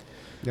 So,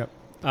 Yep.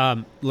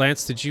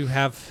 Lance, did you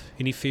have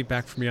any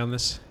feedback for me on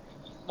this?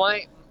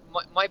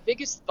 My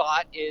biggest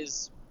thought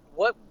is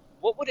what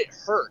would it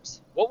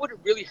hurt? What would it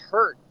really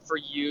hurt for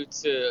you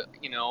to,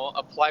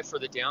 apply for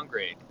the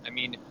downgrade? I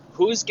mean,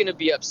 who's going to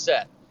be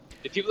upset?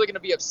 The people that are going to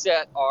be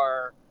upset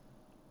are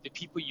the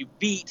people you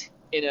beat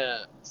in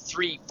a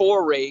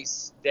 3-4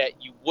 race that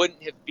you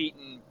wouldn't have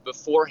beaten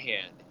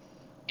beforehand.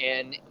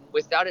 And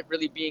without it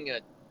really being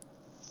a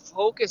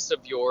focus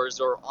of yours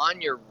or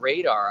on your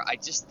radar, I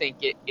just think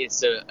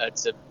it's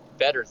a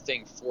better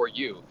thing for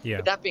you. Yeah.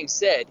 But that being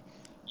said,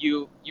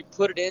 you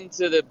put it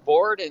into the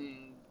board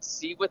and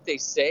see what they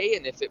say,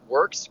 and if it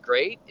works,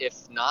 great.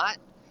 If not,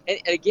 and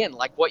again,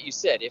 like what you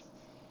said,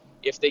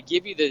 if they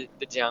give you the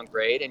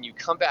downgrade and you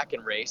come back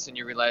and race and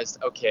you realize,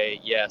 okay,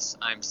 yes,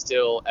 I'm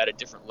still at a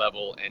different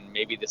level and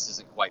maybe this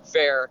isn't quite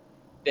fair,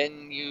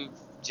 then you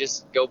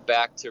just go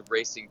back to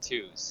racing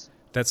twos.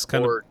 That's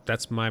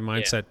that's my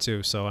mindset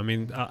too. So, I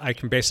mean, I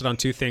can base it on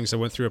two things. I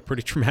went through a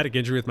pretty traumatic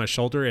injury with my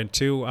shoulder, and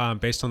two,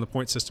 based on the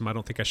point system, I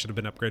don't think I should have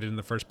been upgraded in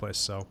the first place.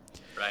 So,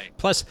 right.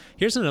 Plus,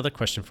 here's another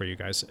question for you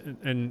guys,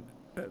 and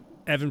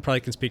Evan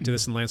probably can speak to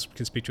this, and Lance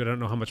can speak to it. I don't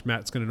know how much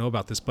Matt's going to know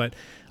about this, but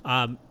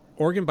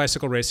Oregon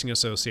Bicycle Racing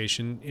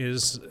Association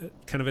is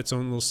kind of its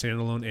own little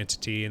standalone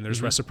entity, and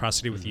there's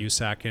reciprocity with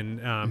USAC,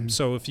 and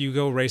so if you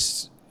go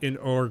race in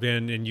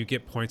Oregon and you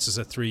get points as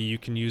a 3, you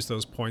can use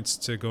those points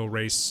to go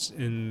race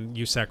in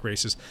USAC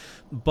races.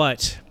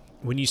 But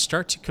when you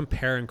start to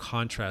compare and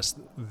contrast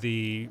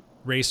the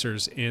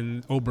racers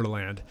in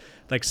Oberland,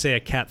 like say a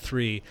Cat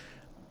 3,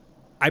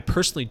 I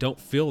personally don't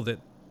feel that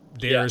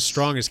they're as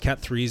strong as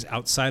Cat 3s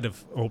outside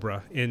of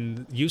Obra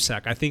in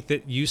USAC. I think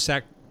that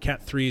USAC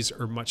Cat 3s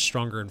are much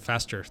stronger and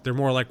faster. They're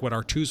more like what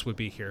our 2s would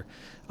be here.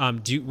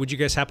 Would you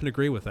guys happen to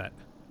agree with that?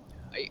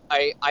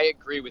 I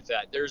agree with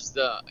that. There's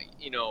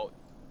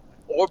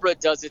Obra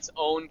does its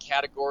own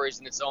categories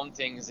and its own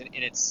things, and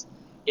it's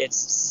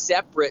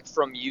separate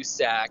from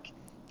USAC,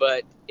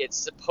 but it's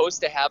supposed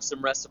to have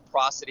some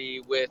reciprocity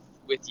with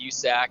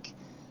USAC,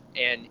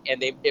 and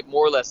it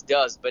more or less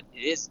does, but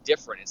it is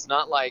different. It's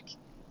not like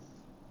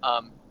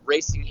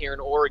racing here in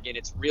Oregon.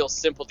 It's real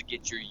simple to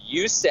get your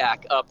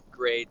USAC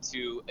upgrade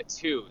to a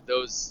 2.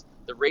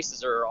 The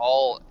races are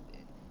all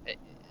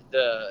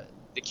the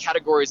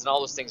categories and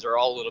all those things are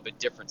all a little bit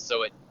different,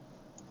 so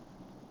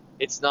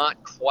it's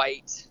not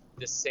quite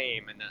the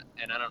same,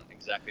 and I don't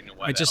exactly know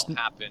why that'll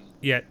happen.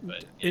 Yeah,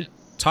 but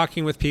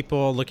talking with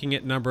people, looking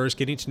at numbers,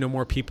 getting to know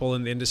more people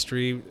in the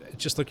industry,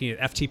 just looking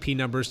at FTP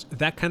numbers,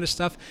 that kind of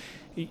stuff.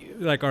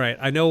 Like, all right,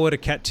 I know what a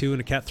Cat 2 and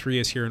a Cat 3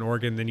 is here in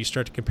Oregon. Then you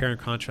start to compare and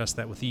contrast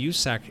that with the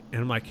USAC,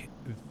 and I'm like,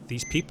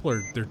 these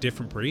people they're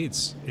different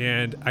breeds,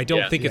 and I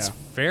don't think it's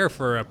fair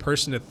for a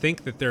person to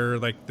think that they're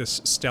like this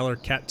stellar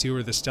Cat 2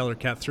 or the stellar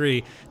Cat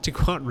 3 to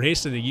go out and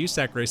race in a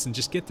USAC race and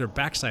just get their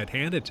backside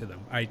handed to them.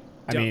 I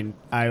mean,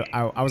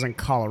 I was in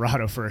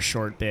Colorado for a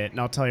short bit, and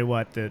I'll tell you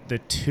what, the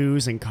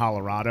 2s in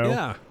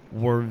Colorado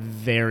were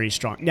very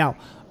strong. Now,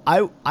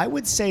 I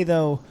would say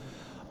though,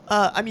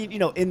 I mean,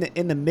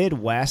 in the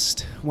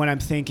Midwest, when I'm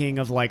thinking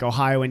of like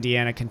Ohio,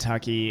 Indiana,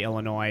 Kentucky,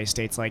 Illinois,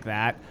 states like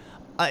that,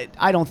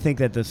 I don't think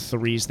that the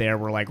 3s there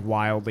were like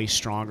wildly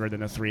stronger than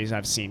the 3s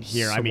I've seen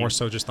here. So I mean, more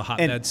so just the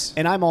hotbeds.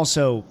 And I'm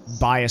also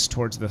biased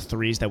towards the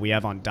 3s that we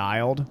have on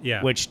Dialed,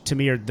 yeah, which to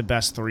me are the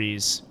best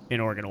 3s in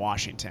Oregon,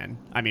 Washington.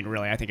 I mean,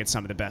 really, I think it's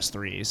some of the best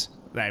 3s.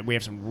 We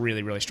have some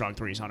really, really strong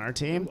 3s on our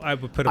team. I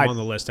would put them on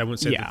the list. I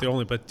wouldn't say that they're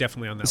only, but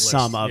definitely on that list.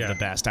 Some of the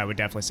best, I would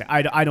definitely say.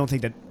 I don't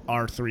think that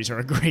our 3s are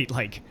a great,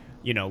 like,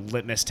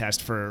 litmus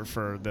test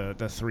for the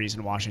 3s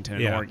in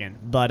Washington and Oregon.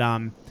 But,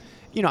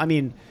 I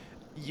mean,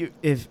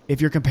 if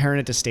you're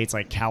comparing it to states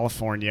like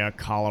California,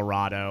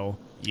 Colorado,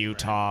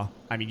 Utah,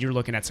 I mean, you're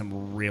looking at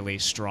some really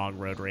strong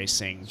road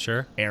racing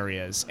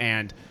areas.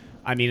 And,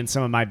 I mean, in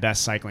some of my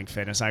best cycling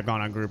fitness, I've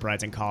gone on group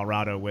rides in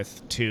Colorado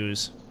with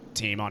 2s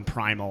team on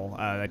Primal,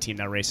 a team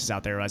that races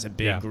out there as a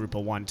big group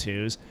of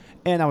 1-2s.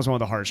 And that was one of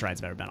the hardest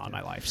rides I've ever been on in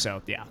my life.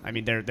 So, yeah, I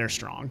mean, they're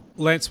strong.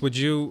 Lance, would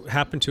you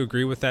happen to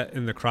agree with that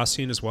in the cross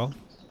scene as well?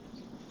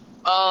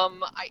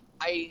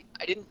 I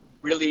didn't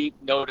really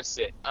notice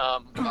it.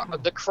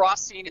 The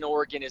cross scene in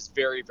Oregon is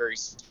very, very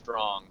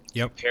strong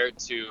compared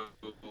to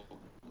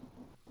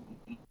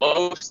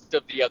most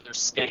of the other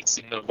states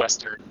in the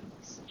western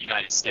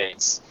United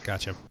States.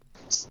 Gotcha.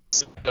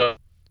 So,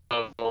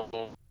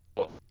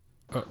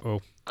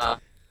 Uh-oh.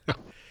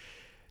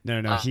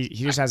 No. He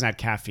just hasn't had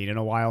caffeine in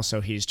a while,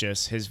 so his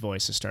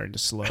voice is starting to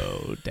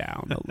slow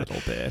down a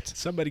little bit.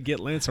 Somebody get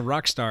Lance a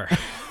rock star.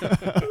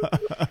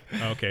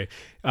 Okay.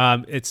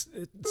 It's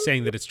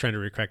saying that it's trying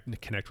to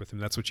connect with him.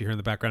 That's what you hear in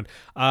the background.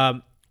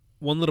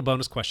 One little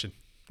bonus question.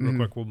 Real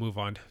quick, we'll move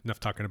on. Enough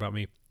talking about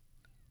me.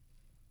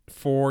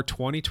 For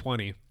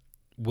 2020,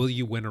 will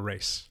you win a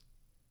race?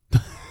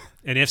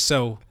 And if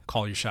so,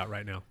 call your shot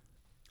right now.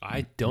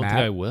 I don't think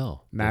I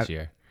will this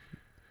year.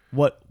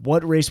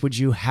 What race would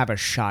you have a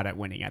shot at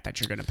winning at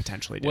that you're going to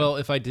potentially do? Well,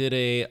 if I did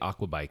a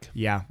aqua bike,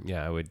 yeah,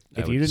 I would.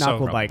 If you did an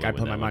aqua bike, I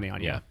put my money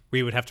on you. Yeah,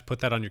 we would have to put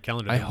that on your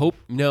calendar. I hope.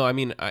 No, I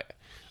mean,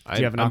 do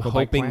you have an aqua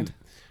bike planned?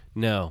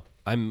 No,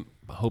 I'm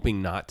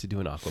hoping not to do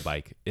an aqua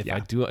bike. If I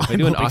do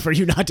an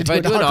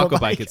aqua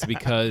bike, it's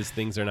because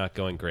things are not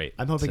going great.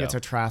 I'm hoping it's a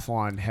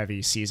triathlon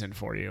heavy season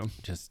for you.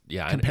 Just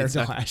compared to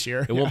last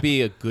year, it won't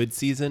be a good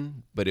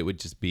season, but it would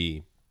just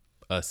be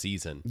a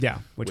season. Yeah,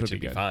 which would be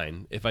good.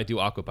 Fine. If I do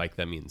aqua bike,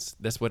 that means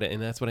that's what I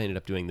ended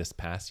up doing this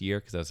past year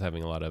because I was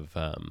having a lot of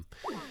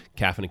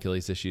calf and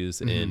Achilles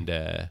issues, and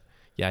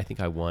I think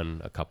I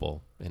won a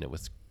couple, and it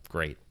was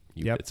great.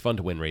 It's fun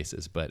to win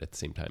races, but at the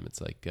same time, it's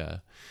like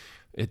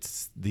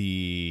it's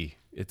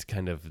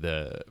kind of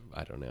the,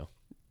 I don't know.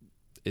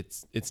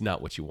 It's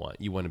not what you want.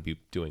 You want to be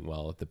doing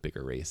well at the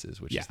bigger races,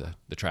 which is the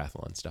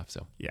triathlon stuff.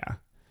 So yeah.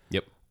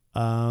 Yep.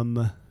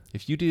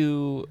 If you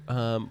do,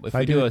 if I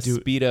we do a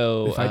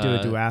speedo, If I do a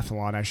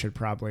duathlon, I should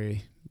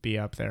probably be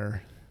up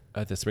there.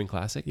 at the Spring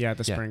Classic. Yeah,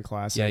 the Spring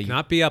Classic. Yeah,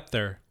 Not be up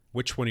there.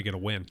 Which one are you going to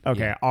win?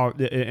 Okay.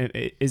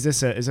 Is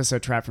this a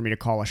trap for me to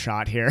call a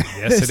shot here?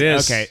 Yes, it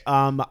is. Okay.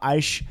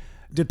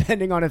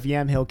 Depending on if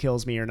Yamhill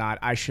kills me or not,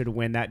 I should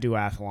win that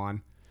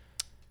duathlon.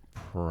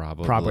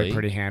 Probably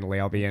pretty handily.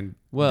 I'll be in.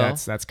 Well,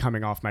 that's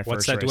coming off my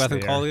What's first that race of the duathlon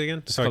year. called again?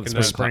 It's So I called can,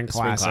 the Spring Spring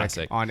Classic,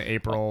 Classic. on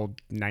April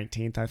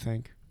 19th, I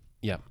think.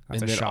 Yeah,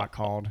 That's and a then shot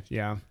called.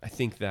 Yeah. I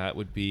think that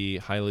would be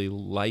highly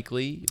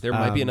likely. There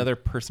might be another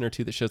person or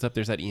two that shows up.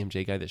 There's that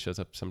EMJ guy that shows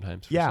up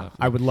sometimes. For Yeah, stuff.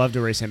 I would love to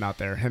race him out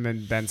there. Him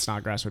and Ben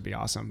Snodgrass would be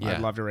awesome. Yeah.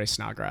 I'd love to race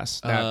Snodgrass.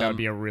 That would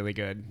be a really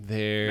good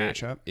There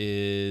matchup.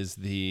 is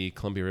the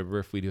Columbia River.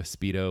 If we do a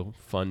speedo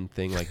fun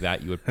thing like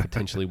that, you would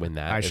potentially win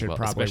that. I as should well,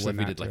 probably especially win if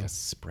we that did like too. a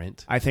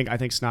sprint. I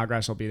think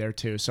Snodgrass will be there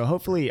too. So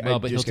hopefully, Well, I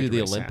but he'll just get do to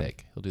the race him.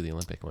 Olympic. He'll do the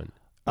Olympic one.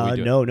 Or we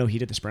do it- No, he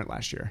did the sprint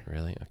last year.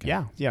 Really? Okay.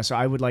 Yeah. So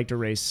I would like to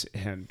race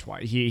him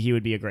twice. He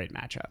would be a great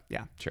matchup.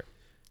 Yeah. Sure.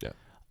 Yeah.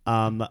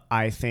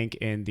 I think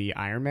in the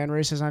Ironman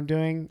races I'm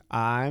doing,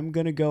 I'm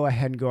gonna go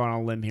ahead and go on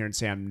a limb here and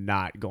say I'm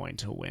not going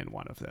to win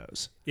one of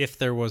those. if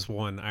there was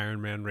one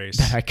Ironman race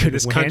That I could in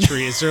this win.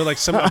 country, is there like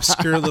some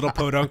obscure little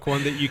podunk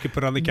one that you could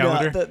put on the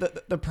calendar? No,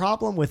 the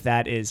problem with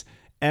that is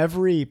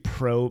every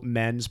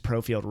men's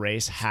pro field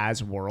race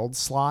has world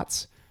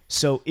slots.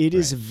 So it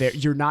is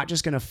you're not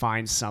just going to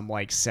find some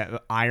like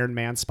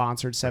Ironman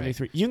sponsored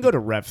 73. You can go to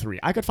Rev 3.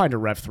 I could find a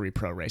Rev 3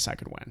 pro race I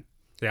could win.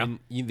 Yeah. And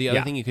the other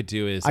Yeah. thing you could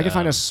do is I could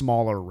find a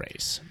smaller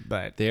race,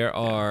 but there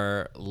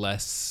are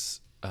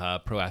less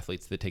pro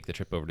athletes that take the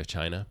trip over to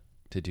China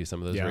to do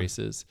some of those Yeah.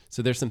 races.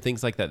 So there's some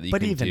things like that that you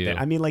but can even do. then,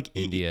 I mean, like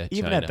India,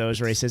 even China. at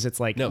those races, it's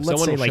like No, let's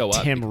someone say will like show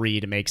up. Tim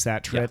Reed makes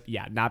that trip.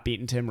 Yeah, not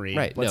beating Tim Reed.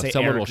 Right, Let's no, say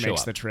someone Eric will show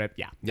makes up. the trip.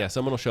 Yeah. Yeah,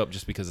 someone will show up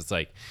just because it's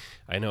like,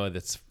 I know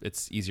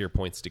it's easier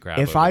points to grab.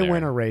 If over I there.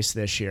 win a race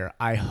this year,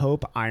 I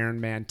hope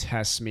Ironman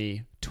tests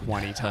me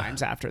 20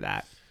 times after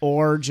that,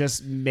 or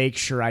just make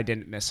sure I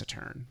didn't miss a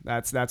turn.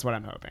 That's what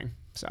I'm hoping.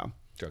 So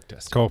drug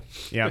test. Cool.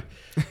 yeah,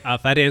 If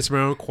I had to answer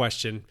my own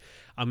question,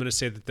 I'm going to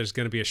say that there's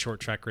going to be a short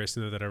track race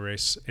in there that I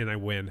race and I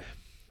win.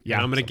 Yeah.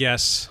 And I'm going to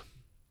guess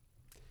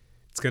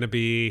it's going to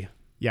be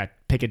yeah.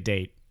 Pick a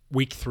date.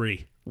 week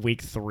 3.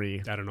 Week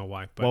 3. I don't know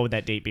why, but What would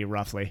that date be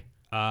roughly?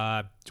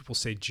 we'll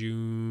say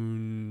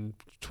June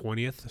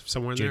 20th,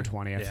 somewhere in June there.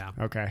 20th. Yeah.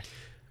 Okay.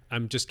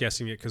 I'm just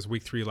guessing it because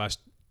week 3 last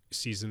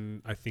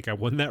season, I think I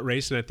won that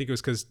race, and I think it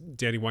was because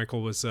Danny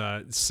Weichel was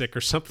sick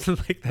or something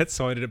like that,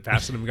 so I ended up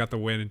passing him and got the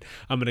win. And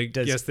I'm going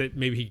to guess that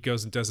maybe he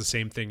goes and does the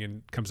same thing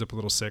and comes up a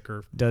little sick.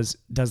 Or Does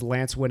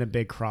Lance win a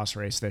big cross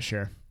race this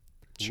year?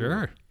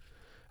 sure.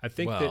 I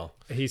think Well,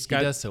 that he he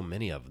got does so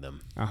many of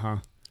them.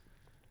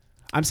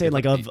 I'm saying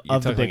like You're of the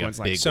talking big like a ones,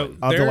 big like So one.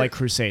 of the there- like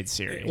Crusade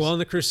series. well in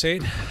the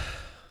Crusade.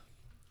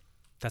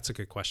 That's a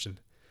good question.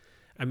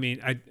 I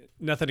mean,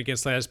 nothing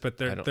against Laz, but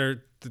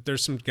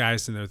there's some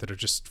guys in there that are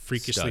just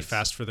freakishly Studs.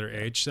 fast for their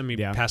age. I mean,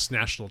 Yeah. past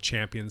national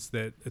champions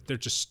that they're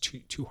just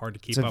too hard to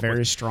keep it's a up very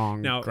with.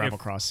 strong Now, gravel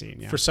if cross scene.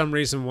 Yeah, For some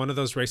reason, one of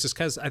those races,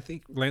 because I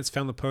think Lance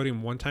found the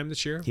podium one time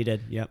this year. he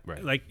did. Yep.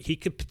 Right. Like he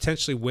could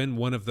potentially win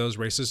one of those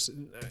races,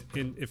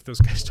 if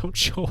those guys don't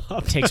show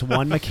up. It takes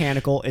one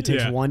mechanical. It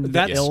takes one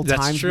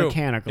ill-timed true.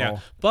 mechanical. Yeah.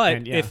 But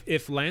And, yeah.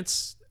 if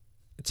Lance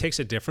takes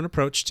a different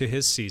approach to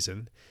his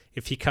season,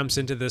 if he comes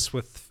into this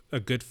with a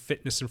good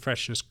fitness and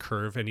freshness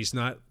curve, and he's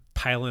not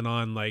piling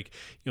on like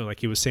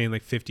he was saying,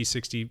 like 50,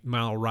 60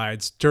 mile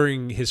rides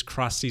during his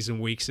cross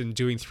season weeks and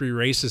doing 3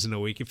 races in a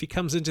week, if he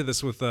comes into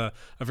this with a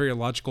very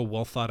logical,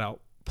 well thought out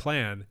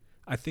plan,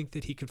 I think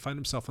that he could find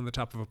himself on the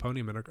top of a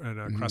podium in a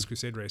Cross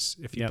Crusade race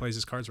if he Yep. plays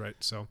his cards right.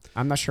 So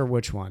I'm not sure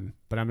which one,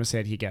 but I'm gonna say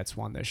that he gets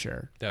one this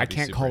year. That would I be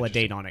can't super call a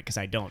interesting. date on it because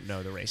I don't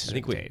know the races I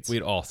think or dates.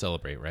 we'd all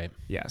celebrate, right?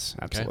 Yes,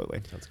 Okay.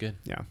 absolutely. Sounds good.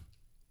 Yeah.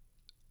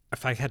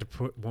 if I had to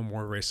put one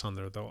more race on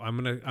there, though, I'm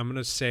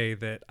gonna say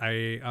that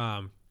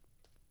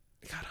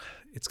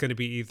it's gonna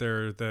be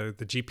either the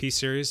GP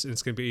series, and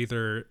it's gonna be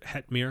either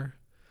Hetmir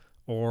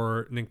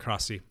or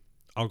Ninkasi.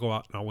 I'll go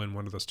out and I'll win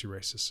one of those 2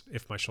 races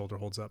if my shoulder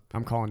holds up.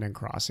 I'm calling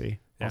Ninkasi.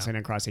 Yeah. I'll say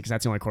Ninkasi because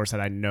that's the only course that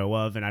I know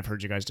of, and I've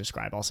heard you guys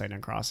describe. I'll say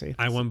Ninkasi.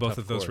 I won both tough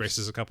of those course.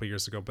 races a couple of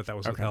years ago, but that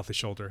was with a Okay. healthy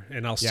shoulder,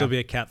 and I'll Yeah. still be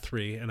at Cat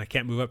 3, and I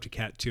can't move up to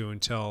Cat 2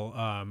 until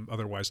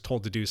otherwise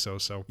told to do so.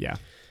 So Yeah.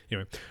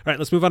 anyway, all right,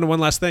 let's move on to one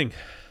last thing.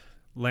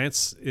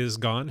 Lance is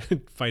gone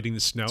fighting the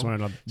snow. It's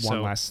one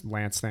So, last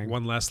Lance thing.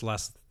 One less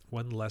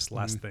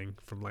thing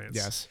from Lance.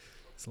 Yes.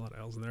 There's a lot of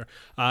L's in there.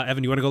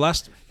 Evan, you want to go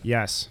last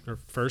Yes. or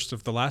first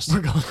of the last?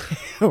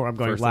 Oh, I'm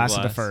going First of last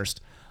of the last.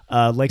 first.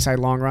 Lakeside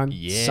Long Run,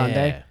 Yeah.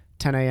 Sunday,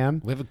 10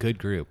 a.m. We have a good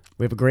group.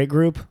 We have a great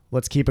group.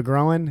 Let's keep it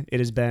growing. It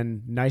has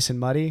been nice and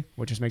muddy,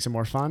 which just makes it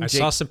more fun. I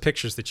saw some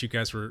pictures that you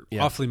guys were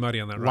Yeah. awfully muddy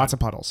on that ride. Lots of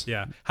puddles.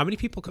 Yeah. How many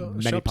people show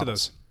Many up to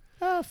puddles. those?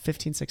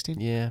 15, 16.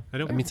 Yeah. I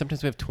know. I mean,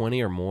 sometimes we have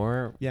 20 or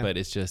more, Yeah. but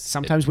it's just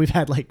Sometimes we've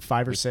had like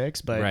 5 or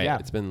 6, but right. yeah,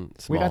 It's been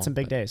small. we've had some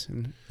big but days.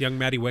 Mhm. Young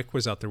Maddie Wick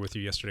was out there with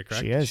you yesterday,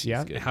 correct? She is,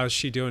 yeah. good. How's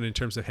she doing in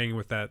terms of hanging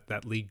with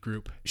that league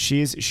group?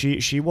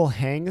 She will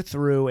hang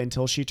through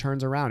until she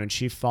turns around, and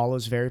she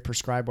follows very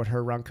prescribed what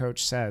her run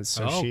coach says.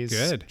 So Oh,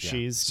 good.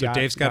 She's So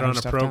Dave's got her on a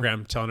stuff down.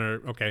 program telling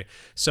her, okay,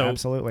 so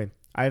Absolutely.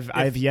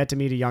 I've yet to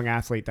meet a young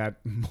athlete that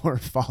more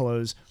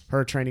follows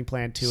her training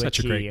plan to such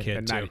a a T. great kid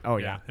than too. Maddie. Oh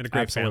yeah, and a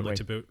great absolutely. family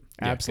to boot.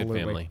 Yeah, Absolutely.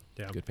 Good family.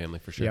 Yeah. Good family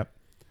for sure. Yep.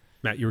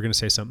 Matt, you were going to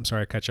say something.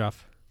 Sorry, I cut you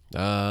off.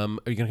 Are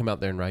you gonna come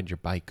out there and ride your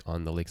bike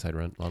on the Lakeside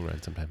Long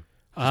Run sometime?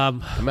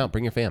 Come out,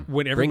 bring your fam.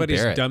 When Bring everybody's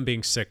Barrett. done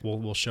being sick,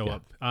 we'll show Yeah,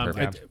 up.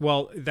 perfect.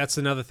 Well, that's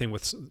another thing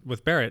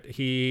with Barrett.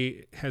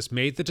 He has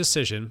made the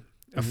decision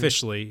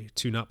officially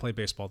to not play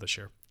baseball this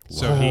year.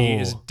 So he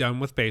is done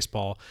with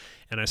baseball.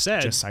 And I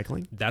said, Just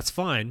cycling? That's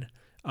fine.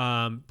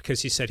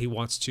 Because he said he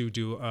wants to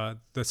do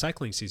the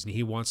cycling season.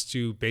 He wants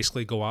to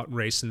basically go out and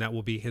race, and that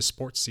will be his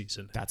sports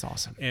season. That's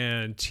awesome.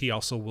 And he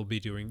also will be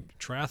doing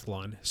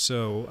triathlon.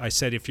 So I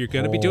said, if you're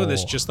going to be doing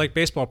this, just like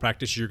baseball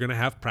practice, you're going to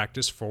have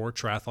practice for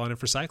triathlon and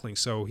for cycling.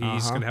 So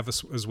he's going to have a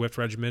Zwift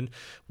regimen.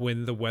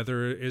 When the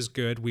weather is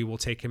good, we will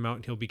take him out,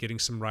 and he'll be getting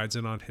some rides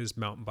in on his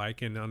mountain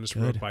bike and on his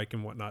road bike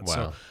and whatnot. Wow.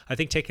 So I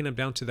think taking him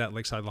down to that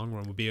Lakeside Long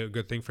Run would be a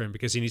good thing for him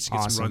because he needs to get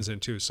some Awesome. runs in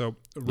too. So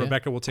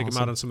Rebecca will take him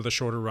out on some of the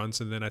shorter runs,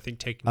 and then I think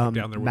taking him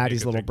down there would be a Maddie's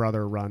good little thing.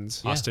 brother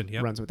runs. Austin,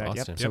 yep. runs with that.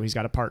 Austin. Yep. So he's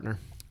got a partner.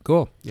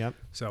 Cool. Yep.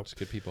 So It's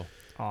good people.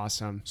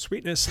 Awesome.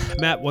 sweetness.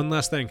 Matt, one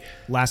last thing.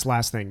 Last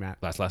thing, Matt.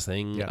 Last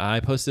thing. Yep. I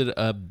posted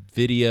a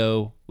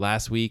video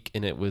last week,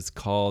 and it was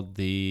called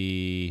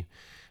I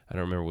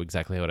don't remember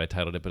exactly what I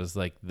titled it, but it's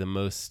like the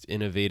most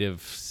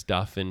innovative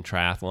stuff in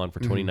triathlon for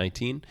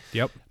 2019.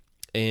 Yep.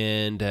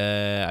 And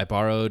I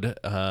borrowed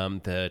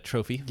the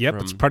trophy. Yep.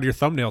 from- It's part of your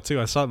thumbnail too.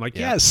 I saw it. I'm like,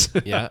 Yeah. yes.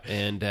 Yeah,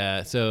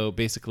 and so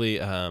basically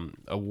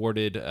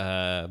awarded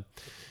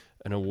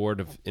an award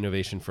of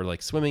innovation for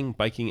like swimming,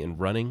 biking, and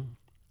running.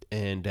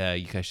 And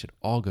you guys should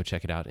all go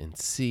check it out and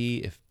see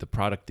if the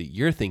product that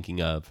you're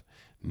thinking of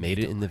made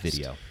it in the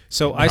video.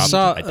 So I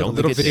saw I a don't think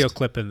little it video did.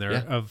 clip in there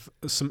Yeah. of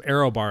some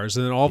aero bars,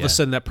 and then all of Yeah. a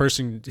sudden that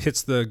person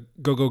hits the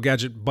Go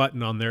Gadget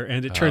button on there,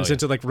 and it turns yeah.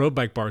 into like road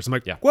bike bars. I'm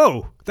like, Yeah.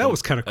 whoa, that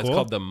was kind of That's cool.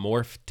 called the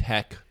Morph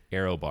Tech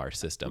Aero Bar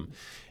System.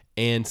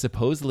 And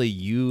supposedly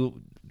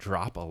you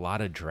drop a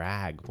lot of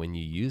drag when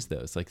you use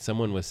those. Like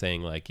someone was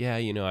saying like, yeah,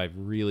 I've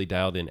really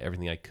dialed in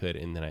everything I could,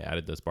 and then I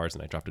added those bars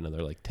and I dropped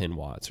another like 10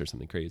 watts or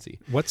something crazy.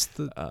 What's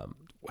the?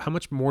 How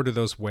much more do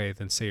those weigh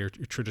than say your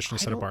traditional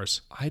set of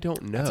bars? I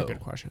don't know. That's a good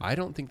question. I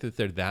don't think that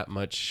they're that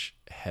much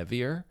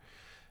heavier.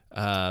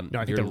 No, I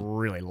think you're- they're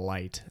really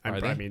light. Are I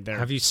they? mean, they're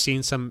Have you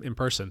seen some in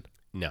person?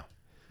 No.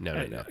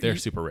 They're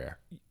super rare.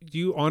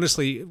 You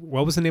honestly,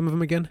 what was the name of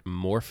them again?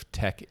 Morph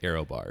Tech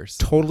Aero Bars.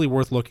 Totally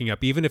worth looking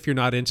up, even if you're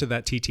not into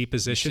that TT You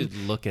position. should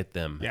look at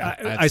them.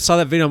 I saw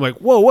that video. I'm like,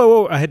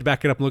 whoa! I had to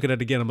back it up and look at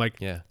it again. I'm like,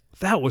 Yeah.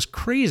 that was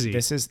crazy.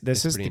 This is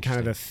pretty the kind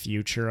of the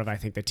future of I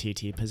think the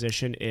TT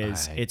position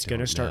is I it's going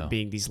to don't start know.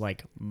 being these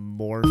like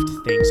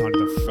morphed things onto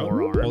the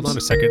forearms. Hold on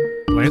a second.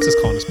 Lance is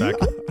calling us back.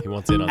 He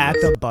wants in on At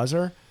this. the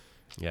buzzer.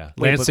 Yeah.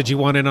 Lance, did you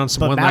want in on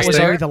some but one Matt last was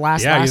thing? already the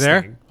last Yeah, you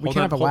there? thing. We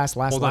can't have a last.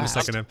 Hold on a last.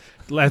 second.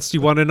 Lance, do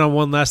you want in on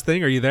one last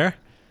thing? Are you there?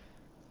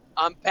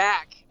 I'm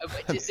back.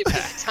 Is it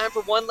time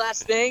for one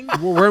last thing?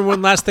 We're in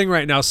one last thing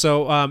right now,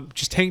 so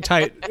just hang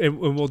tight and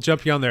we'll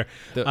jump you on there.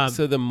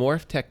 So the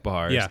Morph Tech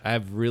bars, yeah. I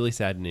have really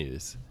sad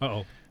news.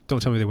 Uh-oh. Don't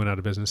tell me they went out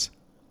of business.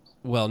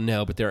 Well,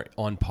 no, but they're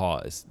on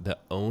pause. The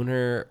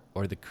owner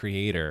or the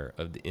creator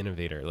of the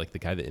innovator, like the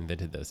guy that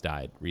invented those,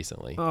 died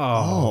recently.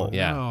 Oh,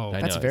 yeah. no.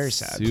 I That's know, very it's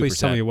sad. super Please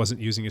tell sad. me it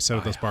wasn't using a set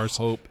of those bars.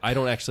 I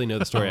don't actually know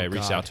the story. I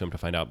reached God. out to him to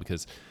find out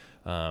because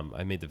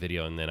I made the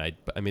video and then I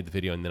made the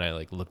video and then I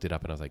like looked it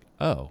up and I was like,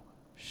 oh,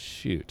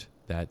 shoot.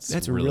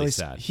 That's really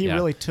sad. He Yeah.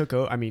 really took.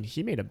 I mean,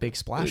 he made a big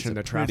splash was in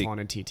a the pretty- triathlon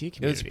and TT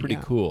community. It was pretty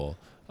yeah. cool.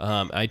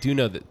 I do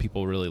know that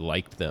people really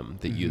liked them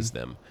that Mm-hmm. used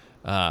them.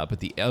 But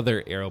the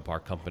other aero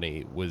bar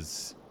company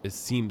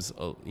seems,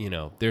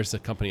 there's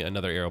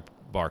another aero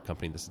bar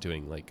company that's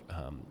doing like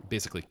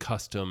basically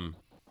custom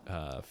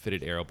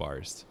fitted aero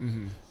bars.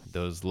 Mm-hmm.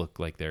 Those look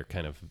like they're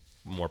kind of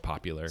more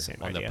popular Same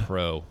on idea. the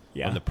pro,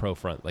 Yeah. on the pro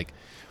front. Like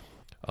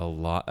a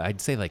lot, I'd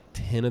say like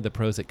 10 of the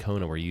pros at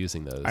Kona were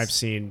using those. I've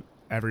seen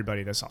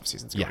everybody this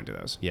offseason's Yeah. going to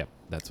those. Yep,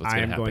 that's what's I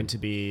going am to happen. going to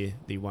be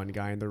the one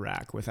guy in the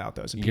rack without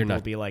those. And You're people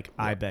not- will be like,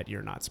 I bet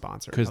you're not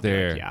sponsored. because I'll be like,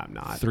 they're yeah, I'm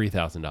not.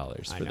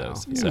 $3,000 I for know.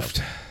 those. So,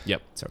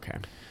 yep. It's okay.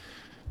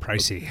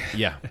 Pricey.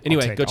 Yeah.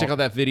 Anyway, take go check all- out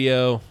that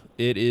video.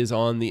 It is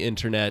on the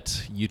internet,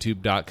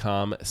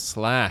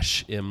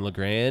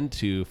 youtube.com/mlegrand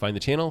to find the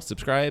channel,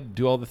 subscribe,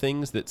 do all the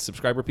things that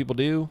subscriber people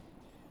do.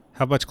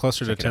 How much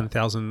closer Check to it out.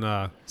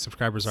 10,000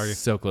 subscribers are you?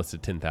 So close to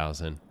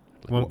 10,000.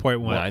 1.1.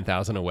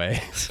 9,000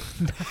 away.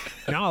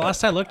 No,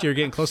 last I looked, you were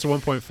getting close to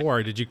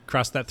 1.4. Did you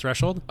cross that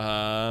threshold?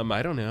 I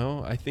don't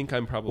know. I think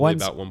I'm probably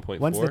When's- about 1.4.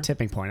 When's the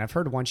tipping point? I've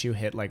heard once you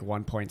hit like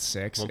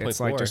 1.6, it's 1.4,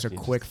 like just a you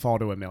quick fall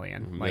to a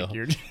million. Like Mill.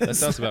 you're That just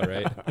sounds about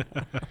right.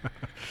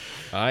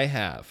 I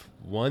have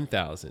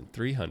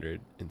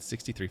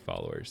 1,363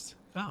 followers.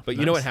 Oh, But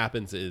you know nice. what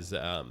happens is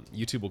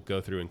YouTube will go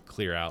through and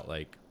clear out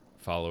like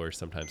followers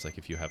sometimes, like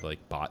if you have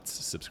like bots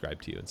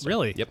subscribe to you and stuff.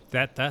 Really? Yep.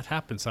 That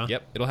happens, huh?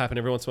 Yep. It'll happen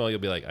every once in a while. You'll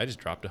be like, I just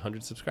dropped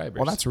 100 subscribers.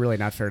 Well, that's really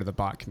not fair to the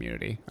bot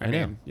community. I know.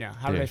 mean, yeah.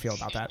 How do Dude. they feel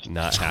about that?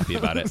 Not happy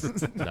about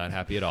it. Not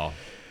happy at all.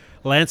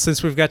 Lance,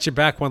 since we've got you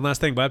back, one last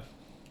thing, bud.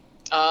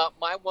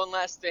 My one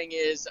last thing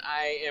is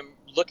I am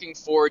looking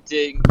forward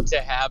to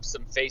have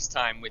some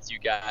FaceTime with you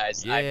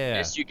guys. I Yeah.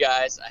 missed you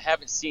guys. I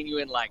haven't seen you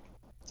in like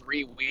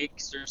 3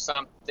 weeks or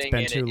something.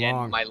 been too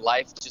long. And my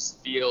life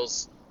just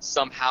feels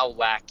somehow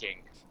lacking.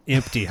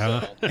 Empty,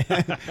 huh?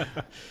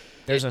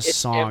 There's a It's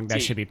song that empty.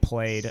 should be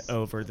played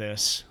over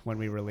this when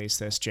we release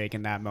this, Jake,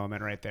 in that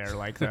moment right there.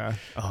 Like the,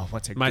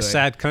 what's a My good...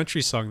 sad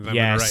country song that I'm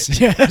going to write.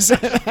 Yes,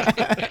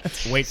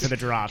 yes. Wait for the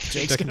drop.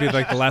 Jake's That could be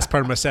like the last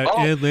part of my set. Oh.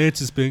 And Lance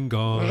has been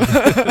gone.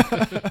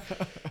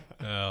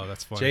 Oh,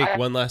 that's funny. Jake,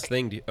 one last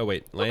thing. Oh,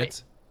 wait.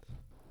 Lance?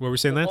 What were we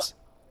saying, Lance?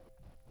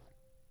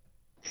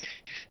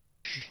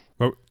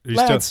 What, are you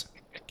Lance, still?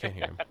 Can't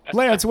hear him.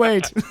 Lance,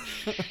 wait.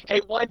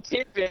 Hey, one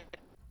tidbit.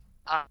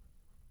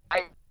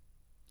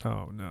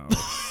 Oh no!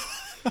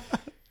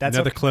 That's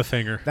Another a,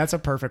 cliffhanger. that's a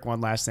perfect one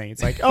last thing.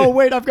 It's like, oh,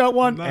 wait, I've got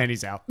one. And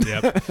he's out.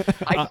 Yep.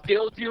 I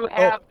still do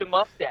have the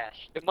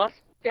mustache. The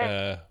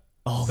mustache.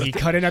 Oh, he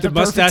cut in at the, The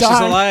perfect mustache is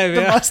time. alive,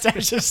 The yeah.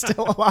 mustache is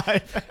still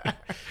alive.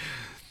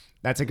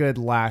 That's a good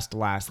last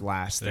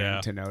thing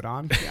Yeah. to note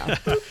on. Yeah.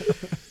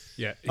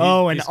 Yeah.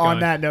 And he's on gone.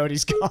 that note,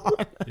 he's gone.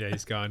 Yeah,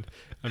 he's gone.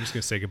 I'm just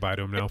gonna say goodbye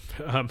to him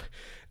now.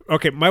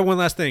 Okay, my one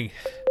last thing.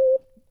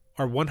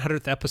 Our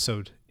 100th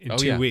episode in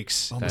 2 yeah.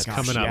 weeks my is gosh,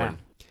 coming up. yeah.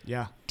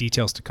 Yeah.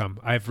 Details to come.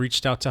 I've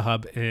reached out to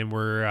Hub, and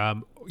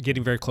we're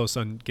getting very close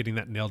on getting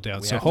that nailed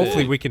down. So have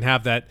hopefully to- we can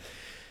have that.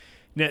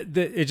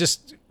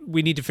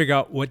 We need to figure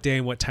out what day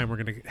and what time we're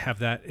going to have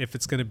that. If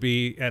it's going to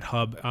be at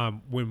Hub,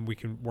 when we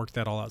can work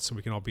that all out, so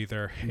we can all be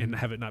there and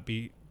have it not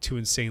be too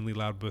insanely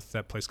loud with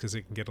that place, because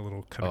it can get a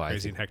little kind of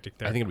crazy and hectic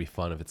there. I think it'll be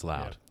fun if it's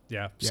loud.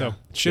 Yeah. Yeah. So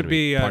It's should gonna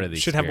be be part of the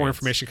should have more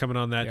experience. information coming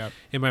on that. Yep.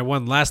 And my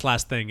one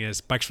last thing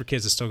is Bikes for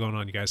Kids is still going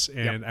on, you guys,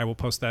 and I will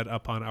post that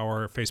up on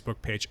our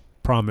Facebook page.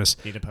 Promise.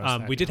 Need to post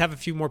that, we did yeah. have a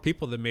few more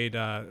people that made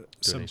some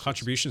Donations.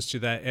 contributions to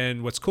that,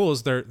 and what's cool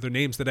is they're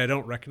names that I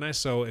don't recognize.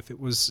 So if it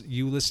was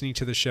you listening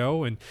to the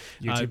show and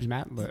YouTube's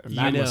Matt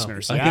I know.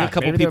 listeners. I Yeah, think a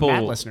couple maybe they're Matt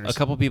people, listeners. a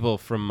couple people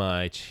from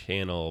my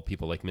channel,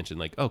 people like mentioned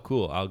like, oh,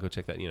 cool, I'll go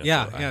check that. You know,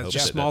 yeah, so I yeah, hope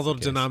just that small that's the little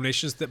case.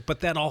 denominations. But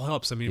that all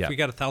helps. I mean, Yeah. if we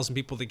got 1,000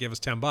 people that give us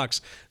 $10,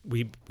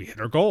 we hit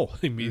our goal.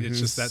 I mean, it's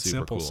just that Super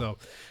simple. cool.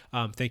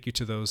 So, thank you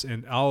to those,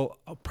 and I'll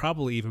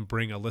probably even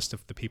bring a list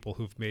of the people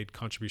who've made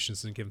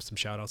contributions and give them some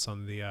shout outs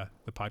on the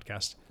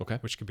podcast. Okay.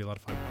 Which could be a lot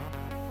of fun.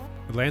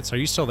 Lance, are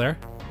you still there?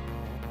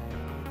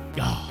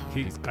 Oh,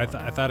 I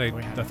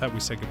thought we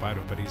said goodbye to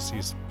him, but he's I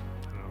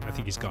don't know, I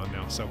think he's gone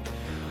now. So,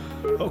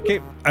 okay,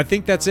 I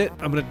think that's it.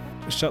 I'm gonna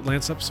shut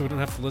Lance up so we don't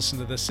have to listen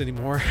to this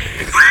anymore.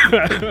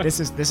 this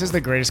is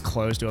the greatest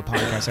close to a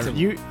podcast ever.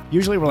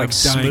 Usually we're like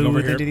I'm dying over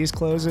smooth here. into these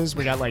closes.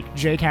 We got like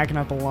Jake hacking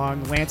up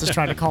along. Lance is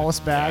trying to call us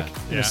back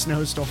in Yeah. a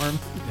snowstorm.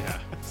 Yeah,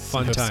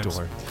 fun times.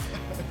 Snowstorm.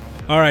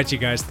 All right, you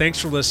guys. Thanks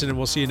for listening.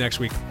 We'll see you next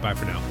week. Bye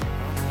for now.